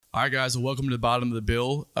All right, guys, well, welcome to the bottom of the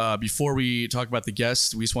bill. Before we talk about the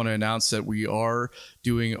guests, we just want to announce that we are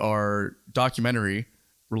doing our documentary,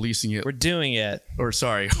 releasing it. We're doing it. Or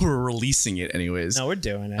sorry, we're releasing it anyways. No, we're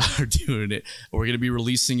doing it. We're doing it. We're going to be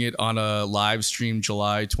releasing it on a live stream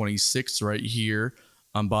July 26th right here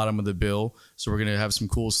on Bottom of the Bill. So we're going to have some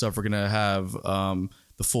cool stuff. We're going to have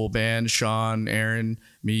the full band, Sean, Aaron,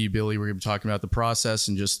 me, Billy. We're going to be talking about the process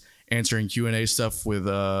and just answering Q&A stuff with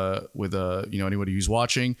anybody who's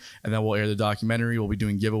watching, and then we'll air the documentary. We'll be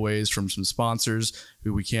doing giveaways from some sponsors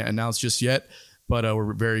who we can't announce just yet, but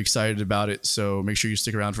we're very excited about it. So make sure you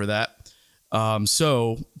stick around for that.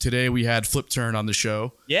 So today we had Flip Turn on the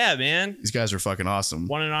show. Yeah, man. These guys are fucking awesome.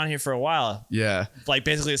 Wanted on here for a while. Yeah. Like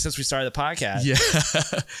basically since we started the podcast. Yeah.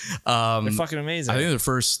 They're fucking amazing. I think they're the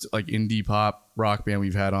first like indie pop rock band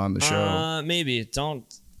we've had on the show. Maybe.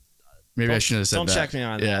 Maybe I shouldn't have said that. Don't check me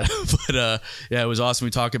on that. Yeah, but it was awesome.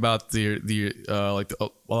 We talk about a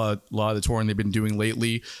lot of the touring they've been doing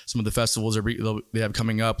lately. Some of the festivals they have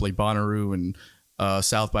coming up, like Bonnaroo and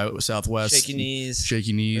South by Southwest. Shaky Knees.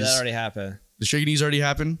 That already happened. The Shaky Knees already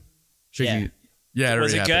happened? Yeah, it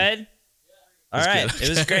already happened. Good? All right. It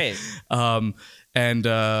was great.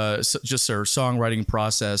 So just their songwriting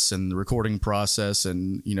process and the recording process,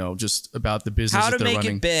 and just about the business how to that they're make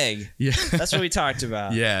running. it big. Yeah, that's what we talked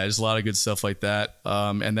about. Yeah, there's a lot of good stuff like that.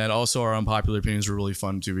 And then also our unpopular opinions were really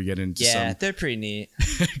fun too. We get into they're pretty neat.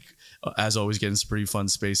 As always, get into some pretty fun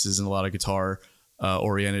spaces and a lot of guitar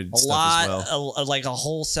oriented stuff as well. Like a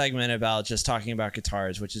whole segment about just talking about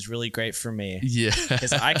guitars, which is really great for me. Yeah,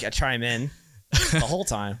 because I can chime in the whole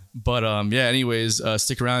time. But anyways,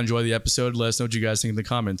 stick around, enjoy the episode. Let us know what you guys think in the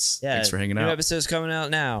comments. Yeah, thanks for hanging out. New episode's coming out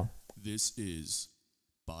now. This is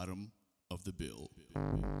Bottom of the Bill,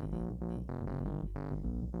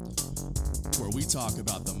 where we talk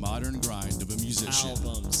about the modern grind of a musician.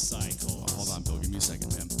 Album cycle. Hold on, Bill, give me a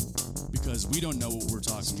second, man. Because we don't know what we're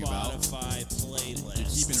talking about. Spotify playlist.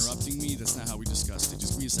 You keep interrupting me. That's not how we discussed it.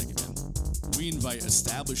 Just give me a second, man. We invite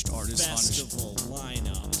established artists Festival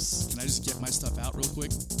lineups. Can I just get my stuff out real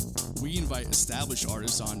quick? We invite established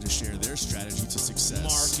artists on to share their strategy to success.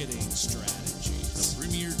 Marketing strategies. The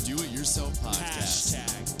premier do-it-yourself podcast.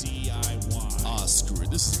 #DIY. Ah, screw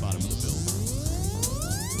it. This is Bottom of the Bill.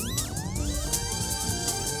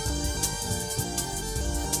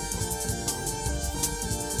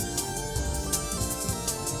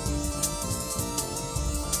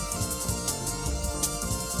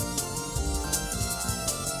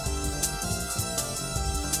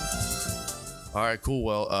 All right, cool.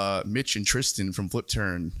 Well, Mitch and Tristan from Flip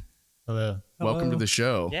Turn. Hello. Welcome to the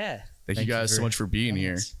show. Yeah. Thank you guys so much for being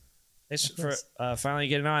here. Thanks for finally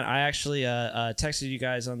getting on. I actually texted you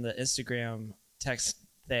guys on the Instagram text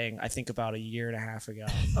thing, I think about a year and a half ago,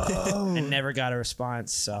 and never got a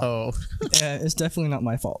response. So, yeah, it's definitely not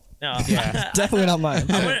my fault. No, yeah, definitely not mine.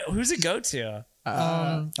 Who's it go to?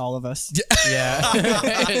 All of us. Yeah.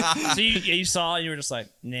 So you saw and you were just like,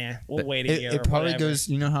 nah, we'll wait a year. It probably whatever. goes.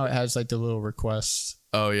 You know how it has like the little requests.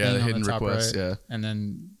 Oh yeah, the on hidden top, requests. right? Yeah, and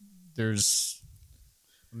then there's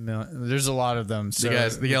a lot of them. So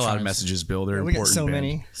they get a lot of messages, Bill. They're we get important. so band.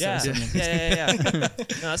 many. Yeah. Yeah.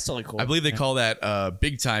 No, that's totally cool. I believe they call that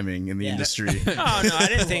big timing in the industry. Oh no, I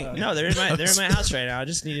didn't think. No, they're in my house right now. I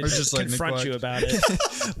just needed to confront you about it.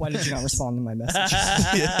 Why did you not respond to my message?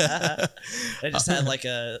 I just had like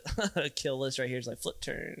a kill list right here. It's like Flip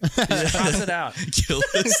Turn. Toss it out. Kill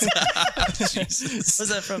list. Jesus. Was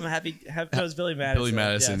that from Happy? That was Billy Madison. Billy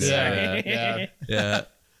Madison. Yeah.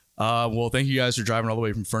 Well, thank you guys for driving all the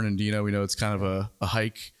way from Fernandina. We know it's kind of a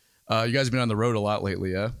hike. You guys have been on the road a lot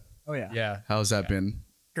lately, yeah? Oh yeah. Yeah. How's that been?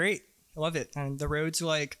 Great. I love it. And the roads are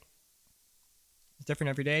like different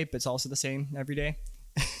every day, but it's also the same every day.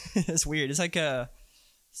 It's weird. It's like a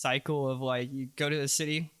cycle of like you go to the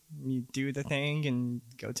city, you do the thing, and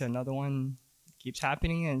go to another one. It keeps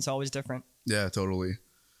happening, and it's always different. Yeah, totally.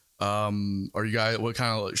 Are you guys? What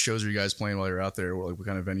kind of shows are you guys playing while you're out there? What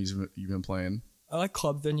kind of venues have you been playing? I like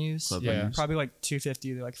club venues. Venues? Probably like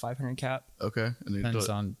 250 to like 500 cap. Okay, and Depends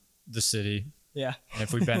on the city. Yeah. And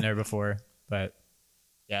if we've been there before, but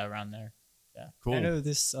yeah, around there. Yeah. Cool. I know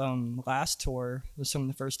this last tour was some of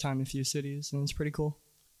the first time in a few cities, and it's pretty cool.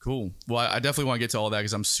 Cool. Well, I definitely want to get to all that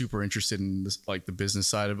because I'm super interested in this, like the business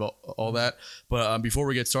side of all that. But before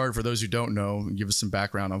we get started, for those who don't know, give us some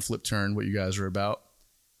background on Flip Turn, what you guys are about.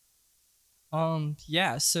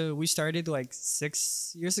 Yeah, so we started like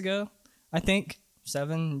 6 years ago, I think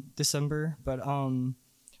 7 December, but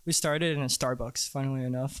we started in a Starbucks, funnily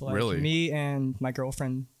enough. Like Really? Me and my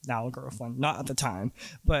girlfriend, now girlfriend, not at the time,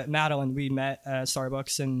 but Madeline, we met at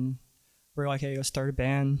Starbucks and we're like, hey, let's start a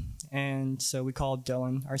band. And so we called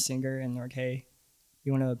Dylan, our singer, and we're like, hey,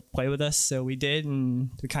 you want to play with us? So we did, and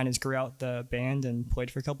we kind of grew out the band and played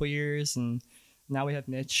for a couple years. And now we have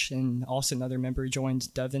Mitch, and also another member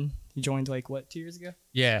joined, Devin. He joined like what, 2 years ago?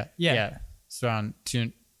 Yeah. Yeah. It's around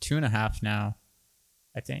two and a half now,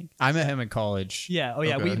 I think. I met him in college. Yeah. Oh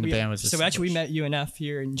yeah. Okay. And the band was So actually we established. met UNF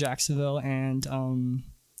here in Jacksonville, and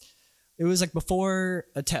it was like before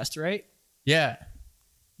a test, right? Yeah.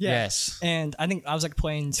 Yeah. Yes. And I think I was like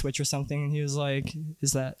playing Switch or something, and he was like,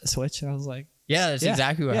 "Is that a Switch?" And I was like, Yeah, that's Yeah,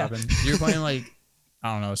 exactly what yeah. happened. You were playing like,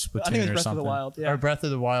 I don't know, Splatoon I think it was or Breath of the something. Wild, yeah. Or Breath of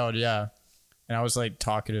the Wild, yeah. And I was like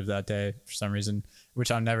talkative that day for some reason, which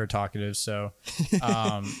I'm never talkative. So,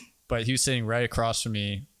 but he was sitting right across from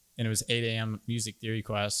me, and it was 8 a.m. music theory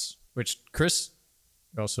class, which Chris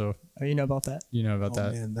also, "Oh, you know about that?" you know about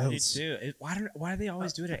that. Man, I that do was too. Why do they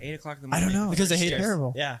always do it at 8:00 in the I morning? don't know. Because they hate it.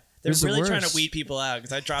 Terrible. Yeah, It they're was the really trying to worst. weed people out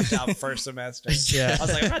because I dropped out first semester. Yeah. I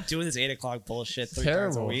was like, I'm not doing this 8:00 bullshit 3 times a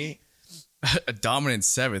Terrible. week. A dominant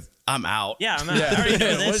seventh. I'm out. Yeah, I'm out. I already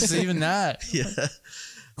know What's this. even that? Yeah.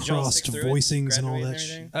 Did y'all crossed stick through it? voicings and all Graduate that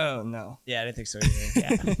shit. everything? Oh no. Yeah, I didn't think so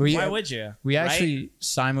either. We, Why would you? we Right? actually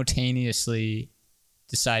simultaneously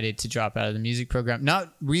decided to drop out of the music program.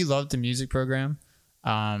 We loved the music program,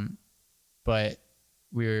 but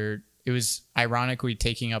it was ironically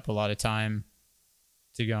taking up a lot of time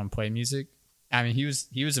to go and play music. I mean, he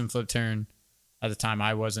was in Flip Turn at the time.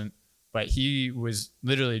 I wasn't, but he was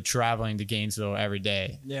literally traveling to Gainesville every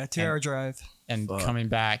day Yeah, 2-hour drive. and Fuck. coming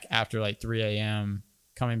back after like 3 a.m.,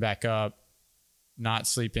 coming back up, not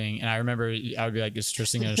sleeping. And I remember I would be like, is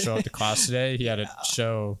Tristan going to show up to class today? He had a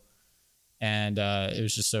show, and it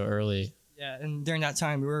was just so early. Yeah, and during that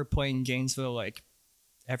time we were playing Gainesville like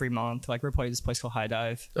every month. Like we were playing this place called High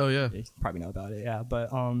Dive. Oh yeah. You probably know about it, yeah. But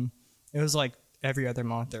it was like every other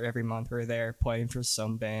month or every month we were there playing for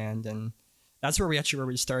some band, and that's where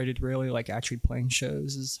we started really like actually playing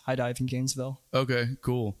shows is High Dive in Gainesville. Okay,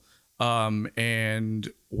 cool. And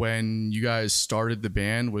when you guys started the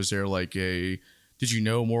band, was there like did you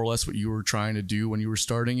know more or less what you were trying to do when you were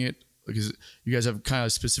starting it? Because you guys have kind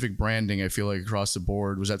of specific branding, I feel like, across the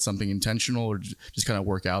board. Was that something intentional or just kind of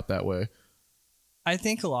work out that way? I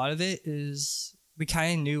think a lot of it is we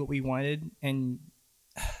kind of knew what we wanted, and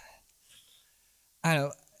I don't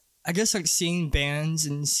know. I guess like seeing bands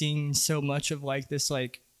and seeing so much of like this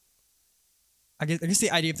like I guess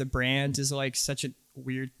the idea of the brand is like such a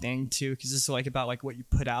weird thing too, because it's like about like what you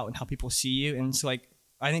put out and how people see you, and so like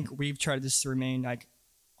I think we've tried to remain like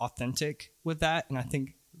authentic with that, and I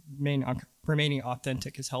think remaining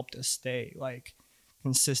authentic has helped us stay like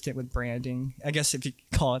consistent with branding, I guess, if you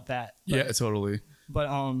call it that. But, Yeah, totally. but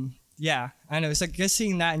yeah, I know it's like just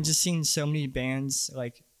seeing that and just seeing so many bands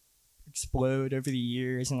like explode over the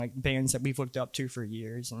years, and like bands that we've looked up to for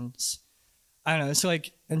years, and I don't know, it's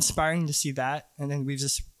like inspiring to see that. And then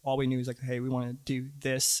all we knew was like, hey, we want to do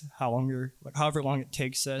this however long it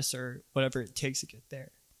takes us or whatever it takes to get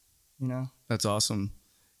there, you know. That's awesome.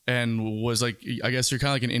 And was like, I guess you're kind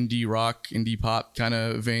of like an indie rock, indie pop kind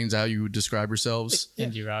of veins, how you would describe yourselves.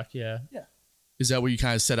 Indie rock, yeah. Is that what you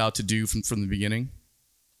kind of set out to do from the beginning?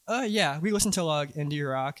 Yeah, we listened to a lot of indie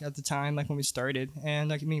rock at the time, like when we started, and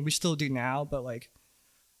like I mean, we still do now, but like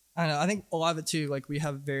I don't know. I think a lot of it too, like we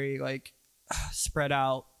have very like spread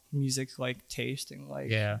out music like taste and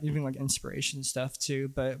like even like inspiration stuff too.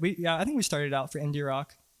 But I think we started out for indie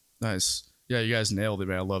rock. Nice. Yeah, you guys nailed it,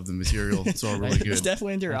 man. I love the material. It's all really It's good.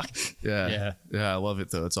 definitely indie rock. Yeah, I love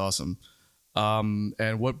it though. It's awesome.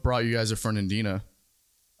 And what brought you guys to Fernandina?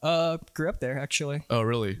 Grew up there actually. Oh,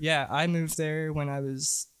 really? Yeah, I moved there when I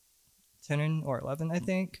was 10 or 11, I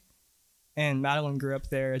think. And Madeline grew up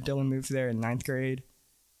there. Dylan moved there in 9th grade.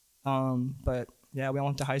 But yeah, we all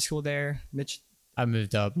went to high school there. Mitch I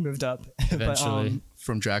moved up moved up eventually. But,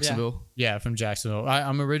 From Jacksonville? Yeah, from Jacksonville.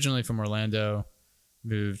 I'm originally from Orlando,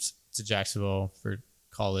 moved to Jacksonville for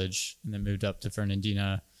college, and then moved up to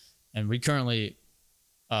Fernandina. And we currently,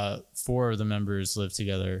 4 of the members live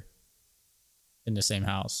together in the same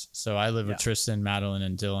house. So I live with Tristan, Madeline,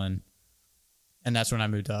 and Dylan. And that's when I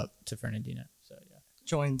moved up to Fernandina. So yeah.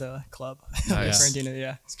 joined the club. Nice. Fernandina,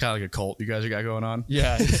 yeah. It's kind of like a cult you guys got going on.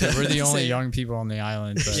 Yeah, so we're the only Same. young people on the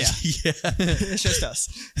island. But Yeah. It's just us.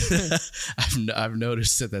 I've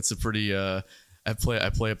noticed that that's a pretty I play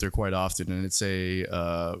up there quite often, and it's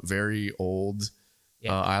a very old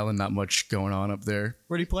island. Not much going on up there.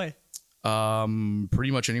 Where do you play?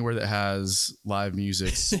 Pretty much anywhere that has live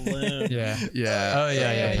music. Saloon. yeah. Yeah. Oh,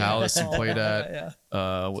 yeah. Palace we played at.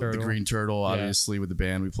 Yeah. With the Turtle. Green Turtle, obviously with the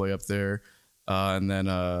band we play up there. And then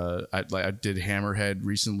I did Hammerhead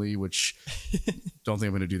recently, which don't think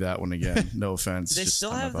I'm gonna do that one again. No offense. Do they just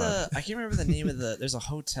still not my have vibe. I can't remember the name of there's a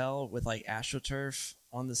hotel with like AstroTurf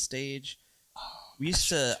on the stage. we used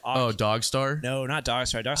to. Oh, Dog Star. No, not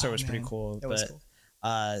Dogstar. Dogstar was pretty man. cool. It was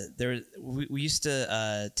but cool. we used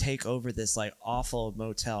to take over this like awful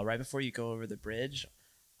motel right before you go over the bridge,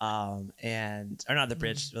 and or not the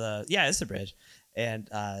bridge. Yeah, it's the bridge, and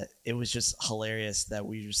it was just hilarious that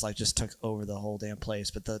we just took over the whole damn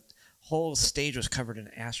place. But the whole stage was covered in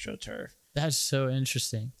AstroTurf. That's so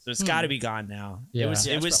interesting. So it's got to be gone now. Yeah. It was.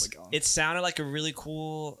 Yeah, It it's was. probably gone. It sounded like a really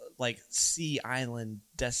cool like sea island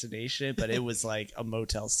destination, but it was like a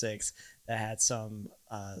Motel 6 that had some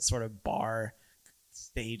sort of bar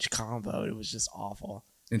stage combo. It was just awful.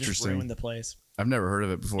 It just Interesting. ruined the place. I've never heard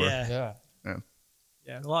of it before. Yeah.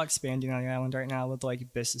 Yeah, a lot expanding on the island right now with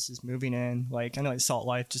like businesses moving in. Like I know like Salt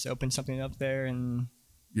Life just opened something up there, and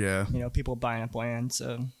Yeah. people buying up land.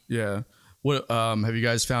 So Yeah. What have you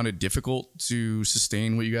guys found it difficult to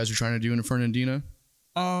sustain what you guys are trying to do in Fernandina?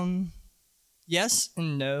 yes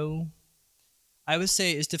and no. I would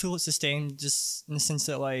say it's difficult to sustain just in the sense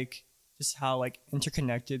that like just how like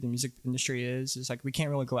interconnected the music industry is. It's like we can't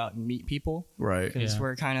really go out and meet people Right. because Yeah.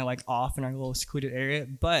 we're kind of like off in our little secluded area.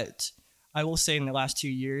 But I will say in the last 2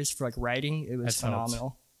 years for like writing, it was That's helped.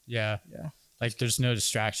 phenomenal. Yeah. Yeah. Like there's no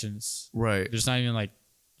distractions. Right. There's not even like,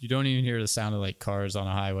 you don't even hear the sound of like cars on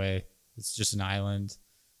a highway. It's just an island.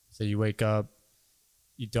 So you wake up,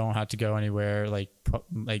 you don't have to go anywhere like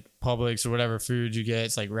Publix or whatever food you get.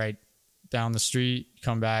 It's like right down the street, you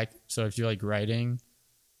come back. So if you're like writing,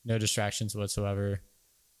 no distractions whatsoever,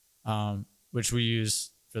 which we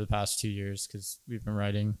use for the past 2 years because we've been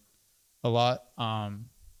writing a lot and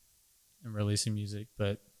releasing music.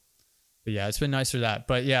 But yeah, it's been nice for that.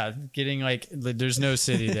 But yeah, getting like there's no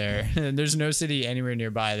city there. There's no city anywhere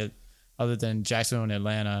nearby that other than Jacksonville and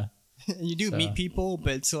Atlanta. You do So- meet people,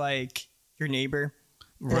 but it's like your neighbor.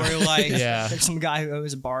 Or like, Yeah. like some guy who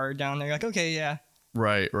owns a bar down there. You're like, okay, yeah.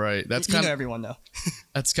 Right. That's You kind know of everyone though.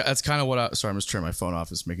 that's kind of what I. Sorry, I'm just turning my phone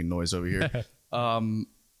off. It's making noise over here.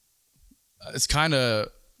 It's kind of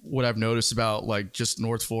what I've noticed about like just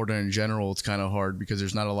North Florida in general. It's kind of hard because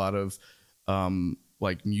there's not a lot of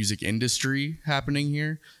like music industry happening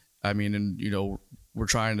here. I mean, and we're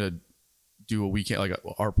trying to do what we can, like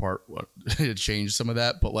our part, to change some of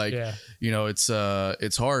that. But like, Yeah.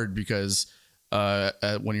 it's hard because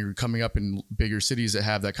when you're coming up in bigger cities that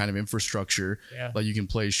have that kind of infrastructure, Yeah. like you can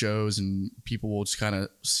play shows and people will just kind of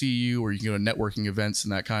see you, or you can go to networking events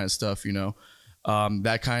and that kind of stuff.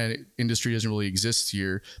 That kind of industry doesn't really exist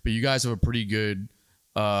here, but you guys have a pretty good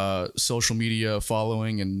social media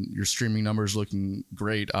following and your streaming numbers looking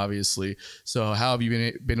great, obviously. So how have you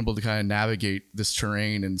been able to kind of navigate this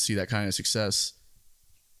terrain and see that kind of success?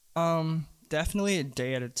 Definitely a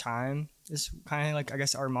day at a time is kind of like, I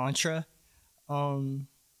guess, our mantra. I don't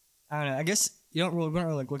know. I guess we don't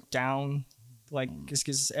really like look down, like, just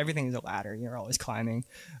because everything is a ladder. You're always climbing,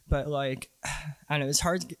 but like, I don't know. It's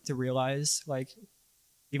hard to realize, like,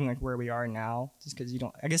 even like where we are now, just because you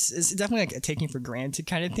don't. I guess it's definitely like a taking for granted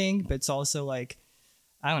kind of thing, but it's also like,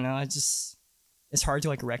 I don't know. It's hard to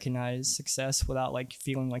like recognize success without like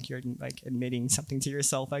feeling like you're like admitting something to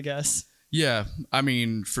yourself, I guess. Yeah, I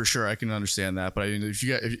mean, for sure, I can understand that. But I mean,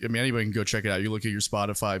 anybody can go check it out. You look at your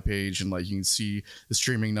Spotify page and like you can see the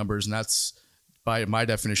streaming numbers, and that's by my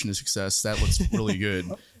definition of success. That looks really good.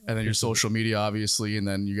 And then your social media, obviously, and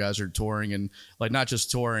then you guys are touring and like not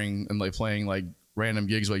just touring and like playing like random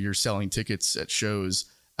gigs, but you're selling tickets at shows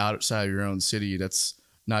outside of your own city. That's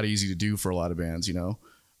not easy to do for a lot of bands,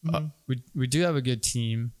 We do have a good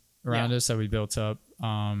team around Yeah. us that we built up.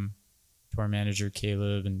 Tour manager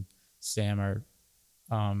Caleb and Sam, our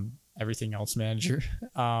everything else manager.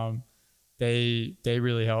 They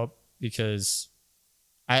really help because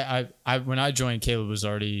I when I joined, Caleb was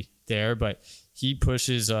already there, but he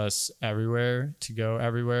pushes us everywhere to go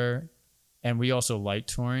everywhere, and we also like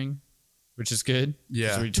touring, which is good. 'cause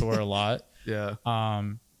Yeah. we tour a lot. Yeah.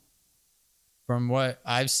 From what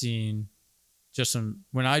I've seen,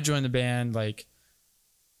 when I joined the band, like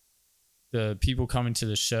the people coming to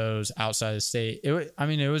the shows outside the state,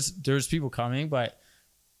 there was people coming, but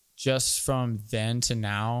just from then to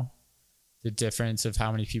now, the difference of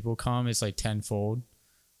how many people come is like tenfold.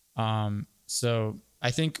 So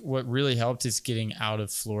I think what really helped is getting out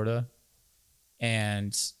of Florida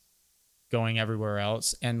and going everywhere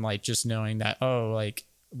else, and like just knowing that, oh, like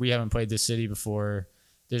we haven't played this city before.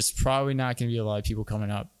 There's probably not going to be a lot of people coming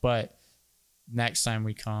up, but next time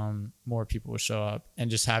we come, more people will show up, and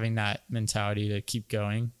just having that mentality to keep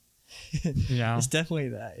going. It's definitely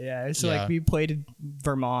that. Yeah. So Yeah. like we played in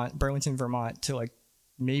Burlington, Vermont to like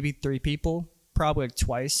maybe 3 people, probably like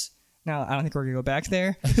twice. Now I don't think we're gonna go back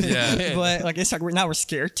there. Yeah. But like it's like we're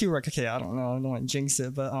scared too. We're like, okay, I don't know, I don't want to jinx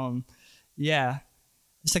it, but yeah.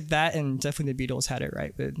 it's like that, and definitely the Beatles had it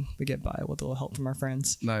right. But we get by with a little help from our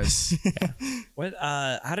friends. Nice. What?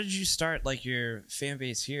 How did you start like your fan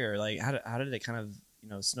base here? Like, how did it kind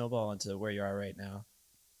of snowball into where you are right now?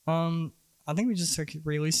 I think we just like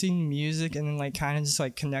releasing music and then like kind of just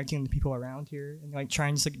like connecting with the people around here and like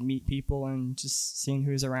trying to just like meet people and just seeing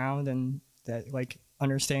who's around and that like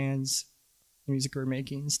understands the music we're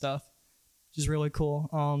making and stuff, which is really cool.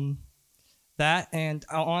 That and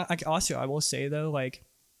I will say though, like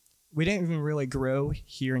we didn't even really grow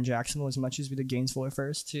here in Jacksonville as much as we did Gainesville at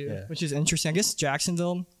first too, Yeah. which is interesting. I guess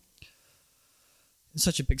Jacksonville is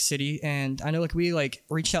such a big city, and I know like we like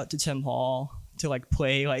reached out to Tim Hall to like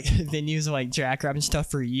play like venues like Jackrabbit and stuff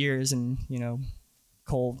for years, and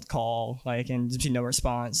cold call like and just no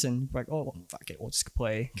response, and like, oh fuck it, we'll just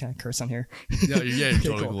play. Can I curse on here? Yeah, you're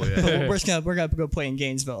totally cool. Yeah. we're gonna go play in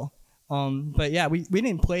Gainesville. But yeah, we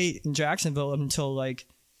didn't play in Jacksonville until like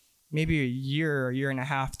maybe a year and a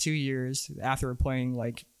half, 2 years after we're playing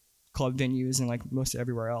like club venues and like most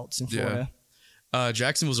everywhere else in Florida.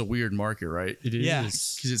 Jacksonville's a weird market, right? It is. Yeah.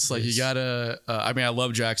 Because it's like you gotta. I mean, I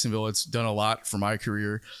love Jacksonville. It's done a lot for my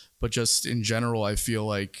career, but just in general, I feel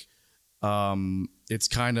like it's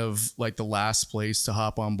kind of like the last place to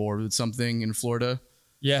hop on board with something in Florida.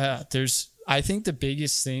 Yeah, I think the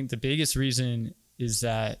biggest reason is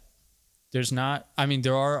that there's not, I mean,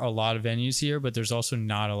 there are a lot of venues here, but there's also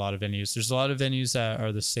not a lot of venues. There's a lot of venues that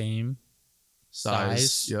are the same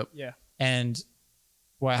size. Yep. Yeah. And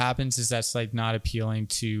what happens is that's like not appealing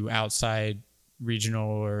to outside regional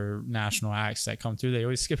or national acts that come through. They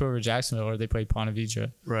always skip over Jacksonville or they play Ponte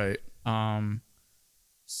Vedra. Right.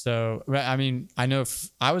 So, I mean, I know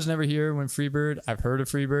I was never here when Freebird. I've heard of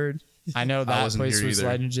Freebird. I know that wasn't place here was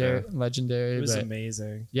either. legendary. It was but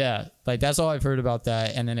amazing. yeah, like that's all I've heard about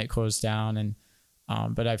that. And then it closed down. And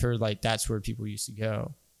but I've heard like that's where people used to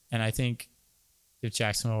go. And I think if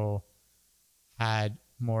Jacksonville had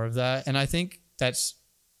more of that, and I think that's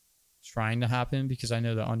trying to happen because I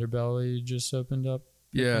know the Underbelly just opened up.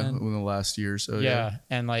 Yeah, again. in the last year or so. Yeah,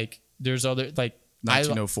 and like there's other like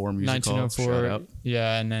 1904 music hall. Shout 1904. out.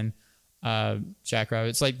 Yeah, and then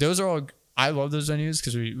Jackrabbits. Like those are all. I love those venues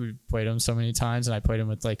because we played them so many times, and I played them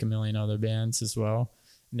with like a million other bands as well,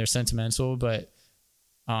 and they're sentimental. But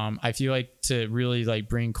I feel like to really like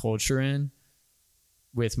bring culture in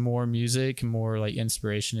with more music and more like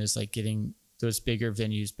inspiration is like getting those bigger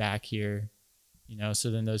venues back here, so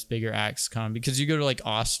then those bigger acts come, because you go to like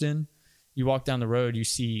Austin, you walk down the road, you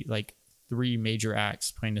see like 3 major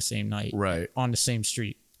acts playing the same night Right. on the same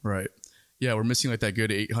street. Right. Yeah, we're missing like that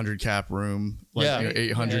good 800 cap room, like Yeah.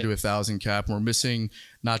 800 to 1,000 cap. And we're missing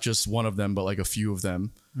not just one of them, but like a few of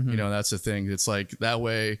them. That's the thing. It's like that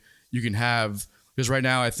way you can have, because right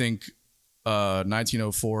now I think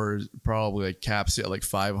 1904 probably like caps it at like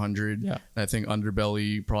 500. Yeah. And I think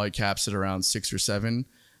Underbelly probably caps it around 6 or 7.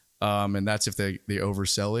 And that's if they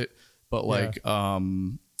oversell it. But like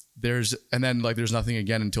there's nothing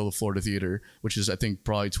again until the Florida Theater, which is I think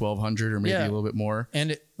probably 1,200 or maybe a little bit more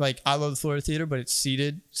And I love the Florida Theater, but it's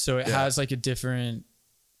seated, so it has like a different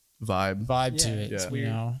vibe. vibe to Yeah, it. it's You weird.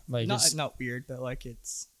 know, like Not weird, but like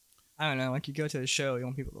it's, I don't know, like you go to a show, you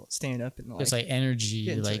want people to stand up and like, it's like energy,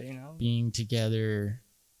 get into like it, being together.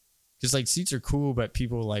 Because like seats are cool, but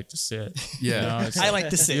people like to sit. Yeah. It's I like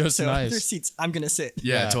to sit. It's So nice. if there's seats, I'm gonna sit.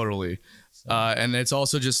 Yeah, Yeah. totally. And it's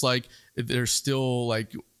also just like there's still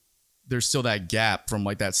that gap from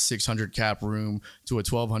like that 600 cap room to a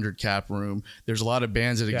 1,200 cap room. There's a lot of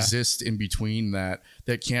bands that exist in between that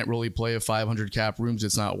can't really play a 500 cap rooms.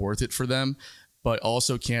 It's not worth it for them, but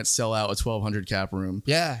also can't sell out a 1,200 cap room.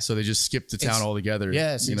 Yeah. So they just skip the town It's- altogether.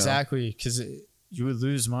 Yes, you know? exactly. Because you would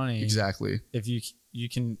lose money. Exactly. If you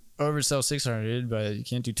can oversell 600, but you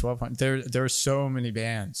can't do 1,200. There are so many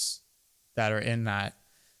bands that are in that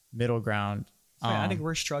middle ground. I think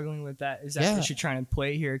we're struggling with that. Is that Yeah. issue trying to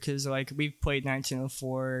play here? Because like we've played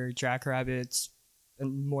 1904, Jackrabbits,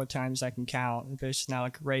 and more times I can count. But it's just now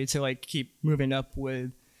like ready to like keep moving up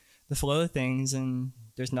with the flow of things, and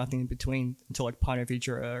there's nothing in between until like Ponte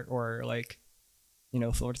Vedra or like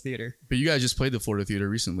Florida Theater But you guys just played the Florida Theater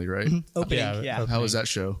recently, right? opening. Yeah, Yeah, opening. How was that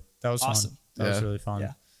show? that was awesome. fun. That was Yeah. really fun.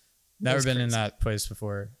 Yeah. Never was been in crazy. that place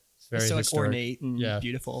before. It's very It's so like historic. ornate and Yeah.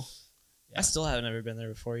 beautiful. I still haven't ever been there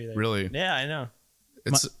before either. Really? Yeah, I know.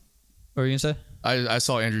 It's What were you gonna say? I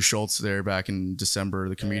saw Andrew Schultz there back in December,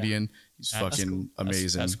 the comedian. He's That's fucking cool.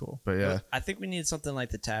 amazing. That's cool. But yeah. I think we need something like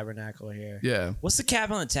the Tabernacle here. Yeah. What's the cap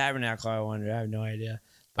on the Tabernacle? I wonder. I have no idea.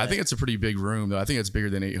 I think it's a pretty big room though. I think it's bigger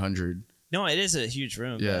than 800. No, it is a huge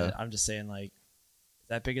room. Yeah. But I'm just saying, like, is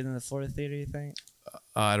that bigger than the Florida Theater? You think?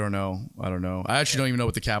 I don't know. I actually don't even know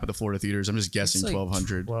what the cap at the Florida theaters. I'm just guessing It's like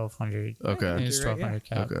 1,200. 1,200. Okay. I think it's You're right, 1,200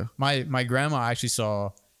 cap. Okay. My grandma actually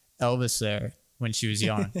saw Elvis there when she was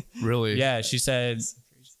young. Really? Yeah, she said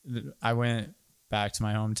I went back to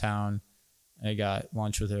my hometown and I got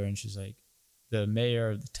lunch with her, and she's like, the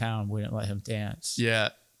mayor of the town wouldn't let him dance. Yeah.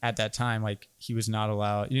 At that time, like he was not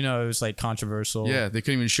allowed. You know, it was like controversial. Yeah. They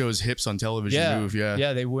couldn't even show his hips on television Yeah. move. Yeah.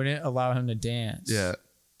 Yeah, they wouldn't allow him to dance. Yeah.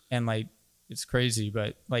 And like it's crazy,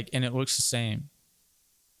 but like, and it looks the same.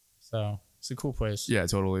 So it's a cool place. Yeah,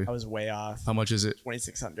 totally. I was way off. How much is it?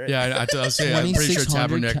 2,600. Yeah, I was saying, I'm pretty sure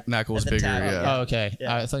 2,600 Tabernacle is At the bigger. Tab, Yeah. Oh, okay.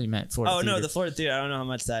 Yeah. I thought you meant Florida. Oh no, Theater. the Florida Theater. I don't know how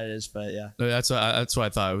much that is, but yeah. No, that's what I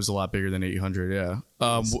thought. It was a lot bigger than 800.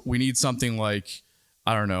 Yeah. We need something like,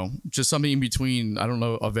 I don't know, just something in between. I don't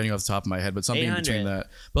know of any off the top of my head, but something in between 800. that.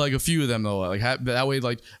 But like a few of them though, like that way,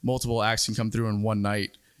 like multiple acts can come through in one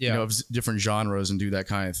night. Yeah. You know, of different genres and do that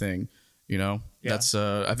kind of thing. You know, Yeah. that's.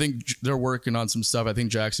 I think they're working on some stuff. I think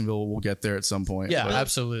Jacksonville will get there at some point. Yeah, but,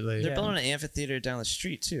 absolutely. They're building an amphitheater down the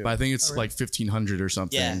street too. but I think it's like 1,500 or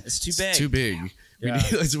something. Yeah, it's too big. Too big. Yeah.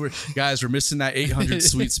 Guys, we're missing that 800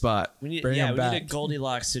 sweet spot. We need, Bring yeah, them we need a back.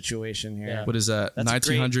 Goldilocks situation here. Yeah. What is that? That's a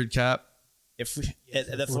 1,900 cap. If we at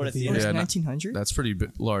the Florida It Theater, was Yeah, 1900. That's pretty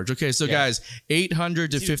large. Okay, so Yeah. guys,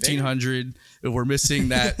 800 to Too big. 1,500. We're missing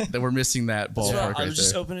that. We're missing that so ballpark I'll right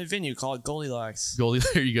just there. open a venue, call it Goldilocks. Goldie,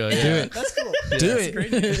 there you go. Yeah, Yeah. that's cool. Do it.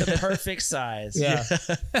 the perfect size. Yeah.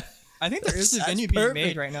 I think there is a That's venue being perfect.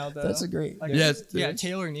 made right now, though. That's a great. Like, Yeah, yeah.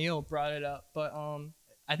 Taylor Neal brought it up, but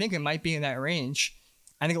I think it might be in that range.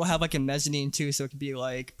 I think we'll have like a mezzanine too, so it could be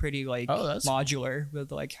like pretty like Oh, that's- modular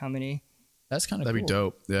with like how many. That's kind of That'd cool. be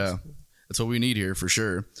dope. Yeah, that's what we need here for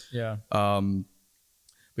sure. Yeah.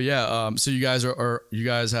 But yeah, so you guys are you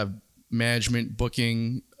guys have management,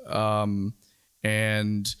 booking,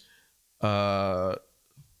 and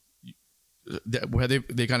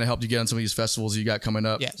they kind of helped you get on some of these festivals you got coming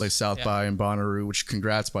up, Yes. like South Yeah. by and Bonnaroo. Which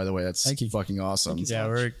congrats, by the way. That's Thank you. fucking awesome. Yeah,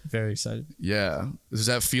 we're very excited. Yeah. Does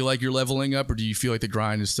that feel like you're leveling up, or do you feel like the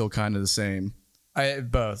grind is still kind of the same?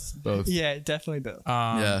 Both. Both. Yeah, definitely both.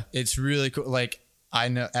 Yeah. It's really cool. Like I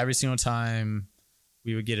know every single time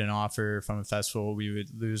we would get an offer from a festival, we would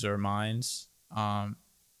lose our minds, in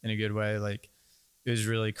a good way. Like it was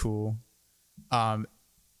really cool.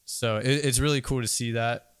 So it's really cool to see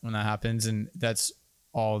that when that happens, and that's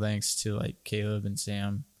all thanks to like Caleb and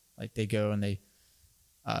Sam. Like they go and they,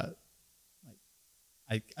 I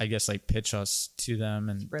guess like pitch us to them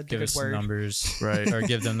and Spread the give good us the word. numbers, Right. or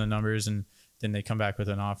give them the numbers, and then they come back with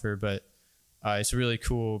an offer. But it's really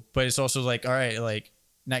cool. But it's also like, all right, like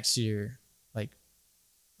next year, like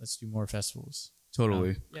let's do more festivals.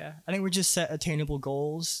 Totally. Yeah, I think we just set attainable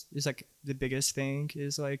goals is like the biggest thing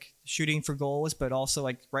is like shooting for goals, but also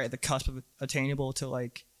like right at the cusp of attainable to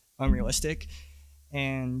like unrealistic.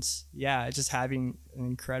 And yeah, just having an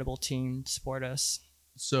incredible team support us.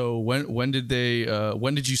 So when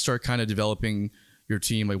did you start kind of developing your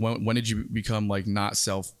team? Like when did you become like not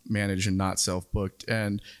self-managed and not self-booked?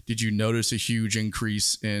 And did you notice a huge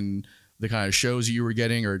increase in the kind of shows you were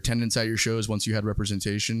getting or attendance at your shows once you had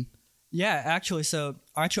representation? Yeah, actually, so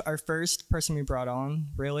our first person we brought on,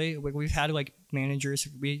 really, we've had like managers.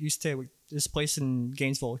 We used to this place in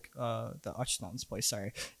Gainesville, not this place,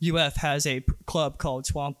 sorry, UF has a club called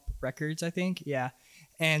Swamp Records, I think, yeah,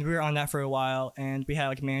 and we were on that for a while, and we had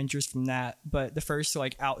like managers from that. But the first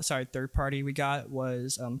like outside third party we got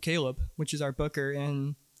was Caleb, which is our booker,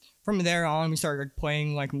 and from there on we started like,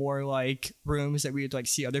 playing like more like rooms that we'd like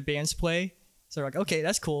see other bands play. So we're like, okay,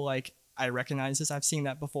 that's cool. Like I recognize this. I've seen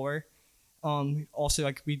that before. Also,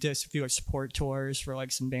 like we did a few like support tours for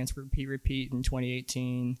like some bands for repeat in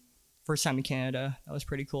 2018. First time in Canada, that was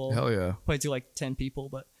pretty cool. Hell yeah. Played to like 10 people,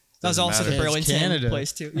 but that was Doesn't also matter. the Yeah, it's Burlington Canada.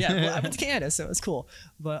 place too. Yeah, well, I went to Canada, so it was cool.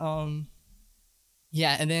 But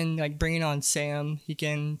yeah, and then like bringing on Sam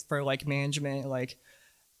Heekin for like management, like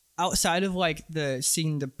outside of like the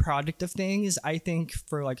seeing the product of things, I think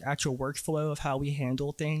for like actual workflow of how we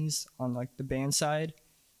handle things on like the band side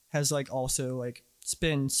has like also like it's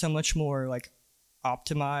been so much more like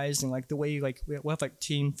optimized, and like the way like we have like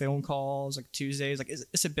team phone calls like Tuesdays, like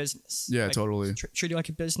it's a business. Yeah, Like, totally. treat it like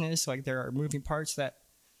a business. Like there are moving parts that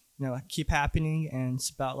like, keep happening, and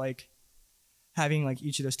it's about like having like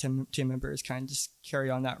each of those team members kind of just carry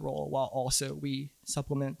on that role while also we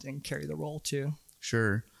supplement and carry the role too.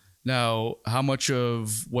 Sure. Now, how much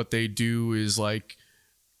of what they do is like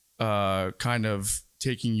kind of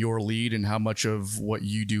taking your lead, and how much of what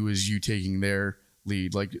you do is you taking their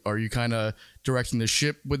lead? Like, are you kind of directing the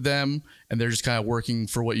ship with them and they're just kind of working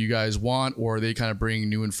for what you guys want, or are they kind of bringing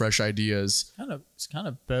new and fresh ideas? It's kind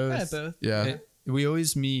of both. Yeah, both. Yeah. We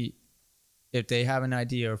always meet if they have an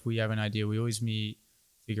idea or if we have an idea, we always meet,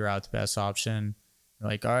 figure out the best option. We're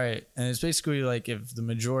like, all right. And it's basically like if the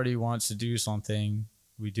majority wants to do something,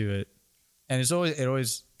 we do it. And it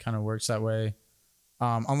always kind of works that way.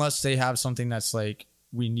 Unless they have something that's like,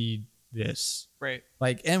 we need this. Right.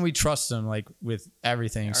 Like, and we trust them like with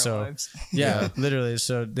everything. Our So lives. yeah, literally.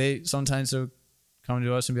 So they sometimes they'll come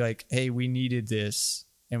to us and be like, hey, we needed this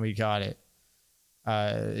and we got it.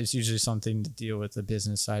 It's usually something to deal with the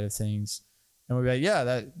business side of things. And we'll be like,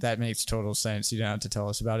 yeah, that makes total sense. You don't have to tell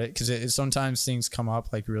us about it. Because sometimes things come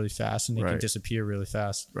up like really fast and they can Right. disappear really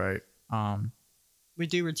fast. Right. We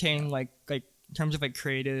do retain like in terms of like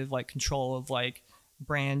creative like control of like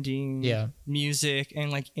branding, Yeah. music,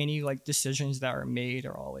 and like any like decisions that are made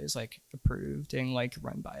are always like approved and like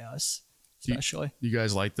run by us, Do you- especially. You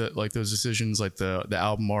guys like those decisions, like the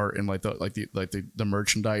album art and like the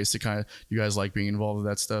merchandise. To kind of, you guys like being involved with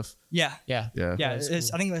that stuff? Yeah. Yeah. Yeah. Yeah, That's it's,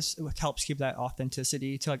 cool. I think that's what helps keep that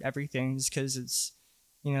authenticity to like everything, because it's,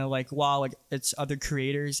 you know, like while like it's other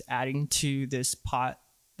creators adding to this pot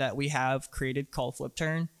that we have created called Flip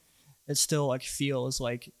Turn, it still like feels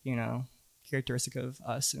like, you know, characteristic of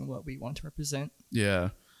us and what we want to represent. Yeah.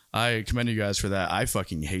 I commend you guys for that. I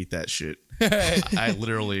fucking hate that shit. I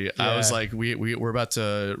literally, I was Yeah. like, we're about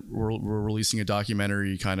to, we're releasing a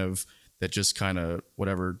documentary kind of that just kind of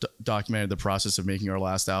whatever documented the process of making our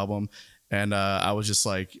last album. And I was just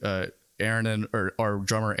like, Aaron or our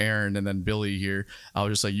drummer Aaron and then Billy here, I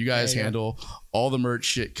was just like, you guys Yeah, yeah. handle all the merch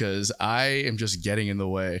shit because I am just getting in the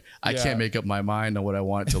way. I Yeah. can't make up my mind on what I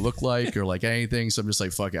want it to look like or like anything. So I'm just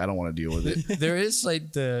like, fuck it, I don't want to deal with it. There is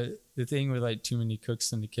like the thing with like too many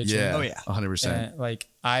cooks in the kitchen. Yeah. Oh, yeah. 100%. And, like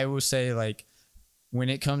I will say, like when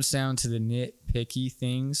it comes down to the nitpicky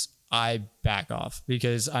things, I back off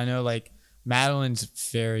because I know like Madeline's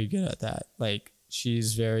very good at that. Like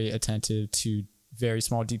she's very attentive to very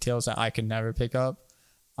small details that I could never pick up.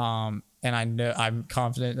 And I know I'm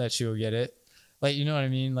confident that she will get it. Like, you know what I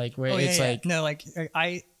mean? Like where it's like, no, like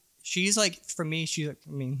she's like, for me, she's like,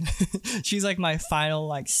 I mean, she's like my final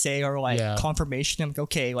like say or like Yeah. confirmation. I'm like,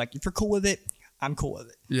 okay, like if you're cool with it, I'm cool with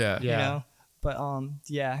it. Yeah. Yeah. You know? But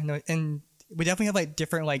yeah, no, and we definitely have like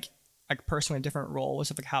different like personally different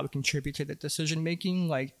roles of like how we contribute to the decision making.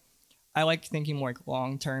 Like I like thinking more like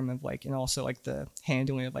long term of like, and also like the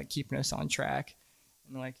handling of like keeping us on track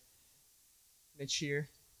and like mid year.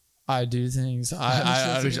 I do things.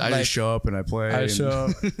 I just show up and I play. I and- show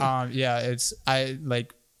yeah, it's I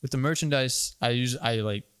like with the merchandise I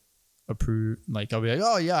like approve, like I'll be like,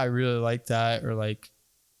 oh yeah, I really like that, or like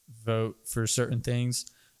vote for certain things.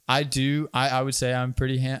 I would say I'm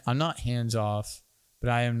pretty I'm not hands off, but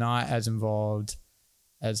I am not as involved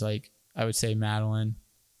as like I would say Madeline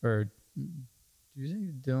or do you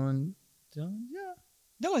think Dylan? Yeah.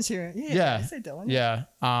 Dylan's here. Yeah. Yeah. I say Dylan. Yeah.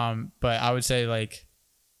 But I would say like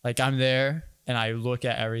I'm there and I look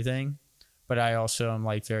at everything, but I also am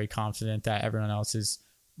like very confident that everyone else is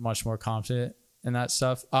much more confident in that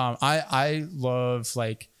stuff. I love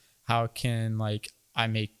like how can like I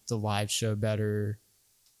make the live show better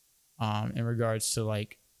in regards to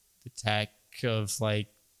like the tech of like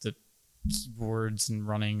the words and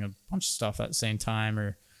running a bunch of stuff at the same time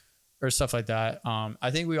or stuff like that. I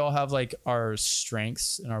think we all have like our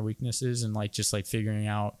strengths and our weaknesses and like just like figuring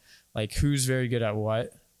out like who's very good at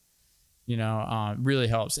what, you know, really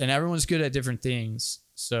helps. And everyone's good at different things.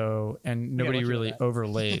 So, and nobody lucky with really that.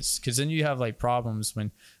 overlays, because then you have like problems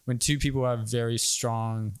when two people have very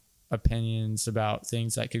strong opinions about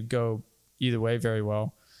things that could go either way very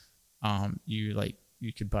well.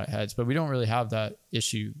 You could butt heads, but we don't really have that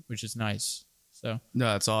issue, which is nice. So No,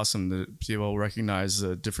 that's awesome that people recognize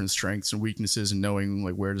the different strengths and weaknesses and knowing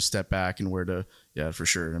like where to step back and where to, yeah, for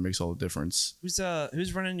sure. That makes all the difference.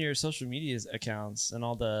 Who's running your social media accounts and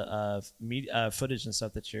all the footage and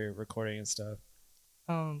stuff that you're recording and stuff?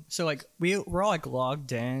 So like we're all like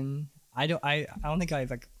logged in. I don't think I've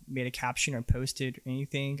like made a caption or posted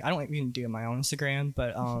anything. I don't even do it on my own Instagram,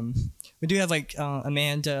 but we do have like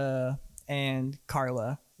Amanda and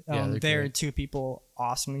Carla. Yeah, they're they're great. two people,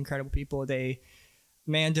 awesome, incredible people.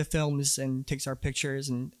 Amanda films and takes our pictures,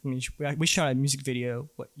 and I mean we shot a music video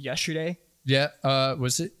yesterday. yeah,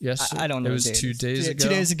 was it yesterday? I don't know. It what was day 2 is. days Yeah, ago. 2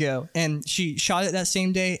 days ago, and she shot it that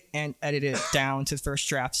same day and edited it down to the first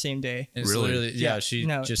draft same day. It's Really? literally, yeah, Yeah, she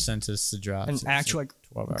no. just sent us the draft. An It's actual like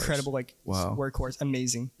like 12 hours. incredible like Wow. workhorse,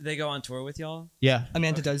 amazing. Did they go on tour with y'all? Yeah,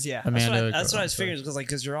 Amanda does, yeah. Amanda. That's what I was figuring,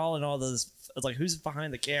 because you're all in all those. It's like, who's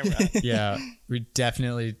behind the camera? Yeah, we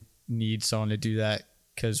definitely need someone to do that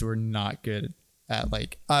because we're not good at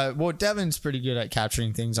like. Well, Devin's pretty good at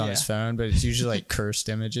capturing things on his Yeah. phone, but it's usually like cursed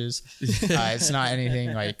images. It's not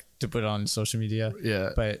anything like to put on social media. Yeah.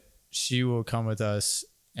 But she will come with us,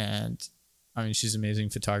 and I mean, she's an amazing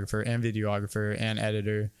photographer and videographer and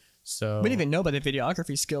editor. So We didn't even know about the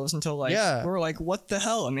videography skills until like Yeah. we were like, what the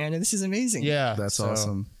hell, Amanda? This is amazing. yeah, That's so-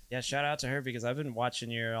 awesome. Yeah, shout out to her because I've been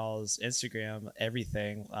watching your all's Instagram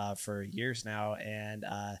everything for years now, and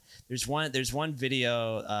there's one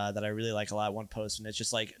video that I really like a lot, one post, and it's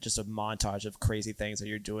just a montage of crazy things that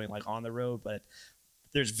you're doing like on the road, but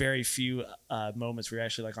there's very few moments where you're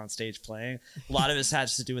actually like on stage playing. A lot of it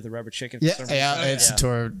has to do with the Rubber Chicken. For Yeah, some yeah, reason. it's Yeah.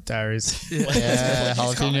 Tour Diaries. What Yeah, is it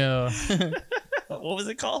called? jalapeno, What was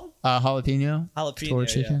it called? jalapeno, Jalapeno. Tour Yeah.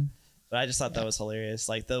 chicken. But I just thought that was hilarious.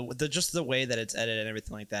 Like the just the way that it's edited and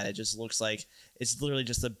everything like that. It just looks like it's literally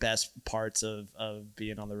just the best parts of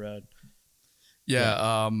being on the road.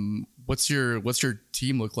 Yeah. What's your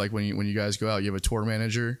team look like when you guys go out? You have a tour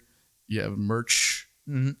manager. You have merch.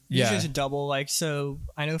 Usually Yeah, it's a double. Like, so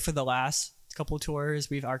I know for the last couple tours,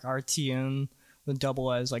 we've our TM would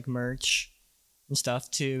double as like merch and stuff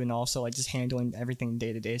too, and also like just handling everything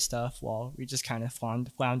day-to-day stuff while we just kind of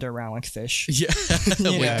flounder around like fish. Yeah.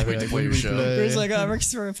 Yeah, wait to like, play your we show. play- There's like, we're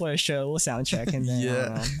just going to play a show, we'll sound check, and then I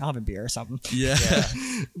don't know, I'll have a beer or something. Yeah.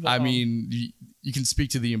 I um, mean, you can speak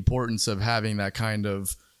to the importance of having that kind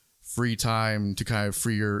of free time to kind of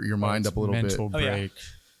free your mind up a little bit. mental Oh, yeah. break.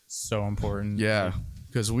 So important. Yeah.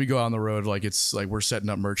 Because when we go on the road, like it's like we're setting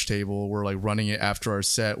up merch table, we're like running it after our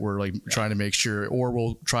set, we're like trying to make sure, or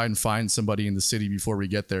we'll try and find somebody in the city before we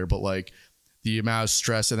get there. But like the amount of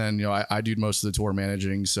stress, and then I do most of the tour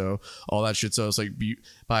managing, so all that shit. So it's like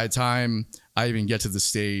by the time I even get to the You're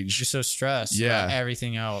stage, so stressed. Yeah. About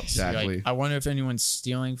everything else. You're Exactly. Like, I wonder if anyone's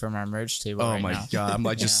stealing from our merch table. oh right my now. god, I'm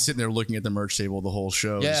like just Yeah. sitting there looking at the merch table the whole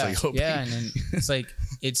show. just Yeah, like hoping. yeah, and then it's like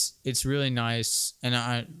it's really nice,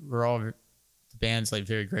 and we're all the band's like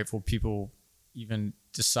very grateful. People even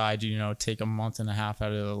decide to take a month and a half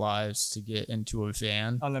out of their lives to get into a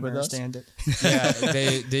van. I'll never with us. understand it. Yeah,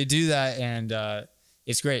 they do that, and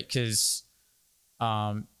it's great because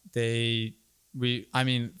from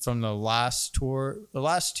the last tour, the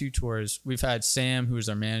last two tours, we've had Sam, who's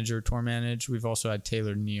our manager, tour manage. We've also had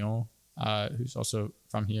Taylor Neal, who's also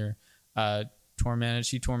from here, tour manage.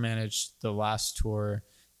 He tour managed the last tour.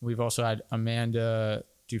 We've also had Amanda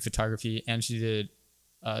do photography, and she did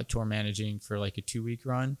tour managing for like a 2-week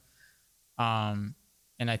run.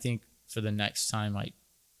 And I think for the next time, like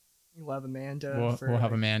We'll have Amanda. we'll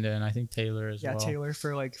have Amanda, and I think Taylor as Yeah, well. Taylor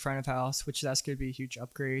for like front of house, which that's going to be a huge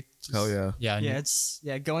upgrade. Hell yeah. Yeah, and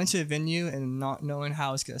Yeah, going to a venue and not knowing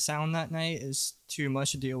how it's going to sound that night is too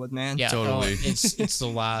much to deal with, man. yeah, Totally. it's the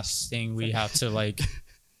last thing we have to like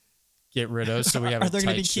get rid of, so we have. Are a there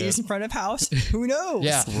going to tight be keys ship. in front of house? Who knows?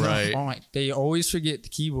 Yeah, Right. Oh my, they always forget the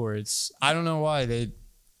keyboards. I don't know why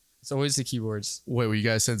It's always the keyboards. Wait, well, you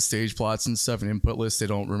guys said stage plots and stuff and input lists. They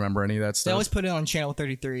don't remember any of that They stuff. always put it on channel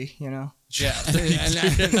 33, you know? Yeah,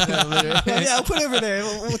 Yeah, I'll put it over there.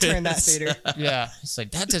 We'll turn that fader. yeah. It's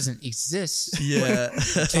like that doesn't exist. yeah.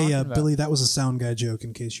 Hey, about? Billy, that was a sound guy joke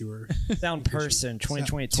in case you were. Sound person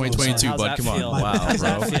 2022. 2022, How's bud. that Come on. feel? Wow, How's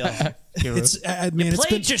bro. that feel? It's man, it's Play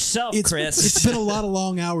been it yourself, Chris. it's been a lot of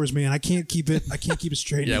long hours, man. I can't keep it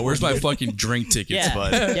straight. Yeah, anymore, where's my dude. fucking drink tickets, Yeah,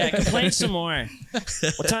 bud? yeah. Complain some more.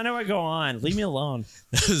 What time do I go on? Leave me alone.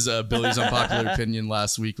 That was Billy's unpopular opinion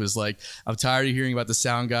last week. Was like, I'm tired of hearing about the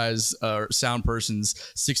sound guys, sound person's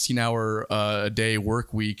 16-hour a day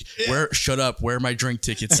work week. Shut up. Where are my drink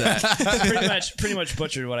tickets at? pretty much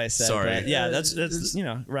butchered what I said. Sorry. But yeah, that's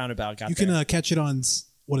roundabout. Got You there. can catch it on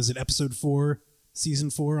what is it, episode 4, season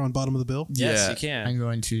 4 on Bottom of the Bill. Yes, Yeah. you can. I'm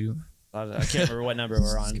going to. I can't remember what number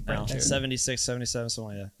we're on now. 76, 77,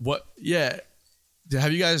 something like that. What? Yeah.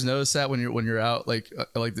 Have you guys noticed that when you're out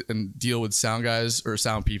and deal with sound guys or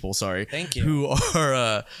sound people? Sorry, Thank you. Who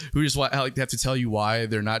are who just have to tell you why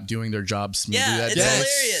they're not doing their job smoothly Yeah, that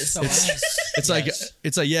it's day. hilarious.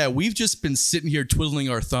 It's like yeah, we've just been sitting here twiddling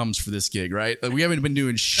our thumbs for this gig, right? Like we haven't been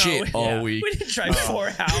doing shit all week. We didn't drive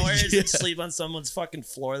 4 hours and sleep on someone's fucking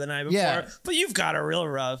floor the night before. Yeah. But you've got it real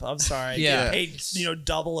rough. I'm sorry. Yeah. Hey,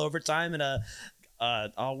 double overtime and a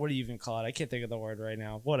what do you even call it? I can't think of the word right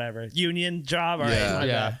now. Whatever. Union job. All right. Yeah. my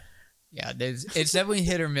Yeah, bad. yeah. It's definitely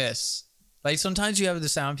hit or miss. Like sometimes you have the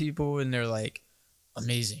sound people and they're like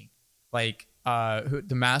amazing. Like the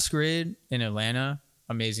Masquerade in Atlanta,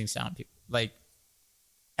 amazing sound people. Like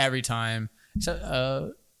every time. So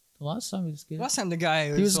the last time he was good. Last time the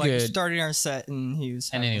guy was, was like good. starting our set and he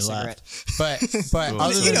was And having then he a cigarette. left. But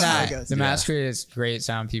other You than know how it that, goes. the Yeah. Masquerade is great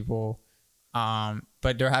sound people.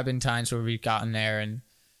 But there have been times where we've gotten there and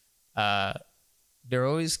they're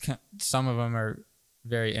always some of them are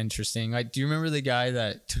very interesting. Like, do you remember the guy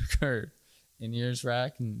that took our in-ears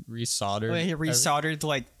rack and resoldered? He resoldered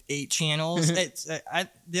like 8 channels. It's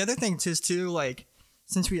the other thing too, like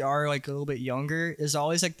since we are like a little bit younger, is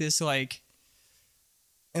always like this like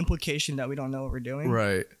implication that we don't know what we're doing,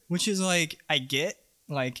 Right. which is like I get,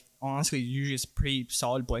 like honestly usually it's a pretty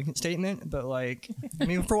solid blanket statement, but like I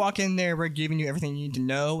mean if we're walking in there, we're giving you everything you need to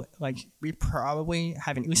know, like we probably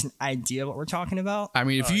have at least an idea what we're talking about. I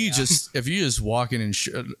mean, if you just walk in and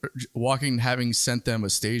walking, having sent them a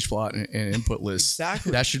stage plot and input list,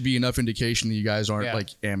 Exactly. that should be enough indication that you guys aren't Yeah. like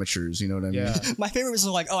amateurs. You know what I mean? Yeah. My favorite was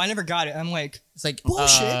like, oh, I never got it. I'm like, It's like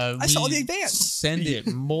bullshit. I saw we the advance. Send it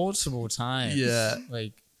multiple times. Yeah.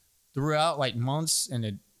 Like throughout like months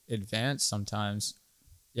in advance sometimes.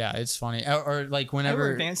 Yeah, it's funny. Or like We're whenever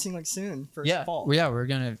advancing like soon for yeah, fall. we're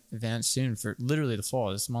gonna advance soon for literally the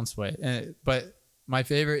fall. It's months away. But my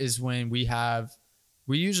favorite is when we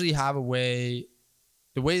usually have a way.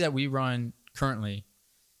 The way that we run currently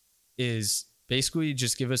is basically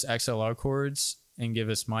just give us XLR cords and give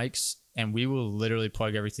us mics, and we will literally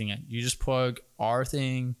plug everything in. You just plug our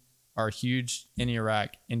huge in-ear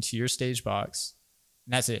rack into your stage box,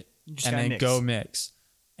 and that's it. You just And gotta then mix. go mix,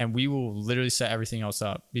 and we will literally set everything else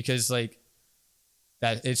up because like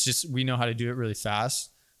that. It's just we know how to do it really fast.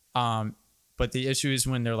 But the issue is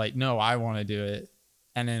when they're like, "No, I want to do it,"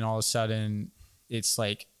 and then all of a sudden it's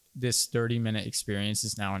like this 30-minute experience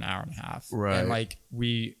is now an hour and a half, Right. And like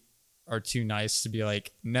we are too nice to be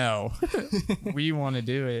like, "No, we want to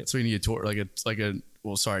do it." So you need a tour, like a.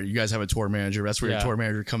 Well, sorry, you guys have a tour manager. That's where Yeah. your tour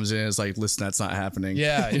manager comes in. And is like, listen, that's not happening.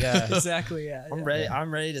 Yeah, yeah. Exactly. Yeah. I'm yeah. ready.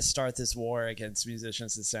 I'm ready to start this war against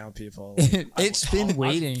musicians and sound people. It's been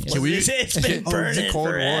waiting. Can we- It's been burning Cold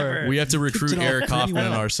War. forever. We have to recruit it off Eric pretty Kaufman on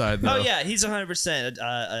well. our side, though. Oh yeah, he's 100%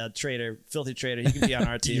 a traitor, filthy traitor. He can be on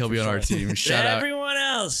our team. He'll for be on our sure. team. Shout out, Everyone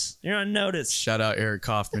else, you're on notice. shout out Eric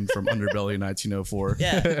Kaufman from Underbelly 1904.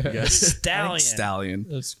 Yeah, You guys- stallion. Stallion.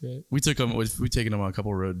 That's great. We took him. We've taken him on a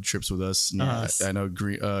couple road trips with us. And I know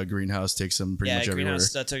Greenhouse takes him pretty Yeah, much everywhere.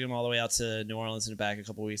 Greenhouse. I took him all the way out to New Orleans and back a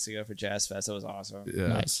couple weeks ago for Jazz Fest. That was awesome. Yeah.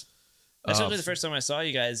 Nice. Especially the first time I saw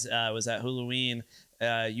you guys was at Halloween.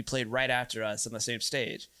 You played right after us on the same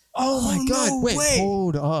stage. Oh my Oh, God! no Wait, way.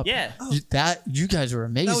 hold up. Yeah. You guys were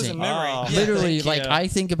amazing. That was a memory. Oh, Yeah. Literally, Thank like you. I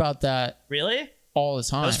think about that Really? all the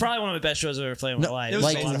time. That was probably one of the best shows I've ever played in my life. it was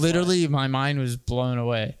like a lot of literally, my mind was blown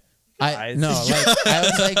away. Guys. That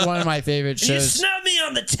was like one of my favorite And you shows. snubbed me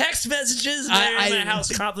on the text messages. And I- they're in my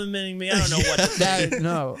house complimenting me. I don't know what. That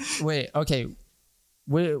no, wait, okay.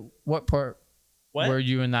 What part What? were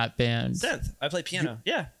you in that band? Synth. I play piano.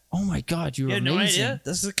 Yeah. Oh my God, you You were had amazing. no idea?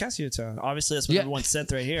 This is a Casio tone. Obviously, that's what Yeah. everyone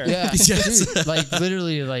synth right here. Yeah, Yes. dude, like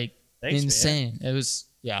literally, like Thanks, man. insane. It was.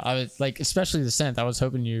 Yeah, I was like, especially the synth. I was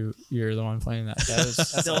hoping you're the one playing that. That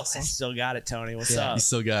was. Still got it, Tony. What's Yeah. You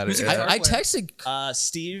still got it. Who's Yeah. I texted.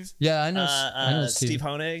 Steve. Yeah, I know Steve Steve.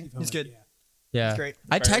 Honig. He's good. Yeah, great.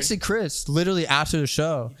 I Bird. texted Chris literally after the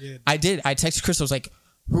show. You did. I did. I texted Chris. I was like,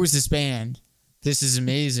 "Who is this band? This is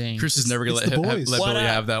amazing." Chris is never gonna It's let, the boys. let What Billy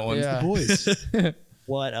up? have that one. Yeah. Boys.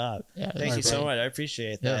 What up? Yeah, Thank you right, so right. much. I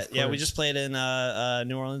appreciate Yeah, that. of Yeah, we course. just played in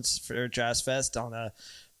New Orleans for Jazz Fest on a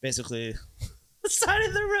basically the side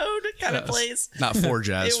of the road kind of Yes. place. Not for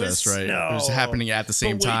Jazz It was Fest, right? It was snow. happening at the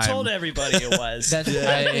same But time. we told everybody it was. That's,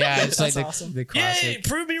 yeah, it's like That's awesome. the Yay! classic.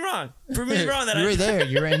 Prove me wrong. Prove me wrong that You I were there.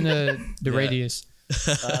 You were in the Yeah. radius.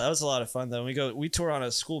 that was a lot of fun though. We tour on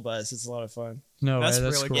a school bus. It's a lot of fun. No, That's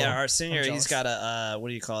that's really cool. Yeah, our singer, I'm he's jealous. got a what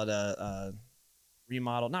do you call it? A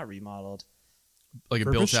remodeled, not remodeled. like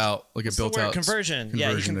a built out, like a What's the built word? out Conversion.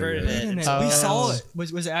 Yeah, he conversion there, converted yeah. Wait a it. minute. Oh. We saw it.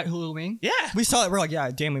 Was it at Halloween? Yeah. We saw it. We're like,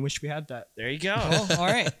 yeah, damn, we wish we had that. There you go. Oh, all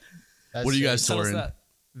right. That's What are you it. guys Tell us touring? that.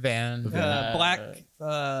 Van? Black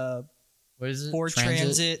What is it? Ford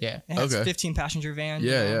Transit. Yeah. It has Okay. 15 passenger van.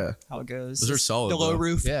 Yeah, you know yeah. How it goes. Those are It's solid, The low though.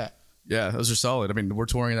 roof. Yeah. Yeah, those are solid. I mean, we're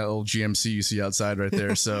touring that little GMC you see outside right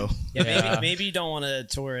there. So Yeah, Yeah. maybe you don't want to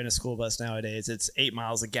tour in a school bus nowadays. It's 8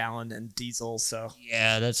 miles a gallon and diesel, so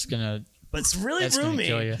Yeah, that's gonna but it's really that's gonna roomy.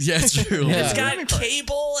 kill you. yeah, it's true. Yeah. It's got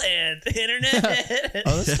cable and internet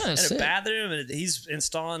Oh, that's kinda and a sick. bathroom, and he's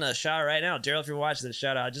installing a shower right now. Daryl, if you're watching this,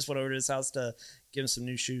 shout out. I just went over to his house to give him some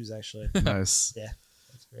new shoes, actually. Nice. Yeah.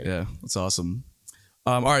 great. Yeah, that's awesome.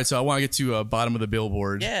 All right, so I want to get to bottom of the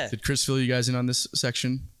billboard. Yeah. Did Chris fill you guys in on this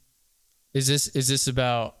section? Is this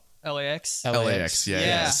about LAX. LAX, yeah, yeah.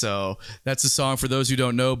 Yeah. So that's a song for those who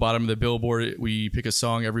don't know. Bottom of the billboard. We pick a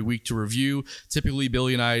song every week to review. Typically,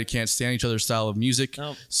 Billy and I can't stand each other's style of music,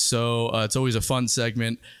 Nope. so it's always a fun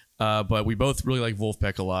segment. But we both really like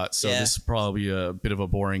Wolfpack a lot, so Yeah. this is probably a bit of a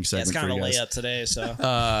boring Yeah, segment it's kind for of you a guys. layup today.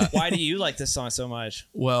 So, why do you like this song so much?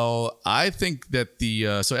 Well, I think that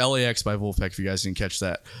so LAX by Wolfpack, if you guys didn't catch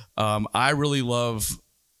that, I really love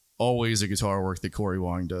always the guitar work that Corey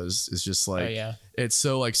Wong does is just like yeah. it's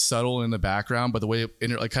so like subtle in the background, but the way it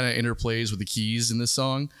like kind of interplays with the keys in this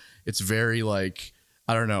song, it's very like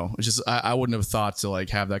I don't know. It's just I wouldn't have thought to like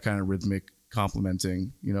have that kind of rhythmic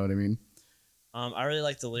complementing. You know what I mean? I really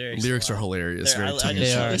like the lyrics. Lyrics a are lot. hilarious. They're- Very I tongue in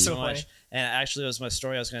just cheek. love They're it so so funny. much. And actually, it was my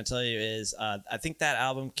story I was going to tell you is I think that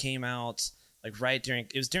album came out like right during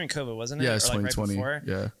it was during COVID, wasn't it? Yeah, Or it's like right 2020. before.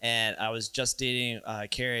 Yeah. And I was just dating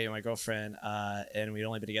Carrie, my girlfriend, and we'd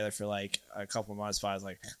only been together for like a couple of months. So I was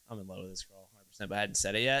like, I'm in love with this girl. 100%, but I hadn't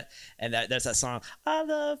said it yet. And there's that song, I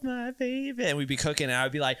love my baby. And we'd be cooking, and I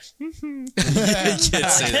would be like, Can't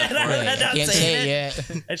say that part. I'm Right, not can't saying say it. it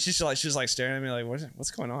yet. And she was like staring at me like,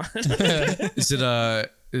 what's going on?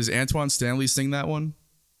 Is Antoine Stanley sing that one?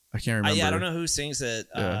 I can't remember. Yeah, I don't know who sings it.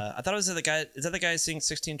 Yeah. I thought it was the guy. Is that the guy who sings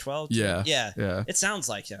 1612? Yeah. Yeah. Yeah. It sounds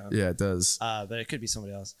like him. Yeah, it does. But it could be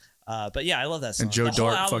somebody else. But yeah, I love that song. And Joe The whole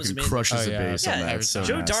Dart album is fucking amazing. crushes Oh, the yeah. bass Yeah, on that. every It's so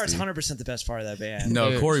Joe nasty. Dart's 100% the best part of that band. No,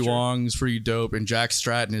 Yeah, Corey it's true. Wong's pretty dope, and Jack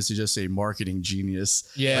Stratton is just a marketing genius.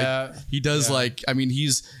 Yeah. Like, he does Yeah. like I mean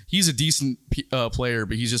he's a decent player,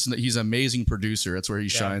 but he's an amazing producer. That's where he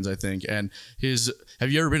shines, I think. And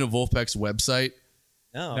have you ever been to Wolfpack's website?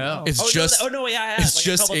 No. No. It's Oh, just no, yeah, I have. it's like,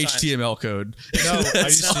 just a couple times. HTML code. No, are you I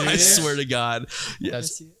serious? swear to God. Yeah,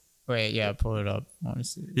 That's, wait, yeah, pull it up.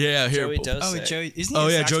 Honestly, yeah. Here. Joey Dosick. Oh, Joey. Isn't he Oh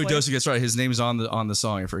a yeah, sax Joey player? Dosick. That's right. His name's on the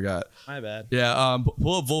song. I forgot. My bad. Yeah.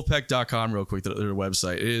 Pull up Wolfpack.com real quick. Their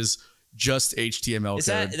website. It is just HTML Is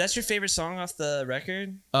code. that's your favorite song off the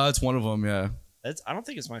record? It's one of them. Yeah. I don't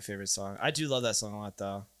think it's my favorite song. I do love that song a lot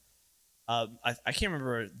though. I can't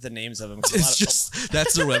remember the names of them. It's just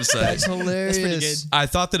that's their website. that's hilarious. pretty good. I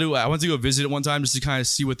thought that I went to go visit it one time just to kind of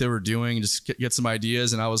see what they were doing and just get some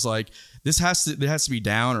ideas. And I was like, it has to be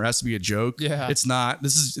down or it has to be a joke. Yeah. It's not.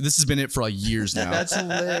 This has been it for like years now. That's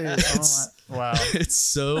hilarious. Oh my, wow. it's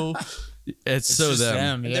so It's so just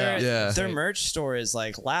them. Yeah. Yeah. Their merch store is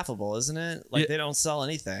like laughable, isn't it? Like Yeah. they don't sell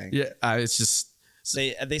anything. Yeah. It's just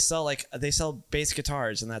They sell bass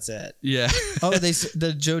guitars and that's it. yeah. Oh,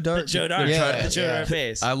 the Joe Dart. Joe Dart, Yeah, the Joe yeah. Dart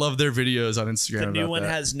bass. I love their videos on Instagram. The new about one that.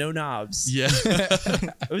 has no knobs. Yeah.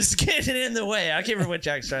 It was getting in the way. I can't remember what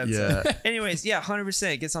Jack Stratton said. Yeah. Anyways, yeah,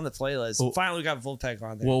 100% gets on the playlist. Well- Finally, we got Wolfpack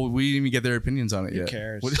on there. Well, we didn't even get their opinions on it yet.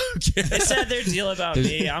 cares? Who cares? They said their deal about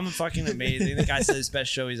me. I'm fucking amazing. The guy said it's the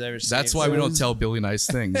best show he's ever seen. That's why we don't tell Billy nice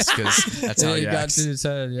things because that's how Yeah, he it got acts. to his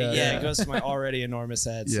head. Yeah. Yeah, it goes to my already enormous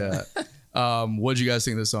head. So. Yeah. What'd you guys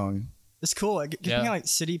think of the song? It's cool. It gives Yeah. me like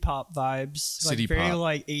city pop vibes. City like very pop.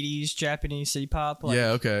 like 80s Japanese city pop. Like,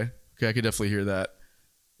 Yeah. Okay. I could definitely hear that.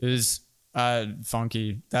 It was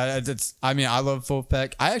funky. That's. I mean, I love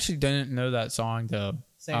Wolfpack. I actually didn't know that song though.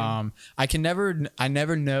 Same. I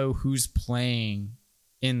never know who's playing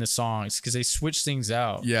in the songs because they switch things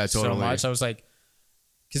out. Yeah, So totally. much. I was like,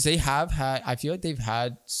 because they have had. I feel like they've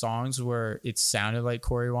had songs where it sounded like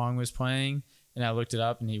Corey Wong was playing, and I looked it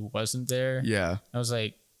up and he wasn't there. Yeah. I was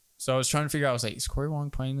like, so I was trying to figure out. I was like, is Corey Wong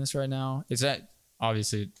playing this right now? Is that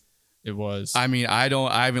obviously? It was. I mean, I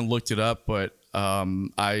haven't looked it up, but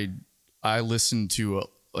I listened to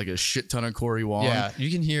like a shit ton of Corey Wong. yeah, you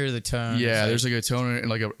can hear the tone. Yeah, It's there's like a tone and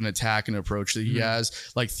like an attack and approach that he has.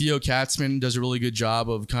 Like Theo Katzman does a really good job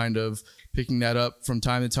of kind of picking that up from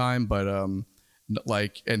time to time, but and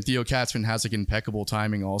Theo Katzman has like impeccable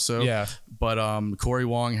timing also. Yeah. But Corey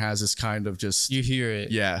Wong has this kind of just you hear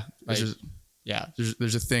it. yeah. Like, There's, yeah.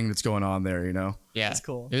 there's a thing that's going on there, you know. Yeah, That's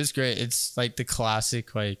cool. It was great. It's like the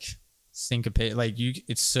classic like syncopate. Like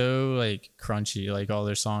it's so like crunchy. Like all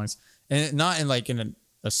their songs, and not in like in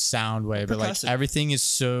a sound way, but like Percussive. everything is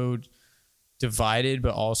so divided,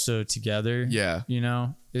 but also together. Yeah. you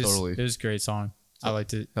know, Totally. It was a great song. I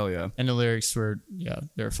liked it, Hell yeah. and the lyrics were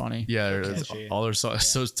they're funny. Yeah, catchy. all their songs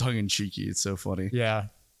so tongue in cheeky. It's so funny. Yeah,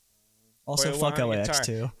 Also, Corey fuck Wong LAX guitar.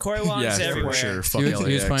 too. Corey Wong's Yeah, everywhere. for sure. Fuck he was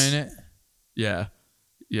LAX. playing it.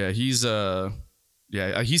 Yeah, he's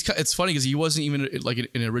it's funny because he wasn't even like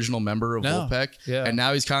an original member of No. Wolfpack, Yeah. and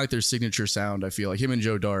now he's kind of like their signature sound. I feel like him and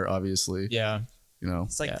Joe Dart, obviously. Yeah, You know,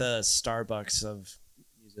 It's like Yeah. the Starbucks of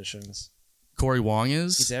musicians. Corey Wong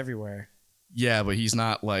is. He's everywhere. Yeah, but he's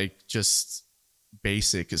not like just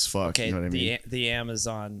basic as fuck. Okay, You know what I mean? the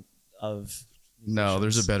Amazon of. No,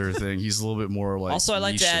 there's a better thing. He's a little bit more like. Also, I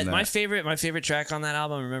like niche to than add that. my favorite track on that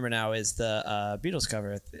album. I remember now is the Beatles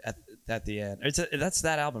cover at the end. That's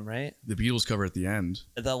that album, right? The Beatles cover at the end.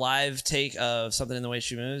 The live take of Something in the Way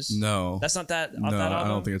She Moves. No, That's not that. Off no, that I album?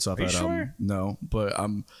 don't think it's off Are you that sure? album. No, but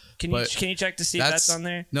Can but you check to see if that's on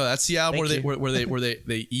there? No, that's the album Thank where you.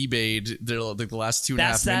 they eBayed their like the last 2.5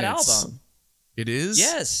 That's that minutes. album. It is.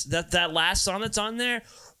 Yes, that last song that's on there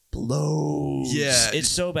blows. Yeah. it's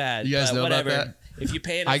so bad. You guys but know about whatever. that? If you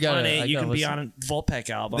pay I enough gotta- money, I you gotta can be listen. on a Vulpec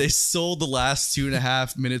album. They sold the last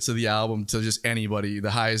 2.5 minutes of the album to just anybody,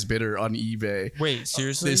 the highest bidder on eBay. Wait,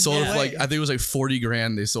 seriously? They sold it Yeah. for like, I think it was like 40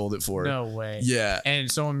 grand they sold it for. No way. Yeah.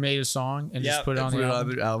 And someone made a song and just Yep. put it on Put the it album.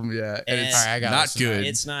 on the album, yeah. And And- it's All right, I gotta not listen to good.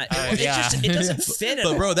 It's not. Alright, It yeah. just it doesn't fit at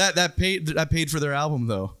But all. bro, that paid for their album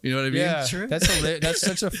though. You know what I mean? Yeah, True. that's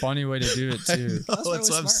such a funny way to do it too. That's really what I'm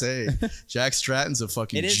smart. saying. Jack Stratton's a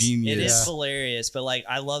fucking It is. genius. It is Yeah. hilarious, but like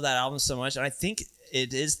I love that album so much, and I think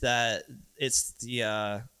it is that it's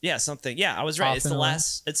the something. Yeah, I was right. It's the Off and On.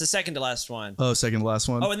 last. It's the second to last one. Oh, second to last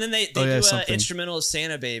one. Oh, and then they Oh, yeah, do an something. instrumental of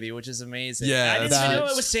Santa Baby, which is amazing. Yeah, I didn't even know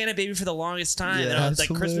that's- it was Santa Baby for the longest time. Yeah, and I was that's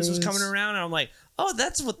like, Christmas was hilarious. coming around, and I'm like, oh,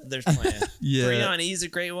 that's what they're playing. Yeah. Free on E's a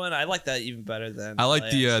great one. I like that even better than. I like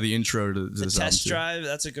the intro to the this test album too. drive.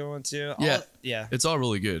 That's a good one too. Yeah. Yeah, It's all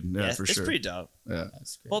really good. Yeah, for it's sure. pretty dope. Yeah,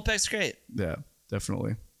 That's great. Vulpec's great. yeah,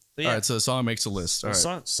 definitely. But All yeah, right, so the song makes a list. All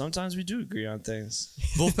right, sometimes we do agree on things.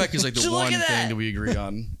 Wolfpack is like the Look one at thing that. that we agree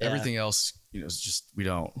on. Yeah. Everything else, is just we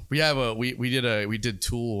don't. We have we did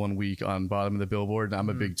Tool one week on bottom of the Billboard, and I'm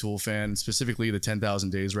a big Tool fan. Specifically, the 10,000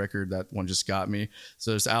 Days record. That one just got me.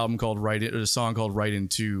 So there's an album called Right, or a song called Right in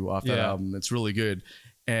Two off that Yeah. album. It's really good,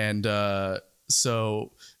 and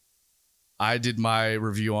so. I did my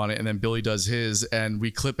review on it, and then Billy does his, and we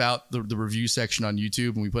clip out the review section on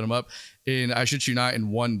YouTube and we put them up. And I shit you not, in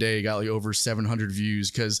one day got like over 700 views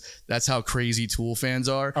because that's how crazy Tool fans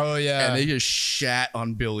are. Oh yeah. And they just shat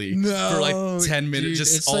on Billy No, for like 10 minutes. dude,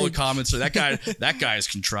 Just it's all like- the comments are that guy is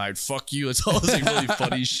contrived. Fuck you. It's all this like really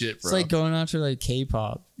funny shit, bro. It's like going after like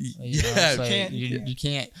K-pop. You know, Yeah, it's like, can't- you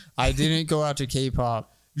can't. I didn't go after K-pop.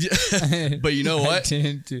 Yeah. But you know I what?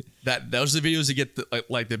 didn't do- Those are the videos that get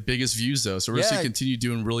like the biggest views though. So we're just Yeah. gonna continue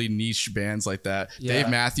doing really niche bands like that. Yeah. Dave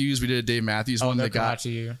Matthews, we did a Dave Matthews Oh, one they'll that come got after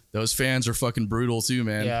you. those fans are fucking brutal too,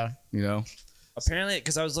 man. Yeah. You know? Apparently,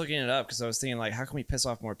 because I was looking it up, because I was thinking like, how can we piss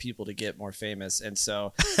off more people to get more famous? And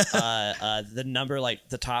so, the number like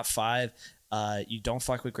the top 5, you don't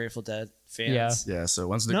fuck with Grateful Dead fans. Yeah, so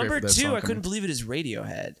once the Number Grateful Dead 2, song I couldn't comes- believe it is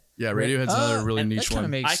Radiohead. Yeah, Radiohead's another really and niche That kind one.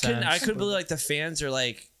 of makes sense. I couldn't believe like the fans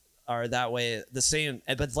are that way the same,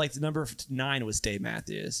 but like the number 9 was Dave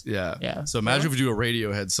Matthews. Yeah. Yeah. So imagine if we do a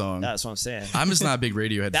Radiohead song. That's what I'm saying. I'm just not a big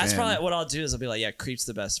Radiohead That's fan. probably what I'll do is I'll be like, yeah, Creep's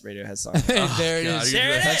the best Radiohead song. there it God, is. you're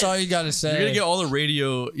gonna- That's all you gotta say. You're gonna get all the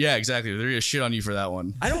radio. Yeah, exactly. They're gonna shit on you for that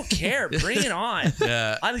one. I don't care. Bring it on.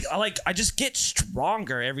 Yeah. I just get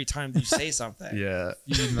stronger every time you say something. Yeah.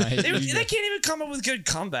 You might- They you- can't even come up with good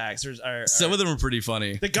comebacks. Or Some of them are pretty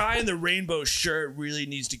funny. the guy in the rainbow shirt really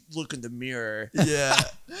needs to look in the mirror. Yeah.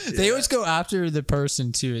 They always go after the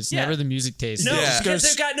person too. It's Yeah. never the music taste. No, They Yeah. just go because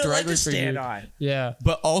they've got no leg directly to for stand you. on. Yeah.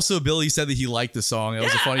 But also, Billy said that he liked the song. That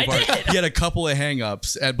was the Yeah, funny I part. did. He had a couple of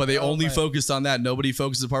hang-ups, but they only my- focused on that. Nobody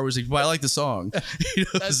focused on the part where he's like, "But I like the song." You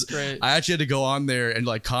know, That's great. I actually had to go on there and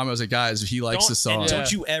like comment. I was like, "Guys, he likes the song." And Yeah.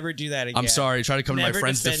 don't you ever do that again. I'm sorry. Try to come to my Never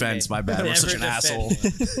friend's defend defense. me. My bad. I'm Never such an defend asshole. me.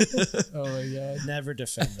 Oh my god. Never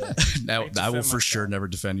defend it. Now, I will defend for sure myself. never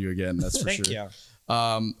defend you again. That's for Thank sure. you.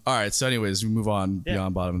 All right. So, anyways, we move on Yeah.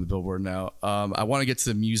 beyond bottom of the Billboard now. I want to get to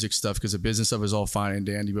the music stuff because the business stuff is all fine and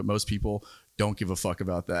dandy, but most people don't give a fuck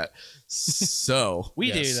about that. So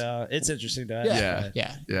We do yes. though. It's interesting to us. Yeah.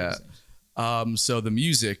 Yeah. Yeah. So the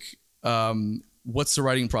music. What's the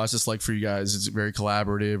writing process like for you guys? Is it very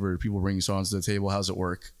collaborative, or people bring songs to the table? How's it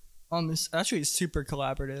work? It's actually super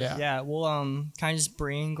collaborative. Yeah. Yeah, we'll kind of just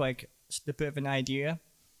bring like just a bit of an idea,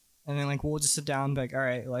 and then like we'll just sit down and be like, all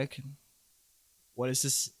right, like, what is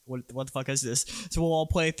this? What the fuck is this? So we'll all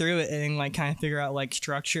play through it and then like kind of figure out like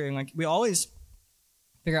structure, and like we always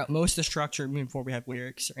figure out most of the structure before we have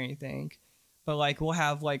lyrics or anything. But like we'll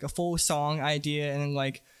have like a full song idea, and then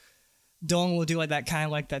like Dylan will do like that kind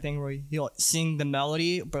of like that thing where he'll sing the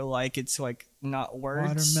melody, but like it's like not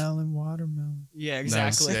words. Watermelon. Yeah,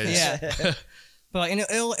 exactly. Nice. Yeah. But like, and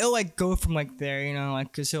it'll like go from like there, you know,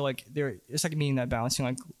 like because he'll like there. It's like meaning that balancing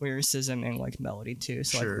like lyricism and like melody too.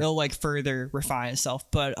 So Sure. like it'll like further refine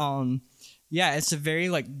itself. But yeah, it's a very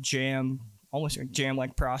like jam, almost like jam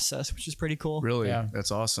like process, which is pretty cool. Really? Yeah.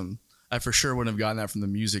 That's awesome. I for sure wouldn't have gotten that from the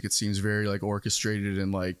music. It seems very like orchestrated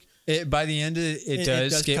and like By the end, it It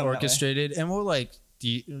does does get come that way. orchestrated, and we'll like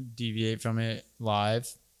deviate from it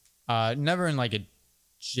live. Never in like a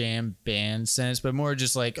jam band sense, but more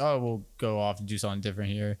just like, oh, we'll go off and do something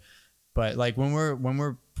different here. But like when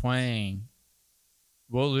we're playing,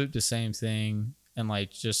 we'll loop the same thing and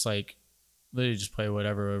like just like literally just play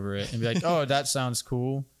whatever over it and be like, oh, that sounds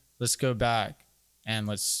cool. Let's go back and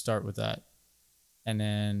let's start with that. And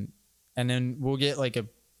then we'll get like a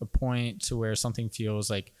point to where something feels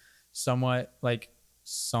like somewhat like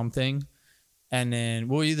something, and then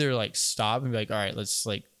we'll either like stop and be like, all right, let's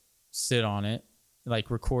like sit on it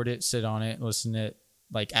like record it, sit on it, listen to it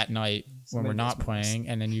like at night when we're not playing,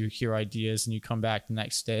 and then you hear ideas and you come back the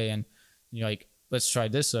next day and you're like, let's try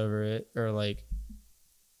this over it, or like,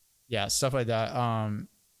 yeah, stuff like that.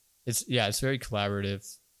 It's very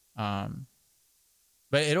collaborative.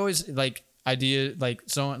 But it always like idea, like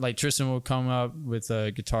someone like Tristan will come up with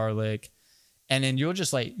a guitar lick, and then you'll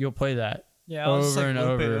just like you'll play that Yeah, I'll just over like and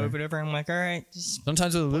loop it over. over and over. I'm like, all right, just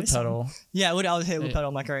Sometimes with a loop play some. pedal. yeah. I'll hit loop pedal.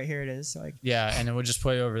 I'm like, all right, here it is. Like, Yeah, and then we'll just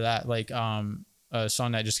play over that. Like a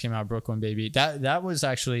song that just came out, Brooklyn Baby. That was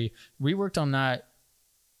actually, we worked on that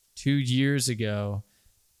 2 years ago,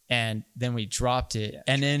 and then we dropped it,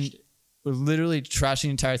 and then we literally trashed the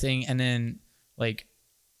entire thing, and then like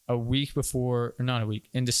a week before, or not a week,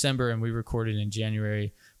 in December, and we recorded in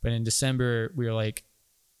January, but in December we were like,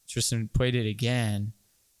 Tristan played it again,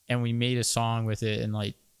 and we made a song with it in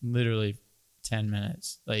like literally 10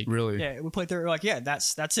 minutes. Like, Really? yeah, we played through. We're like, yeah,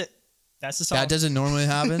 that's it. That's the song. that doesn't normally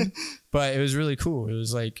happen, but it was really cool. It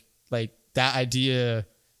was like that idea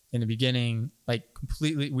in the beginning, like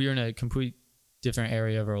completely, we were in a complete different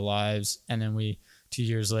area of our lives, and then we 2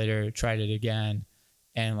 years later tried it again,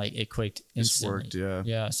 and like it clicked It's instantly. worked, yeah.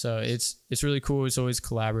 Yeah, so it's really cool. It's always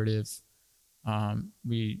collaborative. That's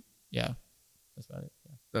about it.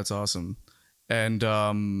 Yeah. That's awesome. And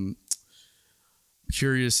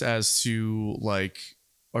curious as to like,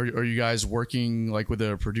 are you guys working like with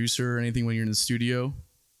a producer or anything when you're in the studio?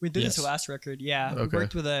 We did Yes. this last record. Yeah, Okay. we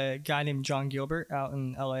worked with a guy named John Gilbert out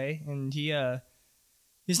in LA, and he's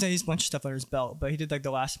done a bunch of stuff under his belt. But he did like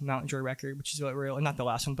the last Mountain Joy record, which is what really, not the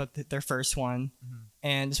last one, but their first one.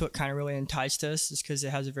 And it's what kind of really enticed us, is because it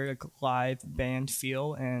has a very like live band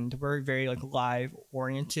feel, and we're very like live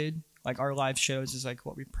oriented. Like our live shows is like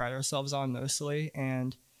what we pride ourselves on mostly,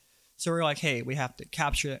 and so we're like, hey, we have to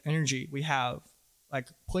capture the energy we have like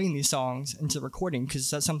playing these songs into recording, because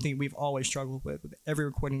that's something we've always struggled with every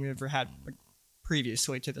recording we've ever had like,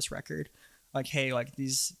 previously to this record. Like, hey, like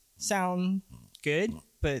these sound good,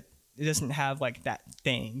 but it doesn't have like that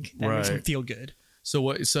thing that makes them Right. feel good.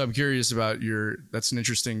 So I'm curious about that's an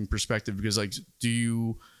interesting perspective, because like, do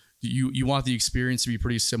you want the experience to be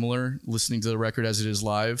pretty similar listening to the record as it is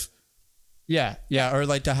live? Yeah, or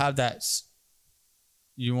like to have that.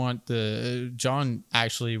 You want John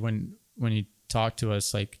actually when he talked to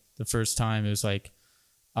us like the first time, it was like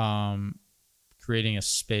creating a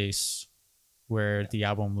space where the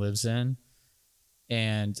album lives in,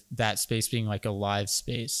 and that space being like a live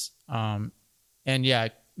space. And yeah,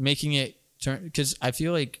 making it turn, because I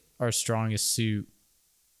feel like our strongest suit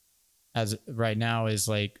as right now is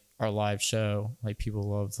like our live show. Like people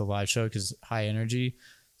love the live show because high energy.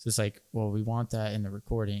 So it's like, well, we want that in the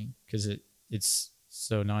recording because it's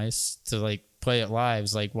so nice to like play it live.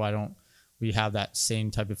 It's like, why don't we have that same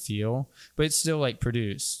type of feel? But it's still like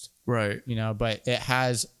produced, Right. you know, but it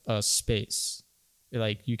has a space.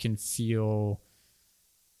 Like you can feel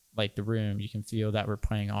like the room. You can feel that we're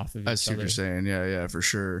playing off of each I see what other. you're saying. Yeah, for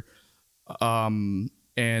sure.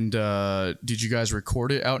 And did you guys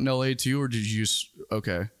record it out in LA too, or did you just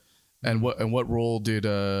okay? And what role did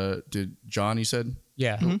John, you said?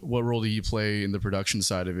 Yeah. What role did he play in the production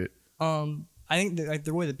side of it? I think like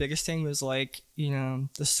the biggest thing was like, you know,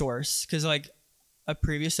 the source, because like a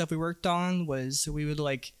previous stuff we worked on was we would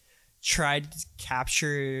like try to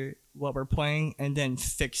capture what we're playing and then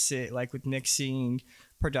fix it like with mixing,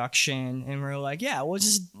 production, and we're like, yeah, we'll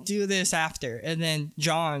just do this after. And then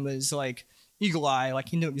John was like eagle eye, like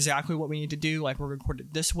he knew exactly what we need to do. Like we're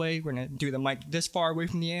recorded this way, we're gonna do the mic this far away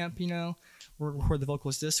from the amp, you know, we're gonna record the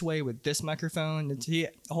vocals this way with this microphone. It's a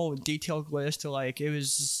whole detailed list. To like, it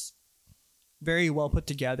was just very well put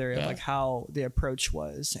together, Yeah. like how the approach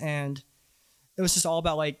was, and it was just all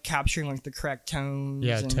about like capturing like the correct tones.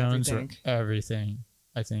 Yeah. and Tones everything. are everything,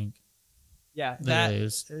 I think. Yeah, That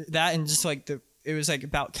is. that and just like it was like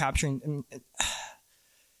about capturing. And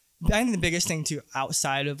I think the biggest thing too,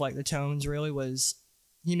 outside of like the tones, really was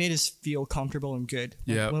he made us feel comfortable and good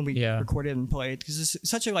when we Yeah. recorded and played, because it's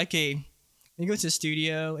such a like a. When you go to the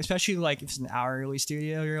studio, especially like if it's an hourly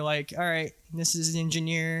studio, you're like, all right, this is the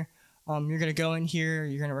engineer. You're gonna go in here,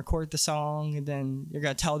 you're gonna record the song, and then you're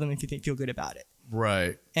gonna tell them if you feel good about it.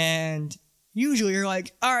 Right. And usually you're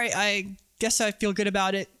like, all right, I guess I feel good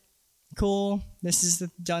about it. Cool. This is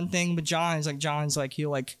the done thing. But John's like, he'll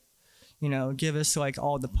like, you know, give us like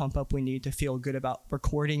all the pump up we need to feel good about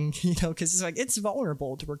recording, you know, because it's like, it's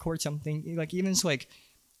vulnerable to record something. Like even it's like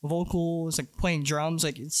vocals, like playing drums,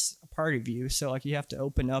 like it's a part of you. So like you have to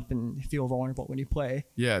open up and feel vulnerable when you play.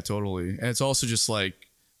 Yeah, totally. And it's also just like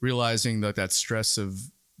realizing that stress of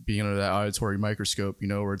being under that auditory microscope, you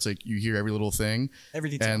know, where it's like you hear every little thing. Every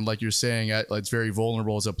detail. And like you're saying, it's very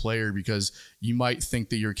vulnerable as a player because you might think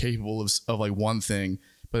that you're capable of like one thing,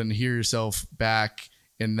 but then hear yourself back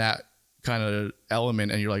in that kind of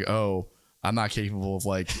element and you're like, oh, I'm not capable of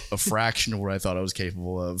like a fraction of what I thought I was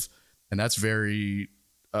capable of. And that's very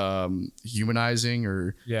humanizing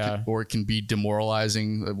or it can be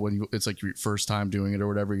demoralizing when it's like your first time doing it or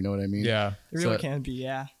whatever, you know what I mean? Yeah. It really can be,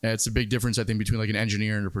 yeah. And it's a big difference, I think, between like an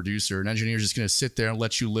engineer and a producer. An engineer is just going to sit there and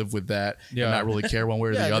let you live with that and not really care one way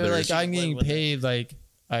or the other. Like I'm getting paid, like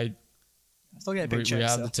I still get a big we check.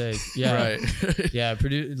 have So. to take. Yeah. Right. Yeah.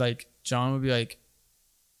 Like John would be like,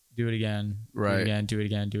 do it again. Right. Do it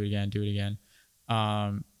again.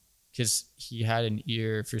 Because he had an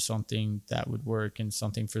ear for something that would work and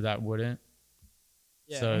something for that wouldn't.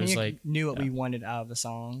 Yeah, So and it's he like knew what we wanted out of the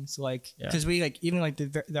songs, like Yeah. because we like even like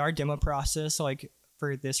our demo process like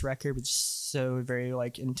for this record was so very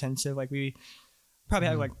like intensive. Like we probably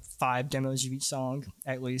had like 5 demos of each song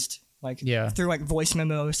at least, like through like voice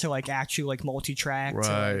memos to like actual like multi-track, to,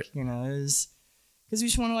 Right. like, you know, because we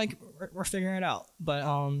just want to like we're figuring it out. But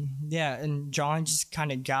yeah, and John just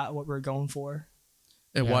kind of got what we're going for.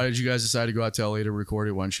 And why did you guys decide to go out to LA to record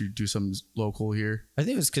it? Why don't you do something local here? I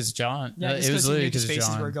think it was because John. Yeah, it was literally because spaces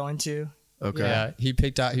John. we're going to. Okay. Yeah, he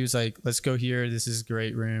picked out. He was like, "Let's go here. This is a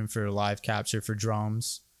great room for live capture for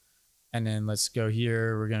drums, and then let's go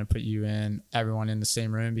here. We're gonna put you in everyone in the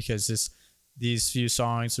same room because these few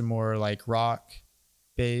songs are more like rock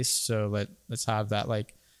based. So let's have that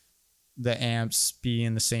like the amps be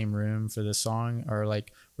in the same room for the song, or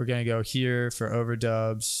like we're gonna go here for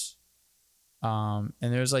overdubs. And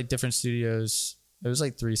there's like different studios. There was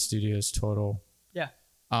like 3 studios total. Yeah,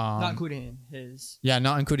 not including his. Yeah,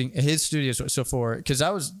 not including his studios. So because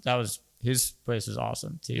that was his place was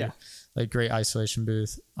awesome too. Yeah. Like great isolation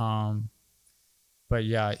booth. But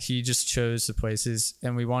yeah, he just chose the places,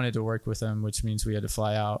 and we wanted to work with him, which means we had to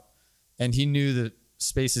fly out. And he knew the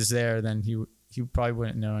spaces there. Then he probably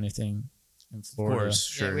wouldn't know anything in Florida. Of course,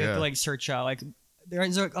 sure. Yeah, we have to like search out like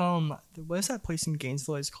there's like what is that place in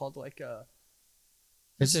Gainesville? It's called like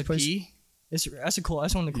Is it place? P. That's one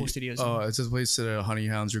of the cool studios. Oh, it's a place that Honey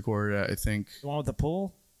Hounds recorded at, I think. The one with the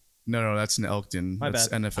pool? No, that's in Elkton. My That's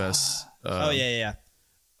bad. NFS. Oh yeah.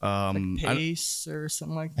 like Pace or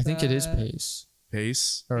something like that. I think it is Pace.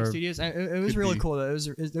 Pace. Or Studios. It was Could really be. cool though.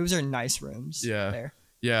 Those are nice rooms. Yeah. There.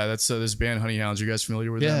 Yeah, that's this band Honey Hounds. Are you guys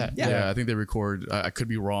familiar with Yeah, them? yeah. I think they record. I could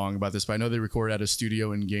be wrong about this, but I know they record at a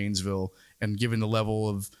studio in Gainesville. And given the level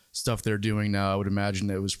of stuff they're doing now, I would imagine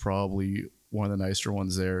that it was probably one of the nicer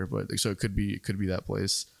ones there. But so it could be that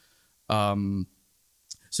place.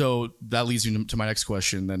 So that leads me to my next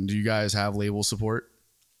question. Then, do you guys have label support?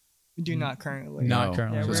 We do not currently. Not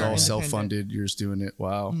currently. Yeah, So it's we're all independent. self-funded. You're just doing it.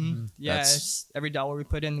 Wow. Yeah, That's- it's every dollar we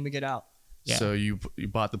put in, we get out. Yeah. So you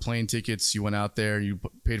bought the plane tickets, you went out there, you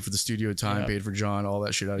paid for the studio time, Yeah. paid for John, all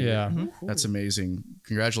that shit out of Yeah. here. That's amazing.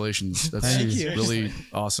 Congratulations. That's Thank you. really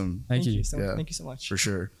awesome Thank you. Yeah. Thank you so much. for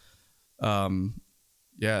sure.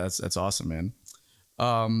 Yeah, that's awesome, man.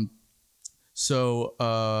 So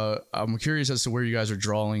I'm curious as to where you guys are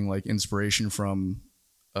drawing like inspiration from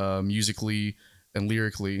musically and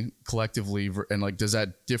lyrically, collectively, and like does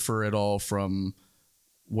that differ at all from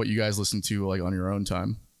what you guys listen to like on your own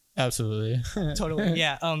time? Absolutely. Totally.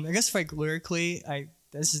 Yeah. I guess like lyrically,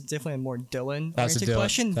 this is definitely a more Dylan That's a oriented Dylan-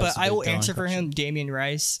 question, that's but a I big will Dylan answer for question. him, Damien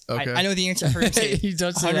Rice. Okay. I know the answer for him. He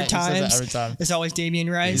does say 100 that. He says that times. every time. It's always Damien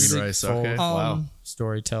Rice. David Rice, okay. full- Wow.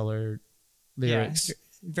 Storyteller, lyrics. Yeah,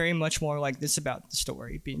 very much more like this about the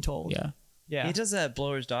story being told. Yeah. Yeah. He does that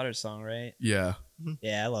Blower's Daughter song, right? Yeah.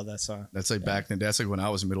 Yeah, I love that song. That's like back then. That's like when I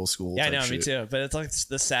was in middle school. Yeah, I type know, me shit. too. But it's like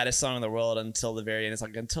the saddest song in the world until the very end. It's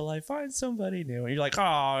like, until I find somebody new. And you're like,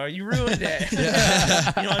 oh, you ruined it. You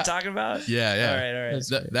know what I'm talking about? Yeah, yeah. All right. That's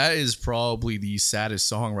That is probably the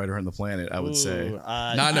saddest songwriter on the planet, I would say. Ooh,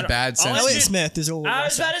 Not in a bad sense. I'll Elliott Smith is a little. I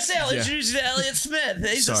was more about to say, I'll Yeah. introduce you to Elliott Smith.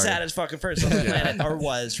 He's the Sorry. saddest fucking person on the planet. Or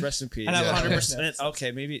was. Rest in peace. And I'm Yeah. 100%.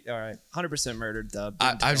 Okay, maybe. All right. 100% murdered Dub.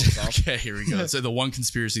 Okay, here we go. So the one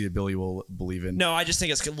conspiracy that Billy will believe in. No, I just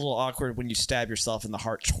think it's a little awkward when you stab yourself in the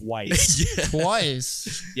heart twice.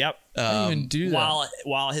 Twice. Yep. I didn't even do that.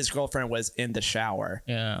 While his girlfriend was in the shower.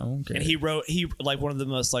 Yeah. Okay. And he like one of the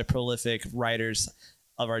most like prolific writers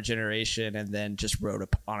of our generation, and then just wrote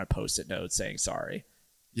on a post-it note saying sorry.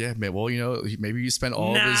 Yeah, man. Well, maybe he spent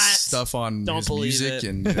all of his Not. stuff on Don't his believe music it.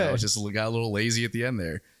 and just got a little lazy at the end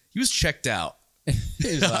there. He was checked out.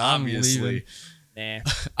 He's like, I'm Obviously. leaving.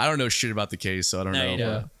 Nah. I don't know shit about the case, so I don't No, know. you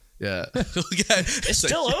don't. but- Yeah. Look at- It's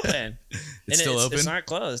still open. It's still open? It's not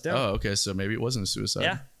closed. No. Oh, okay. So maybe it wasn't a suicide.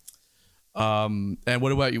 Yeah. And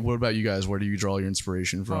what about you? What about you guys? Where do you draw your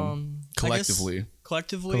inspiration from I guess collectively?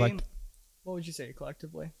 Collectively, what would you say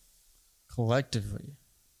collectively? Collectively,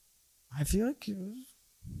 I feel like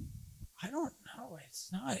I don't know. It's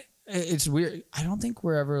not. It's weird. I don't think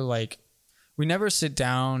we're ever like. We never sit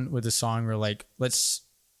down with a song. We're like, let's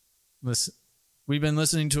listen. We've been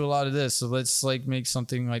listening to a lot of this, so let's like make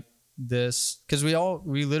something like this. Because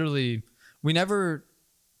we never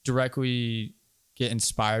directly get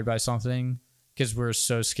inspired by something because we're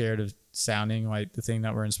so scared of sounding like the thing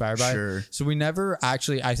that we're inspired by. Sure. So we never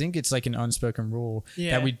actually, I think it's like an unspoken rule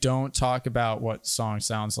that we don't talk about what song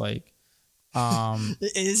sounds like.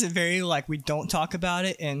 It is a very like we don't talk about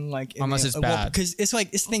it and like Unless it's bad. because it's like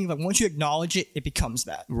it's the thing like once you acknowledge it, it becomes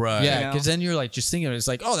that. Right. Yeah, You know? because then you're like just thinking of it. It's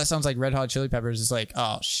like, oh, that sounds like Red Hot Chili Peppers. It's like,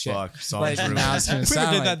 oh shit. Fuck. Songs Like, ruined. now it's gonna Whoever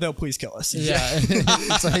sound did like, that though, please kill us. yeah.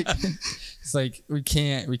 it's like we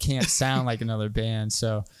can't sound like another band.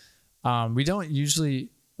 So we don't usually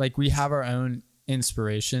like we have our own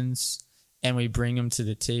inspirations and we bring them to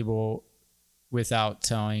the table without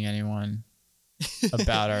telling anyone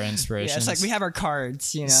about our Yeah, inspirations. it's like we have our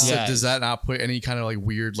cards, you know. So Yeah. does that not put any kind of like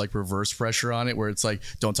weird like reverse pressure on it where it's like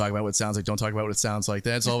don't talk about what it sounds like, don't talk about what it sounds like.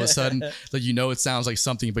 Then it's all of a sudden like it sounds like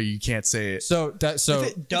something but you can't say it. So If it does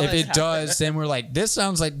if it happen- does, then we're like, this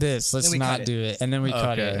sounds like this. Let's Then we not cut it. do it, and then we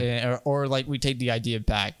cut it, Okay. or like we take the idea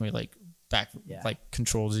back. We like Yeah. like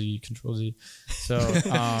Control Z. So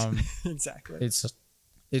Exactly.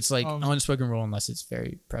 it's like Um, unspoken rule unless it's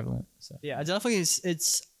very prevalent. So Yeah, it definitely is.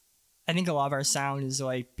 It's. I think a lot of our sound is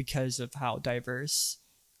like because of how diverse,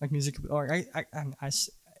 like music, or it's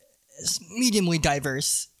mediumly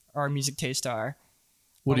diverse our music tastes are.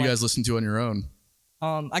 What do you like- guys listen to on your own?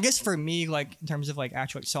 I guess for me, like in terms of like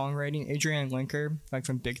actual like, songwriting, Adrienne Linker, like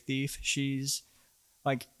from Big Thief, she's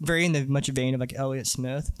like very in the much vein of like Elliott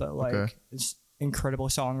Smith, but like Okay. it's incredible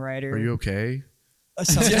songwriter. Are you okay?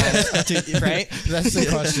 Sometimes, right? that's the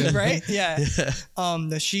question, Right? Yeah.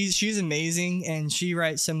 No, she's amazing, and she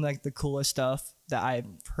writes some like the coolest stuff that I've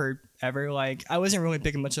heard ever. Like I wasn't really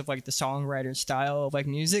big much of like the songwriter style of like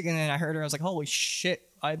music, and then I heard her, I was like, holy shit,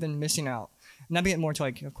 I've been missing out. And I've been getting more to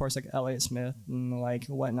like, of course, like Elliott Smith and like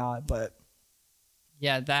whatnot, but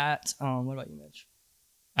yeah, that. What about you, Mitch?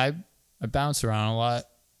 I bounce around a lot,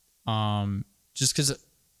 just because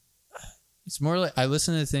it's more like I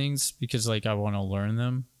listen to things because like I want to learn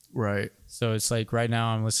them. Right. So it's like right now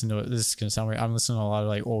I'm listening to, this is gonna sound weird, I'm listening to a lot of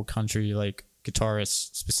like old country like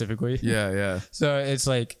guitarists specifically. Yeah, yeah. So it's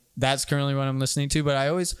like that's currently what I'm listening to, but I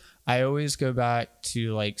always go back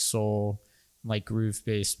to like soul, like groove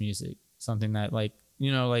based music, something that like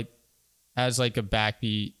like has like a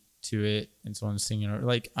backbeat to it and someone's singing, or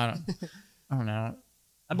like I don't know,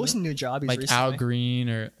 I've listened to Nujabes like recently. Al Green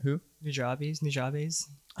or who? Nujabes.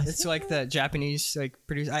 It's like the Japanese like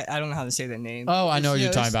producer. I don't know how to say that name. Oh, I know what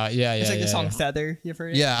you're talking about. Yeah, yeah. It's like yeah, the song yeah. Feather. You've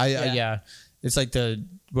heard it? Yeah, Yeah. yeah. It's like the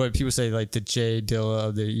what people say, like the J Dilla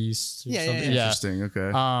of the East. Or Yeah, yeah, something. yeah. Interesting.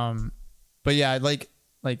 Okay. But yeah,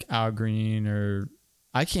 like Al Green, or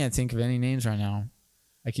I can't think of any names right now.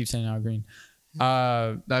 I keep saying Al Green.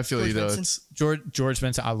 I feel George you though. Benson. It's George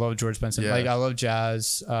Benson. I love George Benson. Yeah. Like I love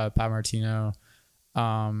jazz. Pat Martino.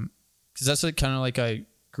 Because that's like kind of like I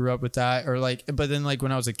grew up with that, or like, but then like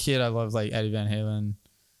when I was a kid, I loved like Eddie Van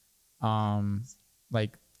Halen.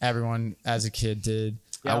 Like everyone as a kid did.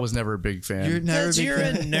 I was never a big fan. You're never a big You're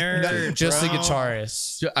a fan. nerd. Just the bro.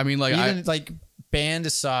 guitarist. I mean, like Even like band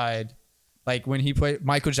aside, like when he played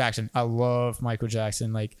Michael Jackson, I love Michael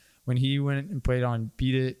Jackson. Like when he went and played on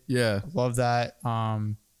Beat It, yeah. love that.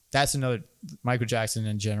 That's another Michael Jackson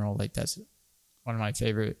in general. Like that's one of my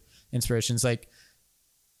favorite inspirations. Like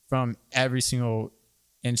from every single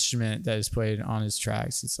instrument that is played on his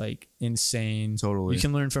tracks, it's like insane. Totally. You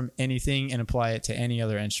can learn from anything and apply it to any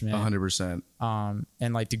other instrument. 100%.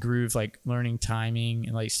 And like the groove, like learning timing,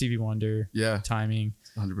 and like Stevie Wonder Yeah. timing.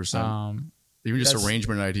 100%. Even just that's-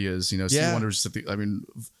 arrangement ideas, Stevie Yeah. Wonder's, I mean,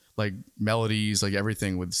 like melodies, like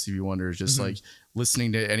everything with Stevie Wonder is just like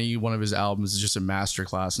listening to any one of his albums is just a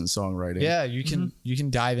masterclass in songwriting. Yeah, you can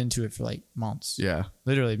dive into it for like months. Yeah.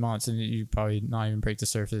 Literally months, and you probably not even break the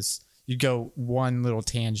surface. You go one little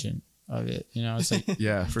tangent of it. It's like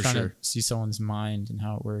Yeah, for trying sure. to see someone's mind and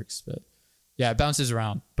how it works. But yeah, it bounces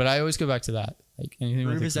around. But I always go back to that. Like anything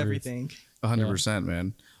with Groove a is groove. everything. 100%,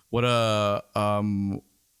 man. What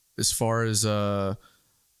as far as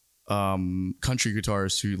country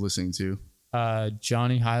guitarists who you listening to?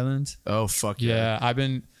 Johnny Highland. Oh fuck Yeah, I've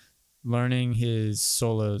been learning his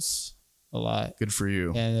solos a lot. Good for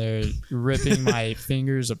you. And they're ripping my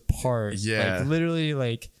fingers apart. Yeah. Like literally,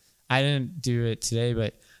 like I didn't do it today,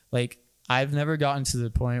 but like I've never gotten to the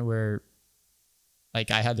point where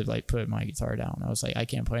like I had to like put my guitar down. I was like, I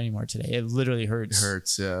can't play anymore today. It literally It hurts.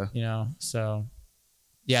 hurts, yeah. You know, so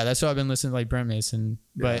yeah, that's why I've been listening to like Brent Mason.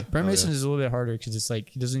 But Yeah. Brent Oh, Mason yeah. is a little bit harder because it's like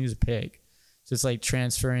he doesn't use a pick, so it's like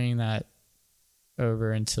transferring that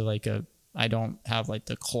over into like a I don't have like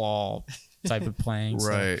the claw type of playing. so-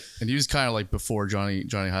 Right. And he was kind of like before Johnny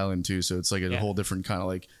Highland too, so it's like a Yeah. whole different kind of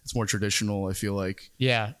like it's more traditional, I feel like.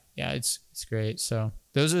 Yeah, it's great. So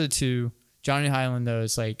those are the two. Johnny Highland though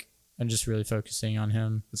is like I'm just really focusing on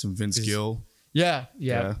him. Some Vince Is- Gill, Yeah.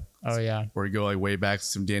 Yeah. Oh yeah. where you go like way back to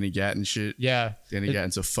some Danny Gatton shit. Yeah. Danny It-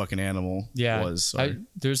 Gatton's a fucking animal. Yeah. Was. Sorry.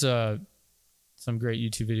 There's some great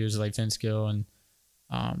YouTube videos of like Vince Gill and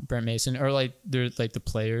Brent Mason, or like they're like the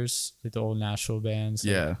Players, like the old Nashville bands.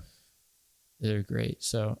 like, yeah. they're great.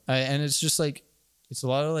 So and it's just like it's a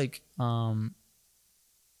lot of like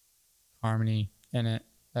harmony in it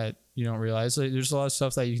that you don't realize. Like there's a lot of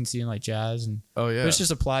stuff that you can see in like jazz, and Oh yeah. but it's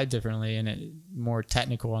just applied differently and it more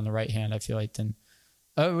technical on the right hand. I feel like than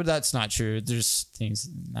that's not true. There's things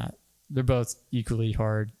that they're both equally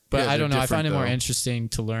hard, but Yeah, I don't know. they're I find it different, more though. interesting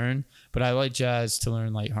to learn. But I like jazz to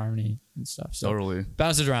learn like harmony and stuff. So Totally.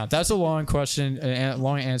 bounce it around. That's a long question, a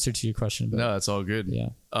long answer to your question. But No, it's all good. yeah,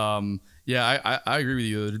 Yeah, I agree with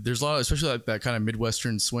you. There's a lot, especially like that kind of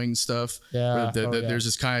Midwestern swing stuff. Yeah. where Oh, yeah. There's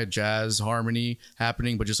this kind of jazz harmony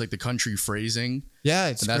happening, but just like the country phrasing, yeah,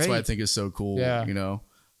 it's and that's great. what I think is so cool. Yeah. You know.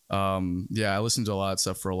 Yeah, I listened to a lot of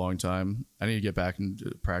stuff for a long time. I need to get back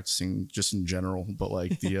into practicing just in general, but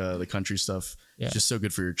like the country stuff Yeah. is just so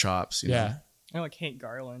good for your chops. You know? Yeah, I like Hank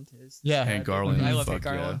Garland is. yeah, Hank Garland. I love fuck Hank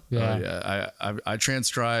Garland. Yeah. Yeah. Oh, yeah. I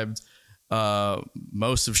transcribed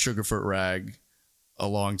most of Sugarfoot Rag a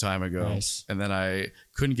long time ago. Nice. And then I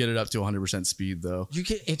couldn't get it up to 100% speed though. You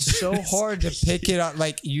can. It's so hard to pick it up.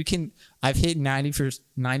 Like you can. I've hit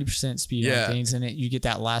 90% speed Yeah. on things, and it you get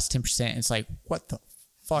that last 10%. It's like what the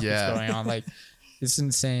fuck Yeah. is going on? Like it's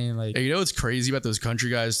insane. Like And you know what's crazy about those country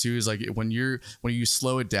guys too is like when you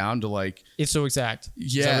slow it down to like it's so exact.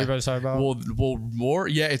 Is that what everybody's talking about? well more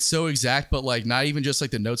it's so exact, but like not even just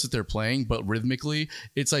like the notes that they're playing, but rhythmically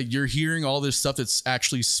it's like you're hearing all this stuff that's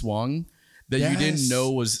actually swung that you didn't Yes.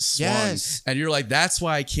 know was swung, Yes. and you're like, that's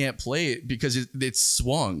why I can't play it because it's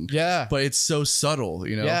swung. Yeah. but it's so subtle,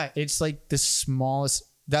 you know. Yeah, it's like the smallest.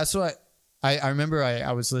 That's what I remember.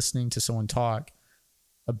 I was listening to someone talk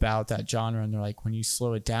about that genre, and they're like, when you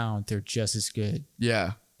slow it down, they're just as good.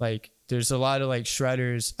 Yeah. Like, there's a lot of like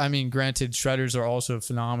shredders. I mean, granted, shredders are also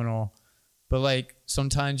phenomenal, but like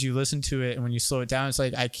sometimes you listen to it, and when you slow it down, it's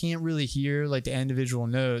like I can't really hear like the individual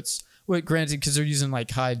notes. Well, granted, because they're using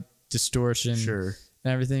like high distortion Sure.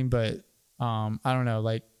 and everything, but I don't know,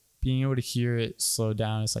 like being able to hear it slow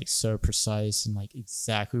down is like so precise and like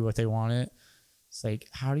exactly what they want it. It's like,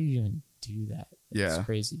 how do you even do that? Yeah, It's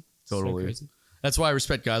crazy. So totally. crazy. That's why I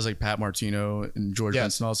respect guys like Pat Martino and George Yeah.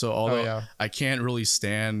 Benson also. Although yeah. I can't really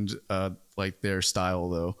stand like their style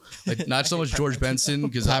though. Like not so much George Benson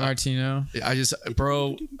because Pat Martino. I just,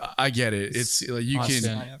 bro, I get it. It's like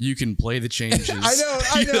Austin. you can play the changes.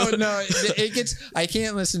 I You know. No, it gets. I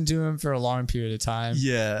can't listen to him for a long period of time.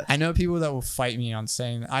 Yeah. I know people that will fight me on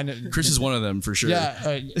saying. I know Chris is one of them for sure.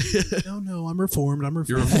 Yeah, No, I'm reformed.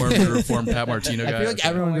 You're a reformed Pat Martino I guy. feel like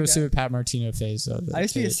everyone Oh my goes God. through a Pat Martino phase though. I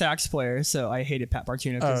used to be a sax player, so I hated Pat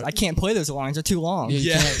Martino because Oh. I can't play those lines; they're too long.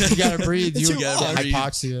 Yeah. You gotta breathe. It's You too get long.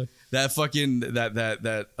 hypoxia. that fucking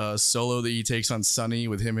that solo that he takes on Sunny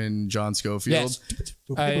with him and John Schofield. Yes.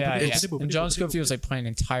 Yeah. And John Scofield's like playing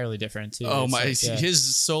entirely different too. Oh It's my! like, yeah.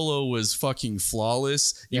 His solo was fucking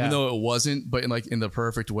flawless, even Yeah. though it wasn't, but in the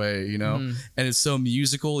perfect way, you know. And it's so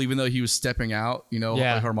musical, even though he was stepping out, you know,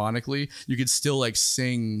 Yeah. like harmonically, you could still like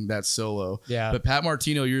sing that solo. Yeah. But Pat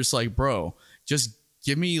Martino, you're just like, bro, just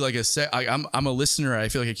give me like a set. I'm a listener. I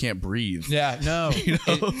feel like I can't breathe. Yeah, no. You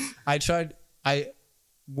know? I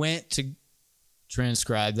went to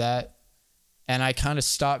transcribe that and I kind of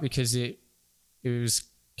stopped because it was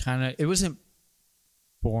it wasn't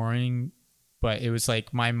boring, but it was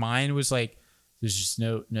like my mind was like there's just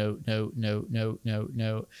no.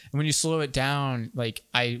 And when you slow it down, like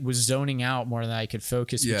I was zoning out more than I could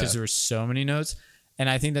focus Yeah. because there were so many notes. And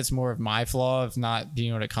I think that's more of my flaw of not being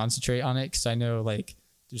able to concentrate on it because I know like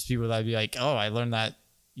there's people that'd be like, oh, I learned that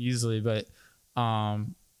easily, but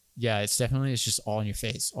yeah, it's just all in your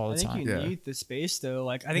face all I the think time. you Yeah. need the space though.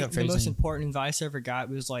 Like I Yeah, think the most phrasing. important advice I ever got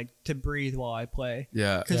was like to breathe while I play.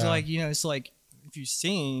 Yeah. Because Yeah. like it's like if you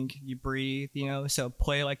sing, you breathe. So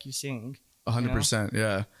play like you sing. 100%.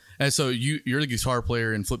 Yeah. And so you're the guitar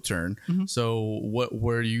player in Flip Turn. Mm-hmm. So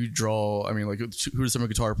where do you draw? I mean, like who are some of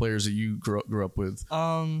the guitar players that you grew up with?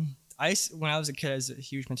 I when I was a kid, I was a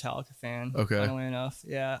huge Metallica fan. Okay. Funnily enough,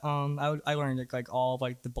 yeah. I learned like all of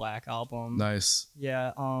like the Black album. Nice.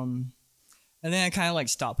 Yeah. And then I kind of like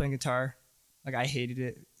stopped playing guitar. Like I hated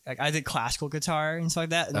it. Like I did classical guitar and stuff like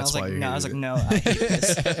that, and That's why you I was hated like, no, I hate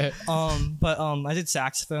this. But I did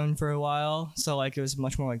saxophone for a while, so like it was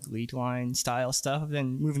much more like lead line style stuff.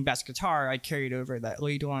 Then moving back to guitar, I carried over that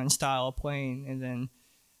lead line style of playing, and then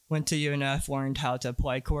went to UNF, learned how to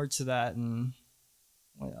play chords to that, and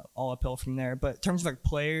all uphill from there. But in terms of like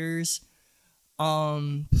players,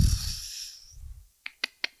 I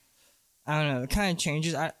don't know. It kind of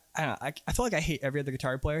changes. I don't know. I feel like I hate every other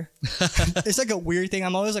guitar player. It's like a weird thing.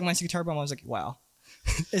 I'm always like, my guitar player, I'm always like, wow.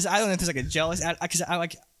 I don't know if it's like a jealous, because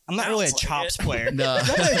I'm not really a chops player. No. It's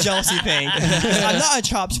not really a jealousy thing. I'm not a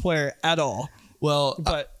chops player at all. Well,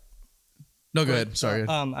 But no, go ahead. Sorry.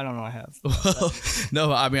 I don't know. I have.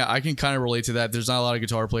 No, I mean I can kind of relate to that. There's not a lot of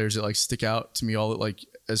guitar players that like stick out to me all like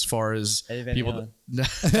as far as Eddie Van people.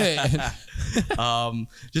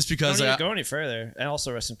 Just because Don't need to go any further. And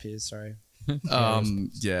also rest in peace. Sorry.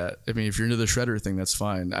 yeah, I mean if you're into the shredder thing, that's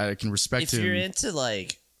fine. I can respect If him. you're into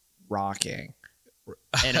like rocking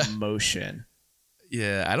and emotion,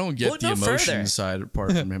 Yeah, I don't get Look the no emotion further. side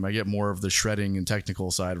part from him. I get more of the shredding and technical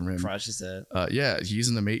side from him. crushes it. Yeah,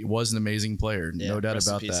 he's was an amazing player, Yeah, no doubt rest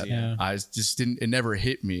in about peace, that. yeah. I just didn't. It never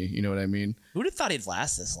hit me. You know what I mean? Who'd have thought he'd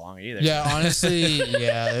last this long either? Yeah, honestly,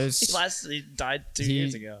 yeah, He died 2 He-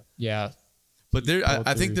 years ago. yeah. But there, All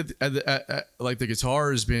I think three. that like the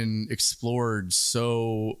guitar has been explored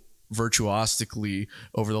so virtuosically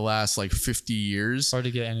over the last like 50 years. Hard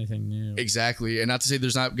to get anything new. Exactly, and not to say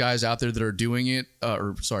there's not guys out there that are doing it,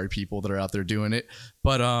 or sorry, people that are out there doing it,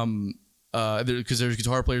 but because there's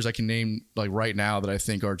guitar players I can name like right now that I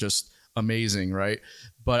think are just amazing, right?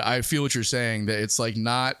 But I feel what you're saying, that it's like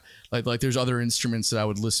not like there's other instruments that I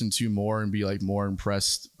would listen to more and be like more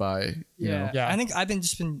impressed by. You know? Yeah. I think I've been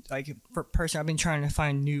like, for personally, I've been trying to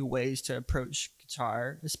find new ways to approach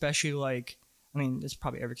guitar, especially like, I mean, it's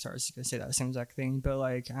probably every guitarist gonna say that same exact thing, but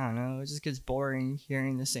like, I don't know, it just gets boring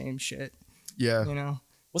hearing the same shit, Yeah. you know?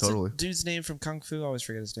 What's Totally. the dude's name from Kung Fu? I always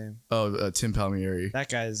forget his name. Oh, Tim Palmieri. That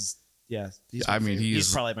guy's he's I my mean, favorite. he's-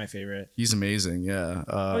 he's probably my favorite. He's amazing. Yeah.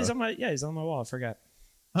 He's on my wall. I forgot.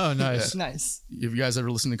 Oh, nice. Nice. Have you guys ever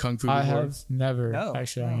listened to Kung Fu before? I have never No.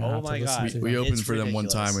 actually. I'm Oh gonna have my to listen God. to We that. opened It's for them one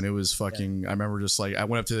ridiculous. time and it was fucking. I remember just like I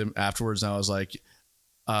went up to them afterwards and I was like,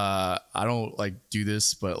 I don't like do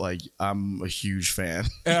this, but like I'm a huge fan.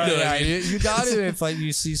 Yeah, You know what I yeah, mean? you got to if like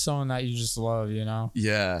you see someone that you just love, you know.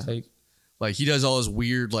 Yeah. Like He does all this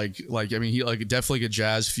weird like I mean he like definitely a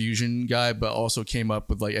jazz fusion guy, but also came up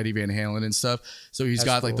with like Eddie Van Halen and stuff. So he's That's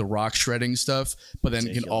got like cool. the rock shredding stuff, but then can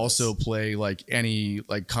Ridiculous. also play like any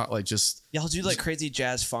like just Yeah, he'll do like crazy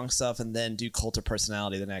jazz funk stuff and then do Cult of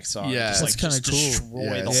Personality the next song. Yeah. just, That's like, kinda just cool.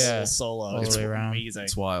 destroy Yeah. the Yeah. whole solo. All the It's way around. amazing.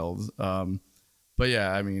 it's wild. But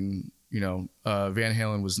yeah, I mean Van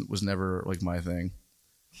Halen was never like my thing.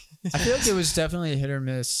 I feel like it was definitely a hit or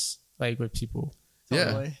miss, like with people.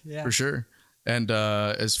 Totally. Yeah. For sure. And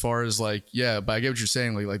as far as like, yeah, but I get what you're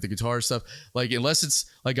saying, like the guitar stuff, like unless it's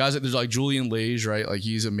like guys like there's like Julian Lage, right? Like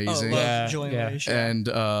he's Oh, amazing. love Yeah, Julian yeah. Lage.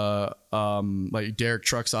 And like Derek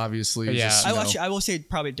Trucks, obviously. is Yeah. just, you know- I will say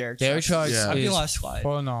probably Derek. Derek Trucks Yeah. I've been is a lot of slide.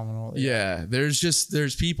 phenomenal. yeah,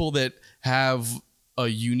 there's people that have a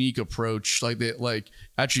unique approach, like they like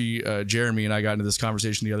actually Jeremy and I got into this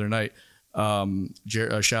conversation the other night.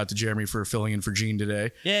 Shout out to Jeremy for filling in for Gene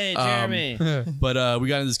today. Yay, Jeremy. But we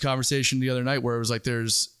got into this conversation the other night where it was like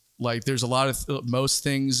there's a lot of most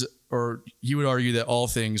things, or he would argue that all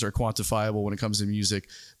things are quantifiable when it comes to music,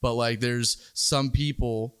 but like there's some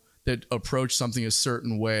people that approach something a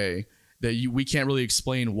certain way that we can't really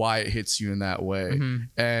explain why it hits you in that way.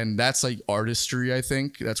 And that's like artistry. I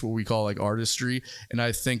think that's what we call like artistry. And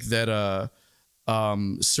I think that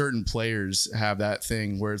certain players have that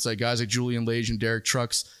thing where it's like guys like Julian Lage and Derek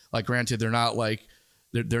Trucks, like granted they're not like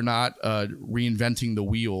they're not reinventing the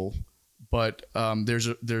wheel, but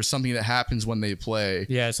there's something that happens when they play.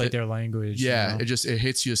 Yeah, it's like their language. Yeah, you know? it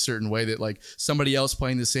hits you a certain way that like somebody else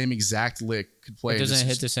playing the same exact lick could play. It and doesn't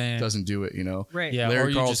just hit the same. Doesn't do it, you know. Right. Yeah, or Larry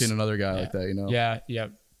you Carlton, just- another guy yeah. like that, you know. Yeah, yeah.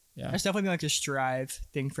 That's definitely been like a strive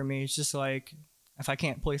thing for me. It's just like, if I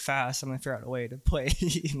can't play fast, I'm gonna figure out a way to play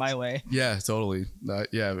my way. Yeah, totally.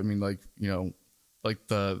 Yeah, I mean, like like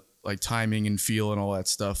the like timing and feel and all that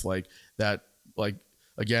stuff, like that. Like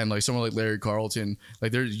again, like someone like Larry Carlton,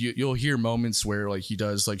 like you'll hear moments where like he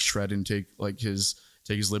does like shred and take his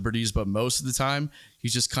liberties, but most of the time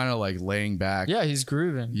he's just kind of like laying back. Yeah, he's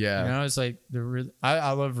grooving. Yeah. You know, it's like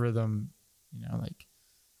I love rhythm, you know, like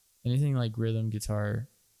anything like rhythm guitar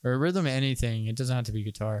or rhythm anything. It doesn't have to be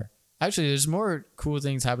guitar. Actually, there's more cool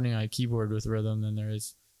things happening on a keyboard with rhythm than there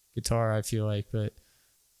is guitar, I feel like. But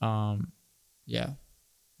yeah,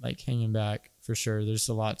 like Hanging Back for sure. There's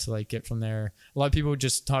a lot to like get from there. A lot of people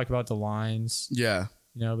just talk about the lines, Yeah.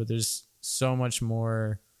 but there's so much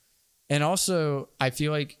more. And also, I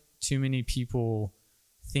feel like too many people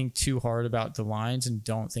think too hard about the lines and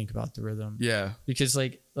don't think about the rhythm. Yeah. Because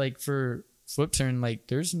like for Flip Turn, like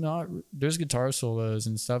there's guitar solos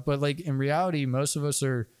and stuff, but like in reality, most of us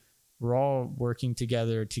we're all working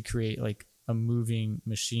together to create like a moving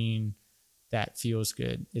machine that feels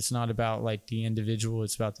good. It's not about like the individual,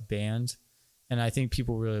 it's about the band. And I think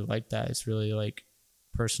people really like that. It's really like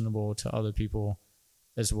personable to other people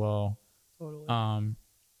as well. Totally.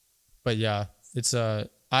 But yeah, it's I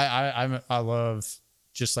love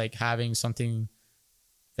just like having something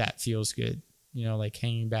that feels good, like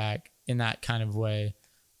Hanging Back in that kind of way.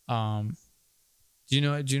 Do you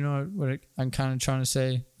know what I'm kind of trying to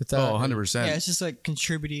say with that? Oh, 100%. Yeah, it's just like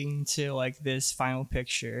contributing to like this final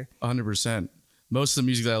picture. 100%. Most of the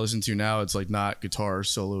music that I listen to now, it's like not guitar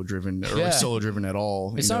solo driven or Yeah. like solo driven at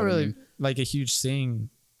all. It's you know not what I really mean? like a huge thing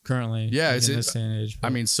currently. Yeah, like, it's in this day and age. I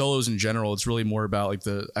mean, solos in general, it's really more about like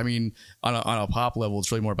on a pop level,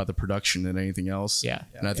 it's really more about the production than anything else. Yeah.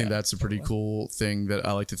 And I think that's a pretty cool thing that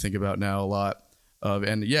I like to think about now a lot.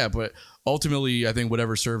 But ultimately, I think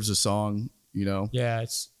whatever serves a song, yeah,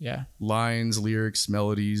 lines, lyrics,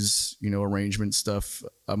 melodies, arrangement stuff,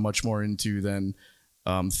 I'm much more into than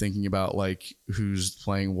thinking about like who's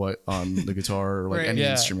playing what on the guitar or like Right. any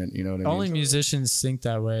Yeah. instrument. You know what I only mean? musicians think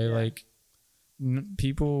that way. Yeah. Like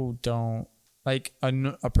people don't like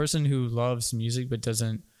a person who loves music but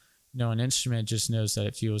doesn't know an instrument just knows that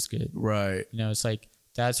it feels good. Right. It's like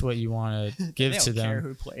that's what you want to give They to don't care them.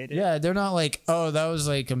 who played it. Yeah, they're not like, oh, that was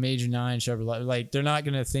like a major 9 sharp. Like they're not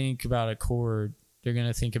gonna think about a chord. They're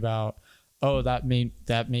gonna think about, oh, that made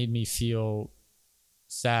me feel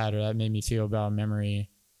sad, or that made me feel about a memory,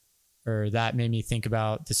 or that made me think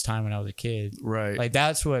about this time when I was a kid. Right. Like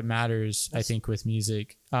that's what matters, I think, with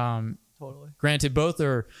music. Totally. Granted, both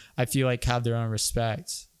I feel like have their own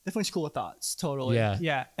respect. Definitely school of thoughts. Totally. Yeah.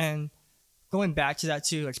 Yeah. And going back to that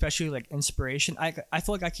too, especially like inspiration, I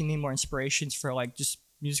feel like I can name more inspirations for like just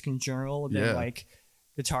music in general than Yeah. like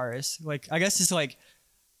guitarists. Like I guess it's like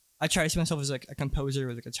I try to see myself as like a composer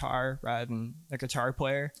with a guitar rather than a guitar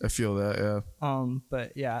player. I feel that. Yeah.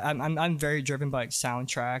 But yeah, I'm very driven by like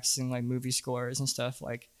soundtracks and like movie scores and stuff.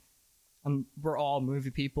 Like we're all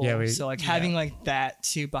movie people. Yeah, so like having like that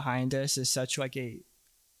too behind us is such like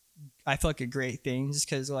I feel like a great thing, just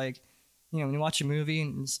because like, when you watch a movie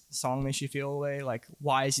and a song makes you feel a way, like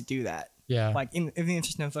why does it do that? Yeah. Like even if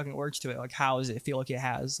there's no fucking words to it, like how does it feel like it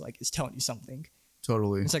has, like it's telling you something?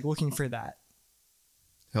 Totally. It's like looking for that.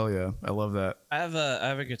 Hell yeah. I love that. I have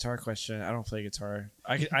a guitar question. I don't play guitar.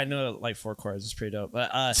 I know like 4 chords. It's pretty dope.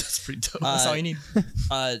 But That's pretty dope. That's all you need.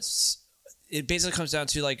 it basically comes down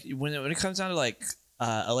to like when it comes down to like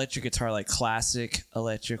electric guitar, like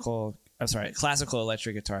classical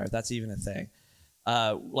electric guitar, if that's even a thing.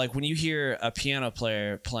 Like when you hear a piano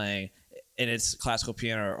player playing and it's classical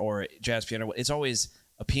piano or jazz piano, it's always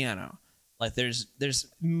a piano. Like there's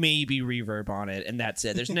maybe reverb on it and that's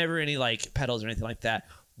it. There's never any like pedals or anything like that.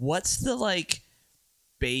 What's the like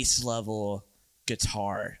base level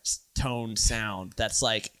guitar tone sound that's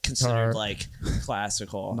like considered Guitar. like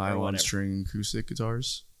classical or Nylon whatever? string acoustic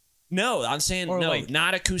guitars. No, I'm saying Or no, like-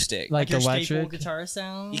 not acoustic. Like your staple electric. guitar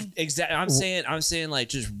sound. Exactly. I'm saying like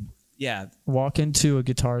just yeah. Walk into a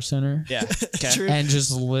guitar center Yeah. Okay. True. and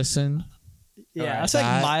just listen. Yeah, Alright. it's like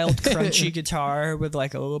That- mild, crunchy guitar with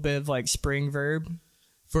like a little bit of like spring verb,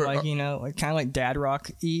 For like like kind of like dad rock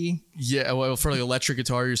y. yeah, well, for like electric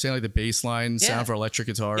guitar, you're saying like the bass line Yeah. sound for electric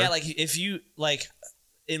guitar. Yeah, like if you like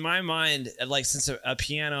in my mind, like since a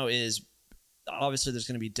piano is obviously there's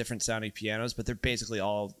going to be different sounding pianos, but they're basically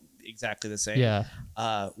all exactly the same. Yeah.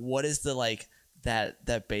 What is the like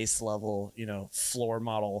that bass level, floor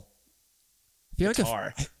model I feel like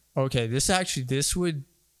guitar? okay, this would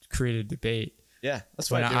create a debate. Yeah, that's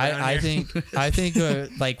When what I do. I think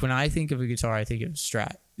like when I think of a guitar, I think of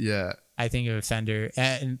Strat. Yeah. I think of a Fender,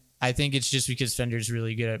 and I think it's just because Fender's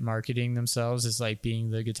really good at marketing themselves as like being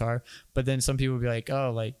the guitar. But then some people will be like,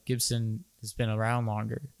 oh, like Gibson has been around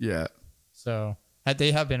longer, Yeah. so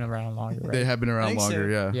they have been around longer, right? They have been around think so. longer.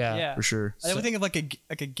 Yeah. Yeah. Yeah, For sure. I would think of like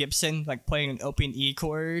a Gibson like playing an open E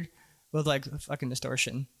chord with like a fucking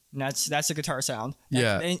distortion. And that's a guitar sound.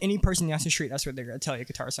 Yeah. Any person you ask the street, that's what they're gonna tell you a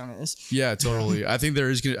guitar sound is. Yeah, totally. I think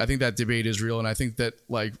I think that debate is real, and I think that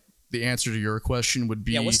like the answer to your question would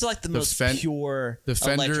be Yeah, what's like the most pure the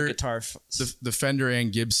Fender- electric guitar? the Fender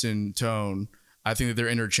and Gibson tone. I think that they're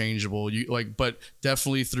interchangeable. But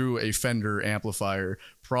definitely through a Fender amplifier,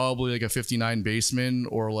 probably like a 59 Bassman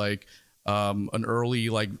or like an early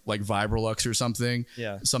like Vibrolux or something.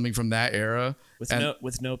 Yeah. Something from that era.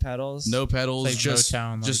 With no pedals. No pedals, Like just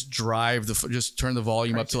Motown, like- just turn the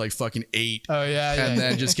volume up to like fucking 8. Oh yeah, And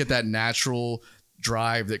then just get that natural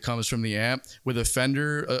drive that comes from the amp with a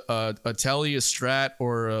Fender, a Tele, a Strat,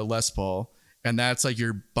 or a Les Paul, and that's like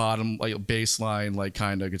your bottom like baseline like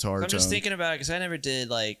kind of guitar I'm tone. just thinking about it because I never did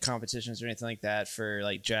like competitions or anything like that for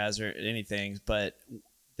like jazz or anything. But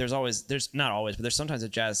there's not always, but there's sometimes a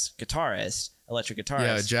jazz guitarist, electric guitarist.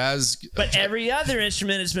 Yeah, jazz. But every other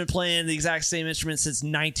instrument has been playing the exact same instrument since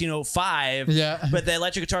 1905. Yeah. But the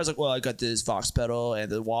electric guitar is like, well, I got this Vox pedal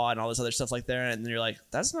and the wah and all this other stuff like there, and then you're like,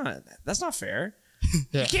 that's not fair.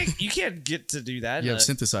 Yeah. You can't get to do that. You in have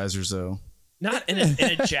synthesizers though. not in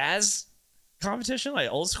a jazz competition like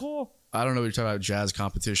old school. I don't know what you're talking about jazz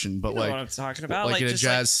competition, but You know like what I'm talking about? like in a just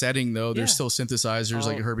jazz setting though, there's Yeah. still synthesizers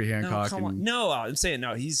like Oh, Herbie Hancock come on. and No, I'm saying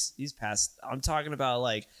no. He's past. I'm talking about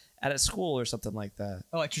like at a school or something like that.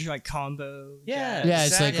 Oh, like just like combo. Yeah. jazz. Yeah,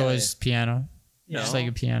 it's like Exactly. always piano. No. It's like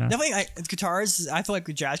a piano. Definitely, guitars. I feel like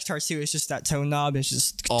with jazz guitars too, it's just that tone knob. It's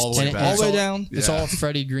just all the way And back. all the way all- down. It's Yeah. all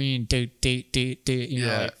Freddie Green. Do, you Yeah.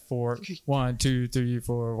 know, like 4, 1, 2, 3,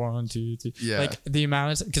 4, 1, 2, 3. Yeah. Like the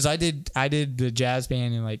amount of, because I did the jazz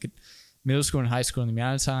band in like middle school and high school, and the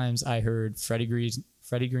amount of times I heard Freddie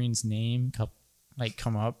Green's name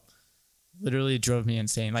come up literally drove me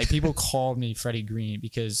insane. Like people called me Freddie Green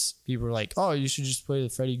because people were like, "Oh, you should just play the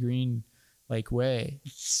Freddie Green like way."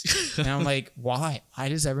 And I'm like, "Why? Why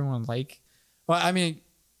does everyone like?" Well, I mean,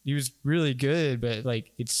 he was really good, but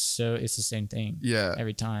like it's the same thing. Yeah.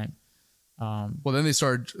 Every time. Well, then they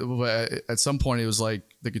started. At some point, it was like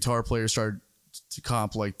the guitar players started to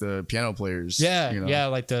comp like the piano players. Yeah, you know? yeah,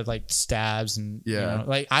 like the stabs and Yeah. you know,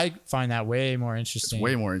 like I find that way more It's interesting.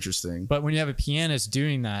 way more interesting. But when you have a pianist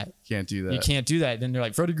doing that, Can't do that. you can't do that. Then they're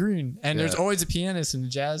like Freddie Green, and there's Yeah. always a pianist in the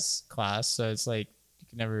jazz class, so it's like you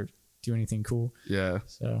can never do anything cool. Yeah.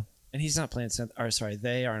 So And he's not playing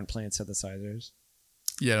they aren't playing synthesizers.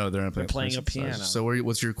 Yeah. No, they're not playing. They're playing a synthesizers. piano. So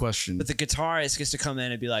what's your question? But the guitarist gets to come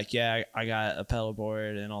in and be like, yeah, I got a pedal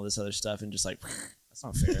board and all this other stuff, and just like, that's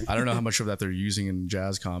not fair. I don't know how much of that they're using in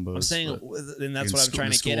jazz combos. I'm saying, but- and that's in what I'm school- trying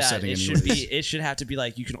in to get school at. setting It should anyways. be. It should have to be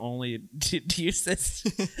like you can only use this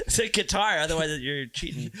the guitar, otherwise you're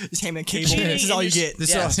cheating. Just hammer You're cable. cheating This is all and you you're- get. this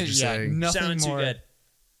Yeah. is all, you're yeah, saying. nothing Sounding too more. good.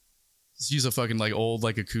 Just use a fucking like old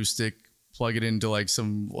like acoustic, plug it into like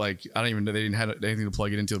some like I don't even know, they didn't have anything to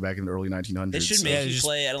plug it into back in the early 1900s. They should so- make Yeah, you just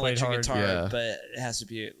play an play it electric hard. guitar, Yeah. but it has to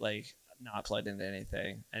be like not plugged into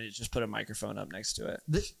anything, and you just put a microphone up next to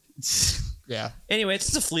it. Yeah, Anyway, it's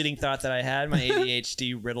just a fleeting thought that I had. My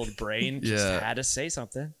ADHD riddled brain just Yeah. had to say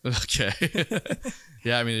something. Okay.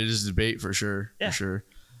 Yeah, I mean it is a debate for sure. Yeah. For sure.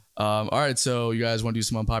 All right, so you guys want to do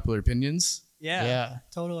some unpopular opinions? Yeah, yeah.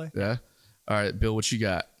 totally. Yeah. All right, Bill, what you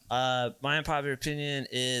got? My unpopular opinion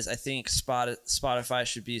is I think Spotify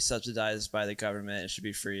should be subsidized by the government. It should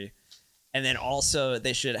be free, and then also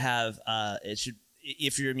they should have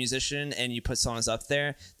if you're a musician and you put songs up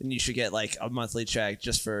there, then you should get like a monthly check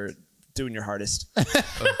just for doing your hardest.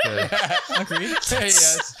 Okay. Agreed.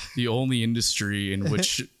 Yes. The only industry in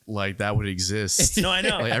which like that would exist. No, I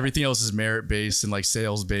know. Like everything else is merit based and like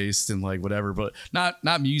sales based and like whatever, but not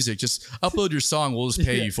music. Just upload your song, we'll just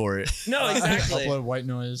pay you for it. No, exactly. Upload white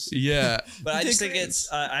noise. Yeah. But I just think it's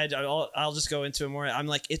I'll just go into it more. I'm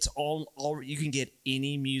like it's all you can get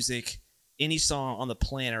any music, any song on the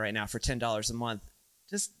planet right now for $10 a month.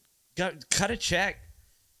 Just cut a check.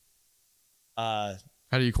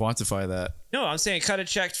 How do you quantify that? No, I'm saying cut a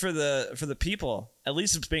check for the people. At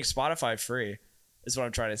least it's make Spotify free. Is what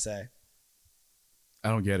I'm trying to say. I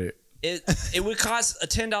don't get it. It would cost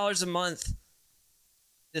 $10 a month.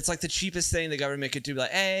 It's like the cheapest thing the government could do.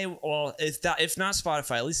 Like, hey, well, if not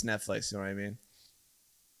Spotify, at least Netflix. You know what I mean?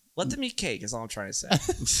 Let them eat cake. Is all I'm trying to say.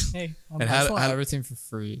 Hey, And I how, just want how everything for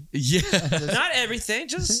free. yeah. Not everything.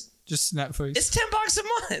 Just Netflix. it's $10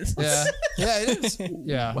 a month. yeah, yeah, it is.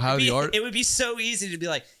 Yeah, How the art It would be so easy to be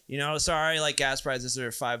like, sorry, like gas prices are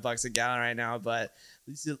 $5 a gallon right now, but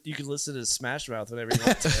you can listen to Smash Mouth whenever you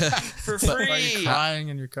want to for Are you free. crying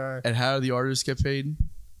in your car? and how do the artists get paid?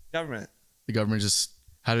 Government The government just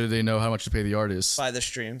how do they know how much to pay the artists? by the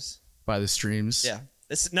streams. By the streams. Yeah,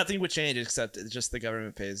 it's nothing would change except it's just the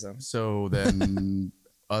government pays them. So then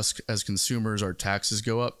us as consumers, our taxes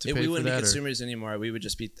go up to If pay we for wouldn't be that. Or, consumers anymore, we would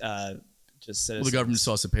just be just well, citizens. the government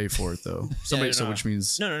still has to pay for it though. Somebody, so no. which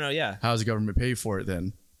means No, yeah. how does the government pay for it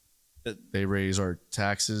then? They raise our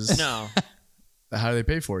taxes. No. How do they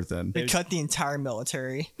pay for it then? they cut the entire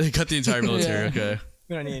military. They cut the entire military. Yeah. Okay.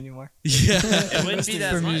 We don't need any more. Yeah. It wouldn't be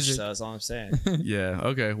that For much, music. though. That's all I'm saying. Yeah.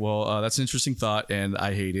 Okay. Well, that's an interesting thought, and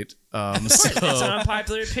I hate it. It's an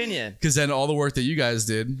unpopular opinion. Because then all the work that you guys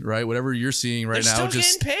did, right? Whatever you're seeing right They're now, still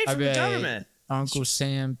just getting paid I from the bet government. Uncle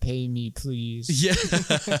Sam, pay me, please. yeah.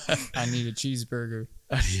 I need a cheeseburger.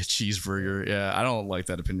 I need a cheeseburger. Yeah, I don't like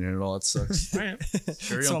that opinion at all. It sucks. Right.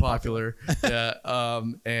 Very So unpopular. Yeah.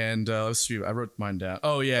 And let's see. I wrote mine down.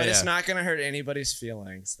 Oh yeah, But yeah. it's not gonna hurt anybody's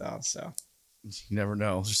feelings though. So You never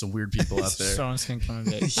know. There's some weird people out there. Sean's gonna come in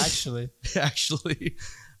bed. Actually, Actually.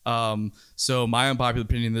 So my unpopular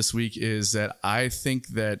opinion this week is that I think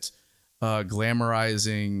that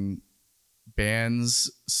glamorizing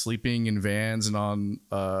bands sleeping in vans and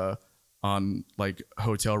on like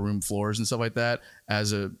hotel room floors and stuff like that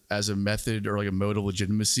as a method or like a mode of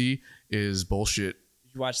legitimacy is bullshit.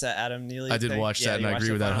 You watch that Adam Neely? I did thing? watch Yeah, that and you I watched agree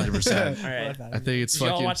it with that finally? 100%. All right. I think it's Did y'all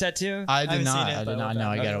fucking watch that too? I did haven't not. seen it, I but did not I know.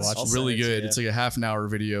 I love gotta that. watch I'll it. send really it to good. you. It's like a half an hour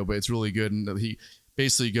video, but it's really good. And he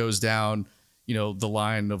basically goes down, the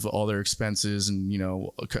line of all their expenses and,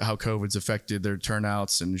 how COVID's affected their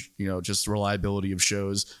turnouts and, just reliability of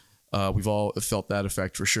shows. We've all felt that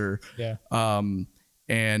effect for sure. Yeah.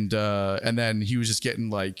 And then he was just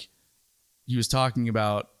getting he was talking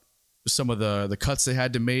about some of the cuts they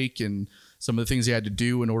had to make and some of the things they had to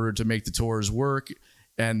do in order to make the tours work.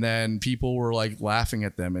 And then people were laughing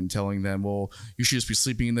at them and telling them, well, you should just be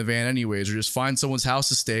sleeping in the van anyways, or just find someone's house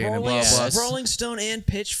to stay in and blah, blah, blah. Rolling Stone and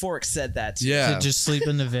Pitchfork said that too. Yeah. To just sleep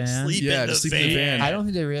in the van. Sleep Yeah, in the just sleep in the van. I don't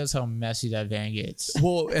think they realize how messy that van gets.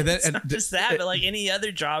 Well, and then, It's not just that, but like any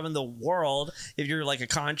other job in the world, if you're like a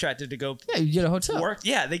contractor to go Yeah, you get a hotel. work,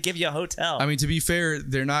 they give you a hotel. I mean, to be fair,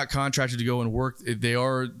 they're not contracted to go and work. They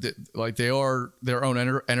are their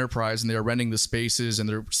own enterprise, and they're renting the spaces and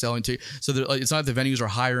they're selling to. So it's not the venues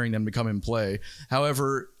are hiring them to come and play.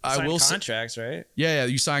 However, I Sign will say, contracts, right? yeah,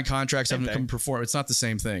 you sign contracts, Same have them come thing. perform. It's not the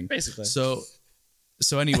same thing, Basically. So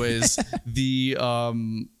anyways, the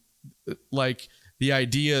the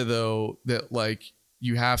idea though that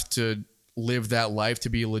you have to live that life to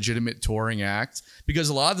be a legitimate touring act, because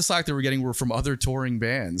a lot of the slack that we're getting were from other touring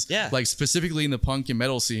bands, Yeah. specifically in the punk and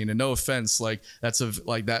metal scene. And no offense,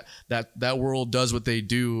 that world does what they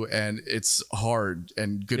do, and it's hard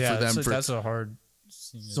and good Yeah, for them. that's a hard.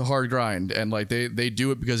 It's a hard grind, and they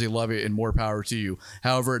do it because they love it, and more power to you.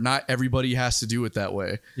 However, not everybody has to do it that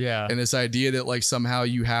way. Yeah. And this idea that somehow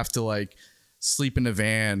you have to sleep in a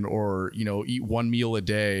van or eat one meal a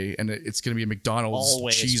day, and it's going to be a McDonald's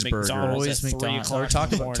Always cheeseburger. McDonald's. Always at 3 McDonald's. o'clock Or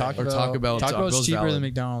talk in the about talk morning. about talk about talk about it's Bill's cheaper Valley. than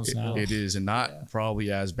McDonald's now. It is, and not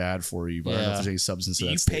probably as bad for you, but I don't know if Yeah. there's any substance to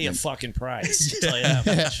that You pay a statement. fucking price. I'll tell you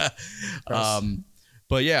that much.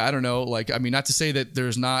 But yeah, I don't know. Not to say that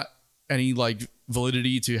there's not any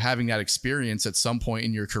validity to having that experience at some point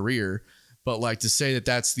in your career, but to say that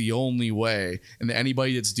that's the only way, and that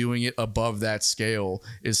anybody that's doing it above that scale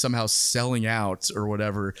is somehow selling out or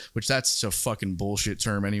whatever, which that's a fucking bullshit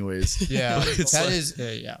term anyways. Yeah, It's that like- is.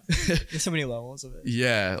 Yeah, There's so many levels of it.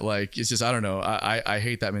 Yeah, it's just, I don't know. I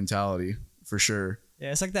hate that mentality for sure.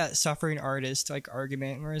 Yeah, it's like that suffering artist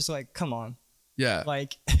argument where it's come on, Yeah.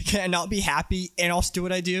 can I not be happy and also do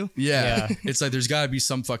what I do? Yeah. Yeah. It's there's got to be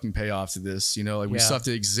some fucking payoff to this, we Yeah. still have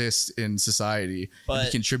to exist in society and But-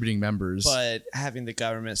 be contributing members. But having the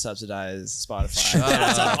government subsidize Spotify, up.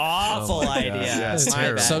 that's an awful Oh my God. idea. Yeah, it's My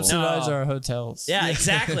terrible. bad. subsidize No. our hotels. Yeah,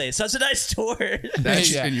 exactly. Subsidize tours. They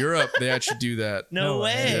actually- Yeah. in Europe, they actually do that. No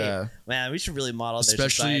way. Yeah. Man, we should really model their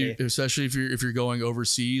Especially society. if you're going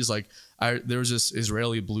overseas. There was this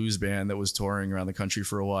Israeli blues band that was touring around the country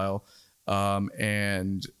for a while.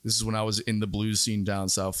 And this is when I was in the blues scene down in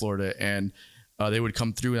South Florida, and they would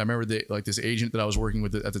come through. And I remember this agent that I was working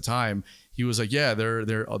with at the time, he was like, yeah,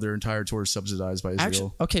 their entire tour is subsidized by Israel.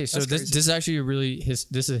 Actually, okay, so That's this crazy. this is actually a really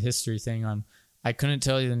this is a history thing. I couldn't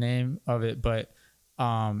tell you the name of it, but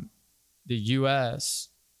the U.S.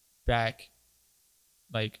 back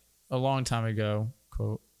a long time ago,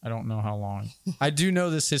 quote, I don't know how long. I do know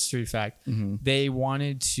this history fact. Mm-hmm. They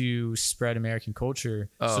wanted to spread American culture,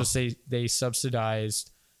 Oh. so they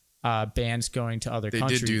subsidized bands going to other They did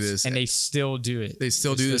countries. do this. and they still do it. They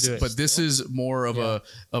still do this, it. but this is more of a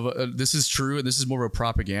this is true, and this is more of a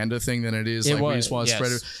propaganda thing than it is It we was, just want to yes.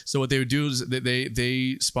 spread it. So what they would do is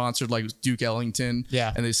they sponsored Duke Ellington,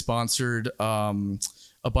 Yeah. and they sponsored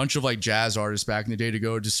a bunch of jazz artists back in the day to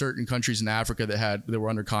go to certain countries in Africa that were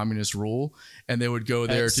under communist rule, and they would go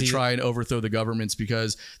there to see- try and overthrow the governments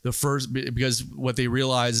because what they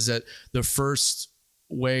realized is that the first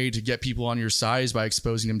way to get people on your side is by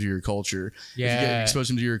exposing them to your culture. If you Yeah. expose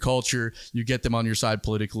them to your culture, you get them on your side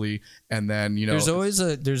politically, and then there's always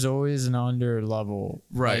an under level,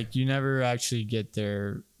 Right. You never actually get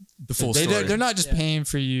there. the full story. They're not just paying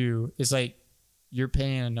for you. It's like you're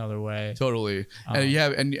paying another way. Totally. And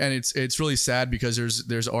it's really sad because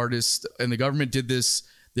there's artists, and the government did this.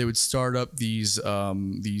 They would start up these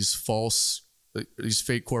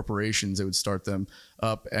fake corporations. They would start them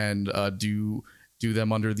up and do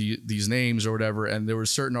them under these names or whatever. And there were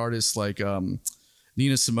certain artists like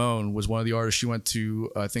Nina Simone was one of the artists. She went to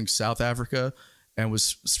I think South Africa and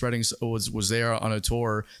was there on a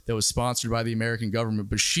tour that was sponsored by the American government,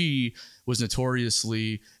 but she was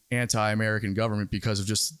notoriously anti-American government because of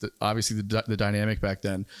just obviously the dynamic back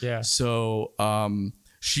then. Yeah. So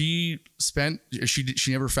she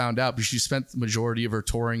never found out, but she spent the majority of her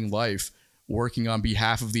touring life working on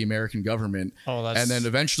behalf of the American government. Oh, that's and then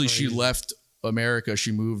eventually crazy. she left America.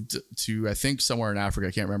 She moved to I think somewhere in Africa.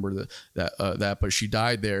 I can't remember that, but she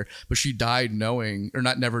died there. But she died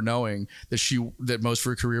never knowing that most of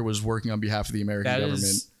her career was working on behalf of the American government.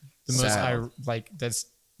 Is the Sad. that's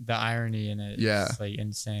the irony in it. Yeah. It's like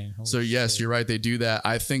insane. Holy So yes, shit. you're right. They do that.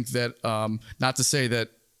 I think that not to say that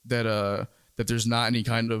there's not any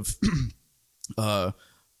kind of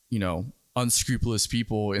unscrupulous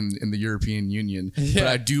people in the European Union, but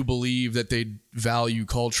I do believe that they value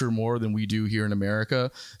culture more than we do here in America.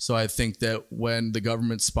 So I think that when the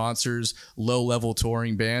government sponsors low-level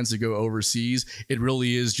touring bands to go overseas, it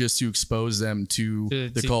really is just to expose them to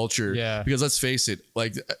the culture. Yeah. Because let's face it,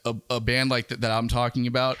 like a band like that I'm talking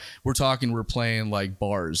about, we're playing like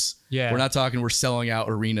bars. Yeah. We're not talking we're selling out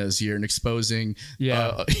arenas here and exposing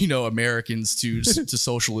Americans to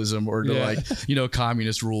socialism or to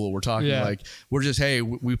communist rule. We're talking like we're just, hey,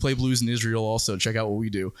 we play blues in Israel also. Check out what we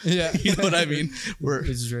do. Yeah. You know what I mean? We're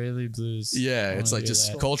Israeli blues. yeah, I it's wanna like do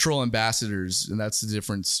just that. cultural ambassadors, and that's the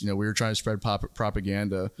difference. We were trying to spread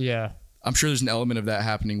propaganda. Yeah. I'm sure there's an element of that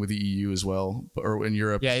happening with the EU as well, or in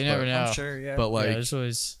Europe. Yeah, you never know. I'm sure. Yeah. But like, Yeah, there's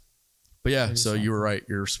always but yeah, maybe so you were right.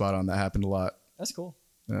 You're spot on. That happened a lot. That's cool.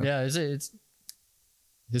 it's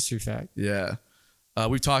history fact. Yeah.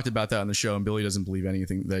 We've talked about that on the show, and Billy doesn't believe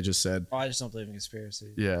anything that I just said. Oh, I just don't believe in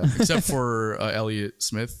conspiracy. Yeah, except for Elliot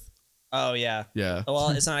Smith. Oh yeah. Yeah. Well,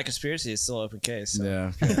 it's not a conspiracy. It's still an open case. So.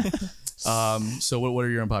 Yeah. Okay. So what are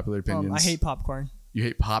your unpopular opinions? I hate popcorn. You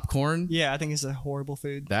hate popcorn? Yeah, I think it's a horrible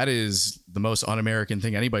food. That is the most un-American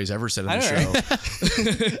thing anybody's ever said on I the know,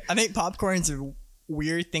 show. I think popcorn's a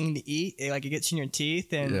weird thing to eat. It gets in your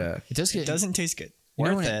teeth and Yeah. It does get it doesn't taste good. you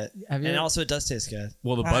know Worth when it. have you And ever- also, it does taste good.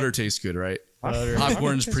 Well, the butter tastes good, right? Butter.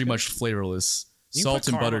 Popcorn's pretty much flavorless. You can Salt put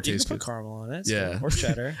and caramel- butter you taste can good. put caramel on it. It's Yeah. good. Or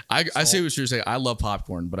cheddar. I see what you're saying. I love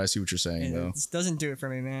popcorn, but I see what you're saying though. It doesn't do it for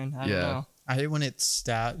me, man. I don't Yeah. know. I hate when it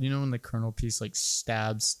stab. You know when the kernel piece like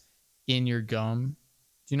stabs in your gum.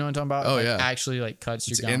 Do you know what I'm talking about? Oh, Like, yeah. actually like cuts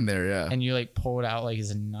It's your gum in there, yeah. and you like pull it out like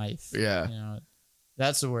it's a knife. Yeah. You know,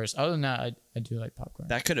 that's the worst. Other than that, I do like popcorn.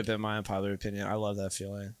 That could have been my unpopular opinion. I love that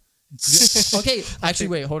feeling. Okay, actually,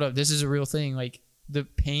 wait, hold up. This is a real thing. Like the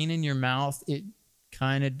pain in your mouth, it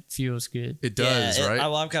kind of feels good. It does, yeah, right?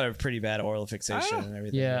 I've got a pretty bad oral fixation and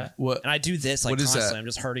everything. Yeah. What And I do this like What is that? constantly. I'm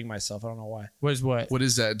just hurting myself. I don't know why. What is what? what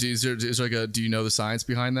is that? Is there like do you know the science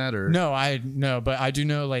behind that or No, but I do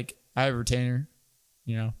know like I have a retainer.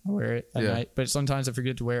 You know, I wear it at Yeah. night, but sometimes I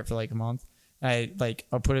forget to wear it for like a month.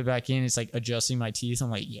 I'll put it back in. It's like adjusting my teeth. I'm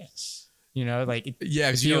like, yes. You know, like it Yeah,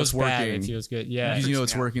 it because you know it's feels bad. working. It feels good. Yeah. Because you know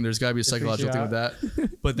it's working. There's got to be a freaks psychological you thing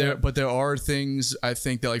with that. But there are things I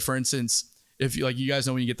think that, like, for instance, if you guys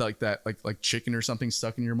know when you get like chicken or something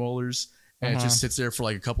stuck in your molars and it Uh-huh. just sits there for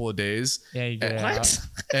like a couple of days, Yeah, you get it What? out.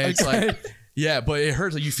 and it's like, yeah, but it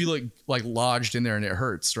hurts. Like you feel like lodged in there and it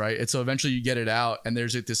hurts, right? And so eventually you get it out, and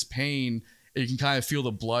there's like this pain. You can kind of feel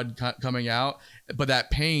the blood coming out, but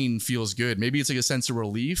that pain feels good. Maybe it's like a sense of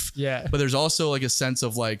relief. Yeah. But there's also like a sense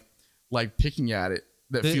of like picking at it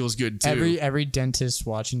that feels good too. Every dentist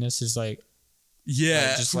watching this is like,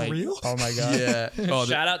 yeah. just like, real? oh my god. Yeah. Oh,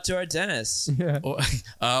 Shout out to our dentist,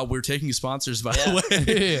 we're taking sponsors, by the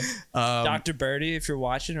way. Dr. Birdie. If you're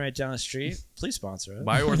watching right down the street, please sponsor us.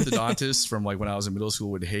 My orthodontist from like when I was in middle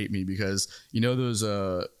school would hate me because you know those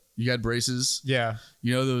you had braces. Yeah.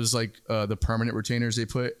 You know those like the permanent retainers they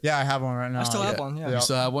put. Yeah, I have one right now. I still have one. Yeah. You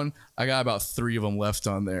still have one? I got about 3 of them left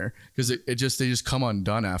on there because they just come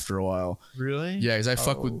undone after a while. Really? Yeah, because I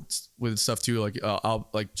fuck Oh. with stuff too. Like I'll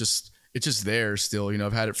like just it's just there still. You know,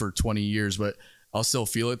 I've had it for 20 years, but I'll still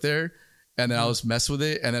feel it there, and then I'll just mess with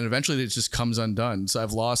it, and then eventually it just comes undone. So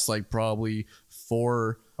I've lost like probably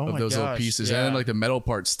 4 Oh of my those little gosh, pieces, and then yeah. like the metal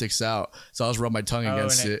part sticks out. So I'll just rub my tongue Oh,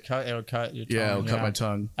 against and it. it'll cut your tongue. Yeah, it'll cut my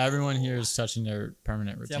tongue. Everyone here is touching their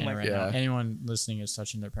permanent Yeah, I'm retainer like- right now. Yeah. Anyone listening is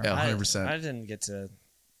touching their permanent. Yeah, I- 100%. I didn't get to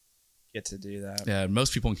get to do that. Yeah,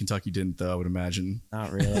 most people in Kentucky didn't, though. I would imagine.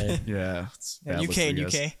 Not really. Yeah, it's bad UK looks, and I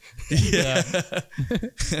UK. guess.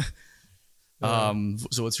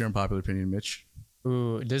 So what's your unpopular opinion, Mitch?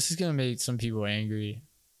 Ooh, this is gonna make some people angry.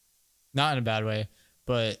 Not in a bad way,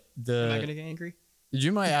 but Am I gonna get angry?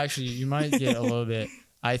 you might get a little bit.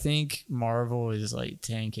 I think Marvel is like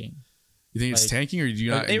tanking. You think it's Like- tanking, or do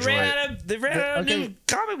you not They enjoy it? ran out of Okay. new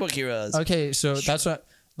comic book heroes. Okay, so that's what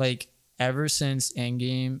like ever since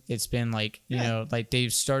Endgame, it's been like you know like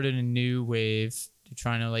they've started a new wave. They're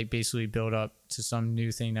trying to like basically build up to some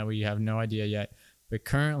new thing that we have no idea yet. But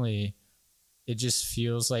currently, it just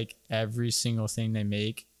feels like every single thing they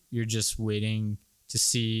make, you're just waiting to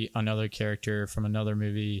see another character from another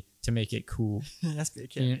movie to make it cool. That's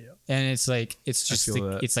good. You- and it's like it's just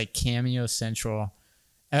feel that. it's like cameo central.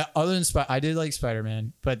 Other than I did like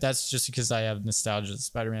Spider-Man, but that's just because I have nostalgia of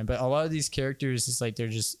Spider-Man. But a lot of these characters, it's like they're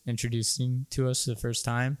just introducing to us for the first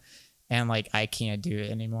time, and like I can't do it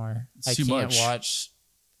anymore. I too can't much. watch.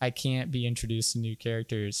 I can't be introduced to new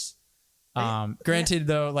characters. Granted,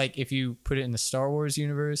 though, like if you put it in the Star Wars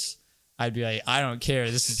universe, I'd be like, I don't care.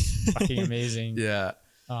 This is fucking amazing. Yeah.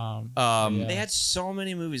 Yeah. They had so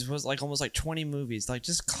many movies. It was like almost like 20 movies. Like,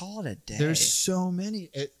 just call it a day. There's so many.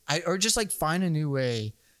 Or just like find a new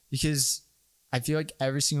way, because I feel like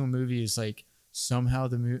every single movie is like somehow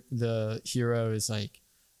the hero is like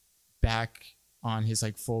back on his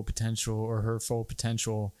like full potential or her full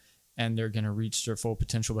potential, and they're gonna reach their full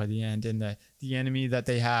potential by the end. And the enemy that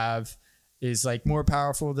they have is like more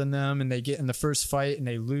powerful than them, and they get in the first fight and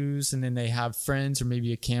they lose, and then they have friends or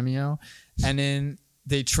maybe a cameo, and then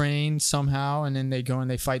they train somehow, and then they go and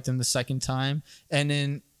they fight them the second time, and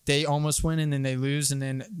then they almost win, and then they lose, and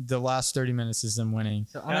then the last 30 minutes is them winning.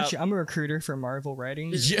 So I'm a recruiter for Marvel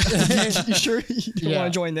Writing. Yeah. You sure you don't Yeah.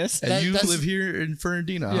 want to join this? And you that's- live here in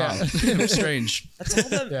Fernandina. Yeah. Huh? Strange. That's all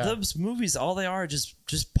them, Yeah. those movies. All they are just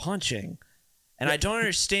punching, and I don't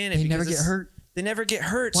understand it. They because never get it's- hurt. They never get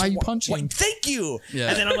hurt. Why are you wh- punching? Thank you. Yeah.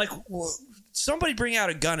 And then I'm like, well, somebody bring out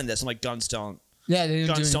a gun in this. I'm like, guns don't, Yeah, they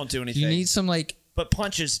guns don't do anything. You need some like but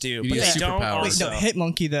punches do. You But need they a don't. superpower. Wait, Also. no,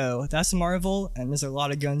 Hitmonkey though. That's Marvel, and there's a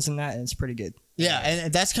lot of guns in that, and it's pretty good. yeah,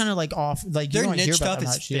 and that's kind of like off. Like you Their don't hear niche about stuff that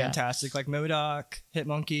is much. Yeah. fantastic, like MODOK,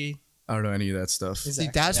 Hitmonkey. I don't know any of that stuff. See,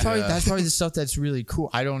 that's probably the stuff that's really cool.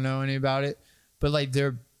 I don't know any about it, but like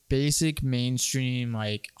their basic mainstream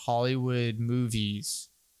like Hollywood movies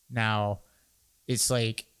now, it's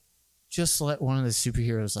like just let one of the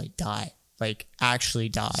superheroes like die, like actually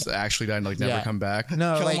die. It's actually died and like never Yeah. come back.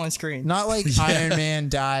 No, Kill like him on screen. not like Iron Man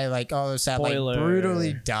die, like oh sad, like Spoiler.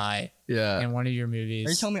 brutally die Yeah. in one of your Are you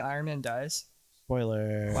movies. telling me Iron Man dies?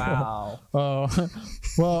 Spoiler. Wow. Oh,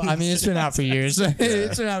 well, I mean it's been out for years.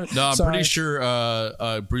 It's been out. No, I'm Sorry. pretty sure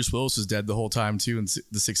Bruce Willis was dead the whole time too in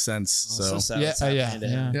The Sixth Sense. So So, sad Yeah, what's yeah, happening to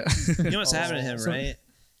him. yeah. yeah. You know what's happening to him, right?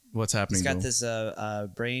 What's happening? He's got though?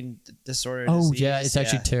 this brain disorder. Oh disease. yeah, it's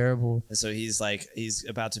actually Yeah. terrible. And so he's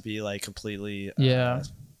about to be like completely. Yeah.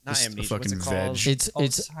 Not Just a amnesia. What's it fucking called? veg. It's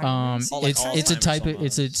Alzheimer's? Like it's a Alzheimer's type of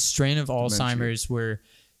it's a almost. strain of Dementia. Alzheimer's where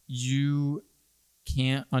you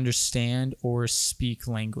can't understand or speak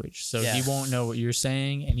language. So Yeah. he won't know what you're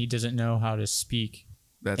saying, and he doesn't know how to speak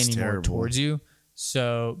That's anymore terrible. towards you.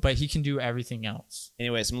 So, but he can do everything else.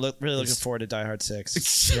 Anyways, I'm really looking forward to Die Hard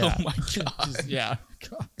 6. Yeah. Oh my god. Yeah.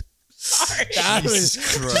 Sorry.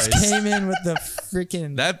 Jesus Christ. Came in with the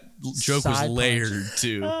freaking That joke was Side punch. layered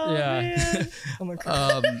too. yeah. Oh my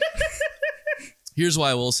god. Here's what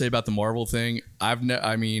I will say about the Marvel thing. I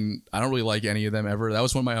mean, I don't really like any of them ever. That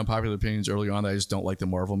was one of my unpopular opinions early on, that I just don't like the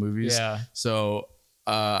Marvel movies. Yeah. So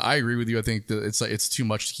I agree with you. I think that it's too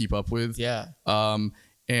much to keep up with. Yeah.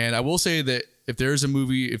 And I will say that if there's a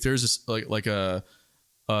movie, if there's like a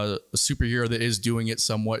superhero that is doing it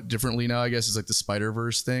somewhat differently now, I guess it's like the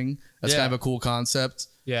Spider-Verse thing. That's Yeah. kind of a cool concept.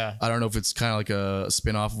 Yeah. I don't know if it's kind of like a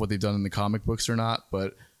spin-off of what they've done in the comic books or not,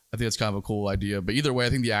 but I think that's kind of a cool idea. But either way, I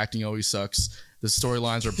think the acting always sucks. The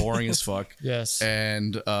storylines are boring as fuck. Yes.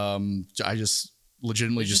 And I just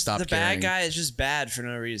legitimately just stopped The caring. bad guy is just bad for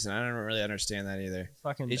no reason. I don't really understand that either.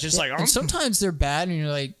 Fucking It's just like, And sometimes they're bad, and you're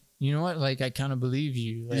like, you know what? Like, I kind of believe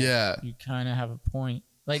you. Like, Yeah. You kind of have a point.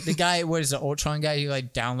 Like the guy, what is the Ultron guy? He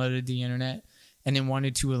like downloaded the internet and then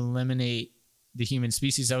wanted to eliminate the human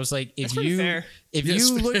species. I was like, if That's pretty you fair. if Yes.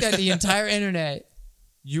 you looked at the entire internet,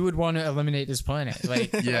 you would want to eliminate this planet.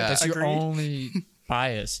 Like, Yeah. that's your Agreed. only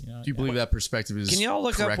bias. You know. Do you believe that perspective is Can y'all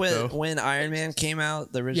look correct, up when, though? when Iron Man came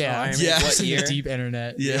out, the original Yeah. Iron Man? Yeah. What It's in year? the deep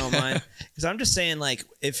internet. You don't mind? Because I'm just saying, like,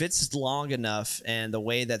 if it's long enough and the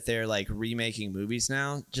way that they're like remaking movies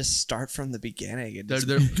now, just start from the beginning and just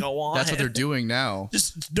They're- go on. That's what they're doing now.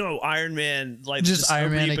 Just no Iron Man, like Just a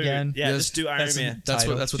Iron Man reboot. again? Yeah, Yes. just do Iron That's an- Man. That's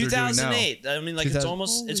title. what they're doing now. 2008. I mean, like it's 2000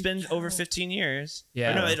 almost. It's been over 15 years.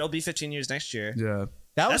 Yeah. Or no, it'll be 15 years next year. Yeah.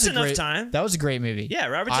 That That's was a enough great, time. That was a great movie. Yeah,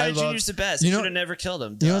 Robert I Downey Jr. loved- is the best. you You know- should have never killed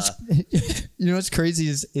him. You know, Duh. you know what's crazy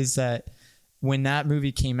is that when that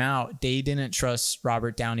movie came out, they didn't trust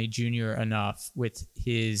Robert Downey Jr. enough with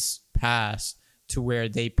his past to where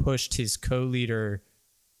they pushed his co-leader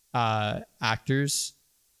actors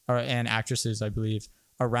and actresses, I believe,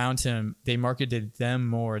 around him. They marketed them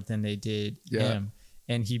more than they did him,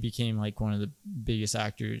 and he became like one of the biggest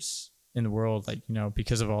actors in the world, like, you know,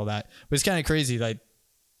 because of all that. But it's kind of crazy, like,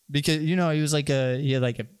 because, you know, he had like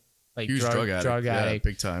a Huge drug addict. Yeah,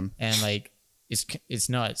 big time. and like it's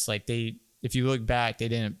nuts. Like if you look back, they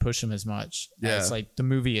didn't push him as much as like the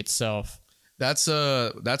movie itself. That's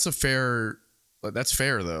fair. That's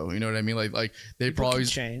fair though. You know what I mean? Like they People can probably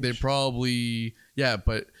change. yeah,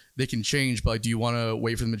 but they can change. But like, do you want to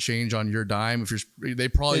wait for them to change on your dime? If they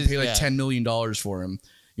probably pay like Yeah. $10 million for him.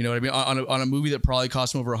 You know what I mean? On a movie that probably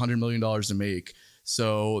cost them over $100 million to make.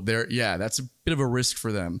 So that's a bit of a risk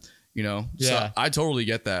for them. You know, Yeah. So I totally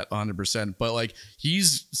get that 100%. But like,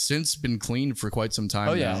 he's since been clean for quite some time.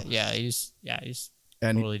 Oh now. yeah, he's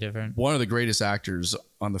And totally different. one of the greatest actors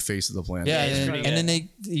on the face of the planet. Yeah, he's and, pretty then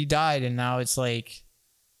he died, and now it's like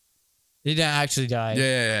he didn't actually die.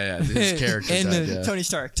 Yeah. His character And died, the- yeah. Tony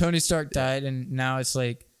Stark. Tony Stark died, and now it's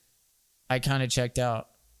like I kind of checked out.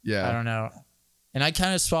 Yeah. I don't know, and I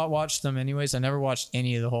kind of spot watched them anyways. I never watched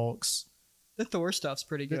any of the Hulks. The Thor stuff's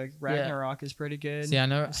pretty good. Like Ragnarok is pretty good. See, I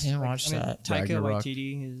didn't Like, watch that. Taika Ragnarok.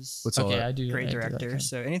 Waititi is What's all Okay, that? I do. great I do like director. him.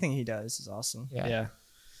 So anything he does is awesome. Yeah.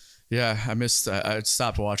 Yeah, I missed. I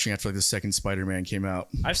stopped watching after like the second Spider-Man came out.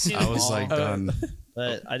 I've seen. I them was all, like done.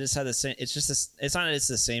 but I just had the same. It's just this. It's not. It's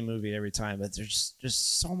the same movie every time, but there's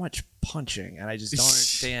just so much punching, and I just don't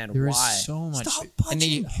understand There is why. so much, Stop and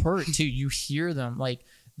they punching. hurt too. You hear them. Like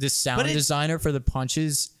the sound But it- designer for the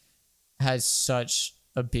punches has such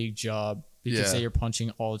a big job because Yeah. they are punching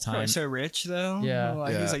all the time. Probably so rich though. Yeah.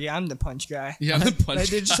 Like, Yeah. He's like, yeah, I'm the punch guy. Yeah, I'm the punch.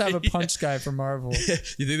 They just have a guy. punch guy for Marvel. You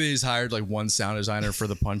think they just hired like one sound designer for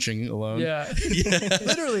the punching alone? Yeah,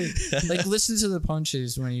 literally. Like listen to the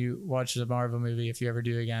punches when you watch the Marvel movie. If you ever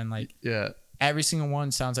do again, like Yeah. every single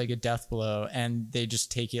one sounds like a death blow, and they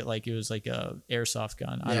just take it like it was like a airsoft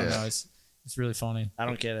gun. I don't Yeah. know. It's really funny. I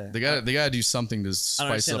don't get it. They got to do something to spice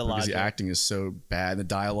understand up the because the logic. acting is so bad. The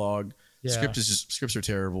dialogue, Yeah. scripts are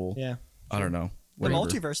terrible. Yeah. I don't know. The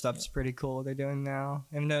Whatever. multiverse stuff is pretty cool. They're doing now,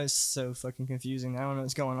 even though it's so fucking confusing. I don't know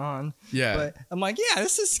what's going on. Yeah. But I'm like, yeah,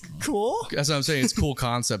 this is cool. That's what I'm saying. It's cool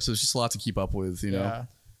concepts. So it's just a lot to keep up with, you know. Yeah.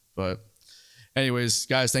 But anyways,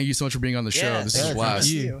 guys, thank you so much for being on the show. Yeah, This thank is a you. blast.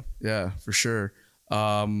 Thank you. Yeah, for sure.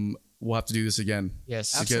 We'll have to do this again.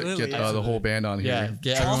 Yes. To Absolutely. get the whole band on here. Yeah.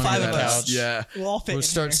 Get All everyone five on of the us. couch. Yeah. We'll all fit We'll in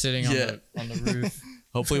start here. sitting Yeah. on the roof.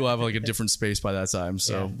 Hopefully we'll have like a different space by that time.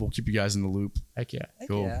 So Yeah. we'll keep you guys in the loop. Heck yeah. Heck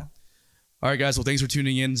Cool. Yeah. All right, guys. Well, thanks for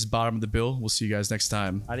tuning in. This is Bottom of the Bill. We'll see you guys next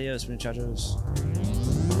time. Adios, muchachos.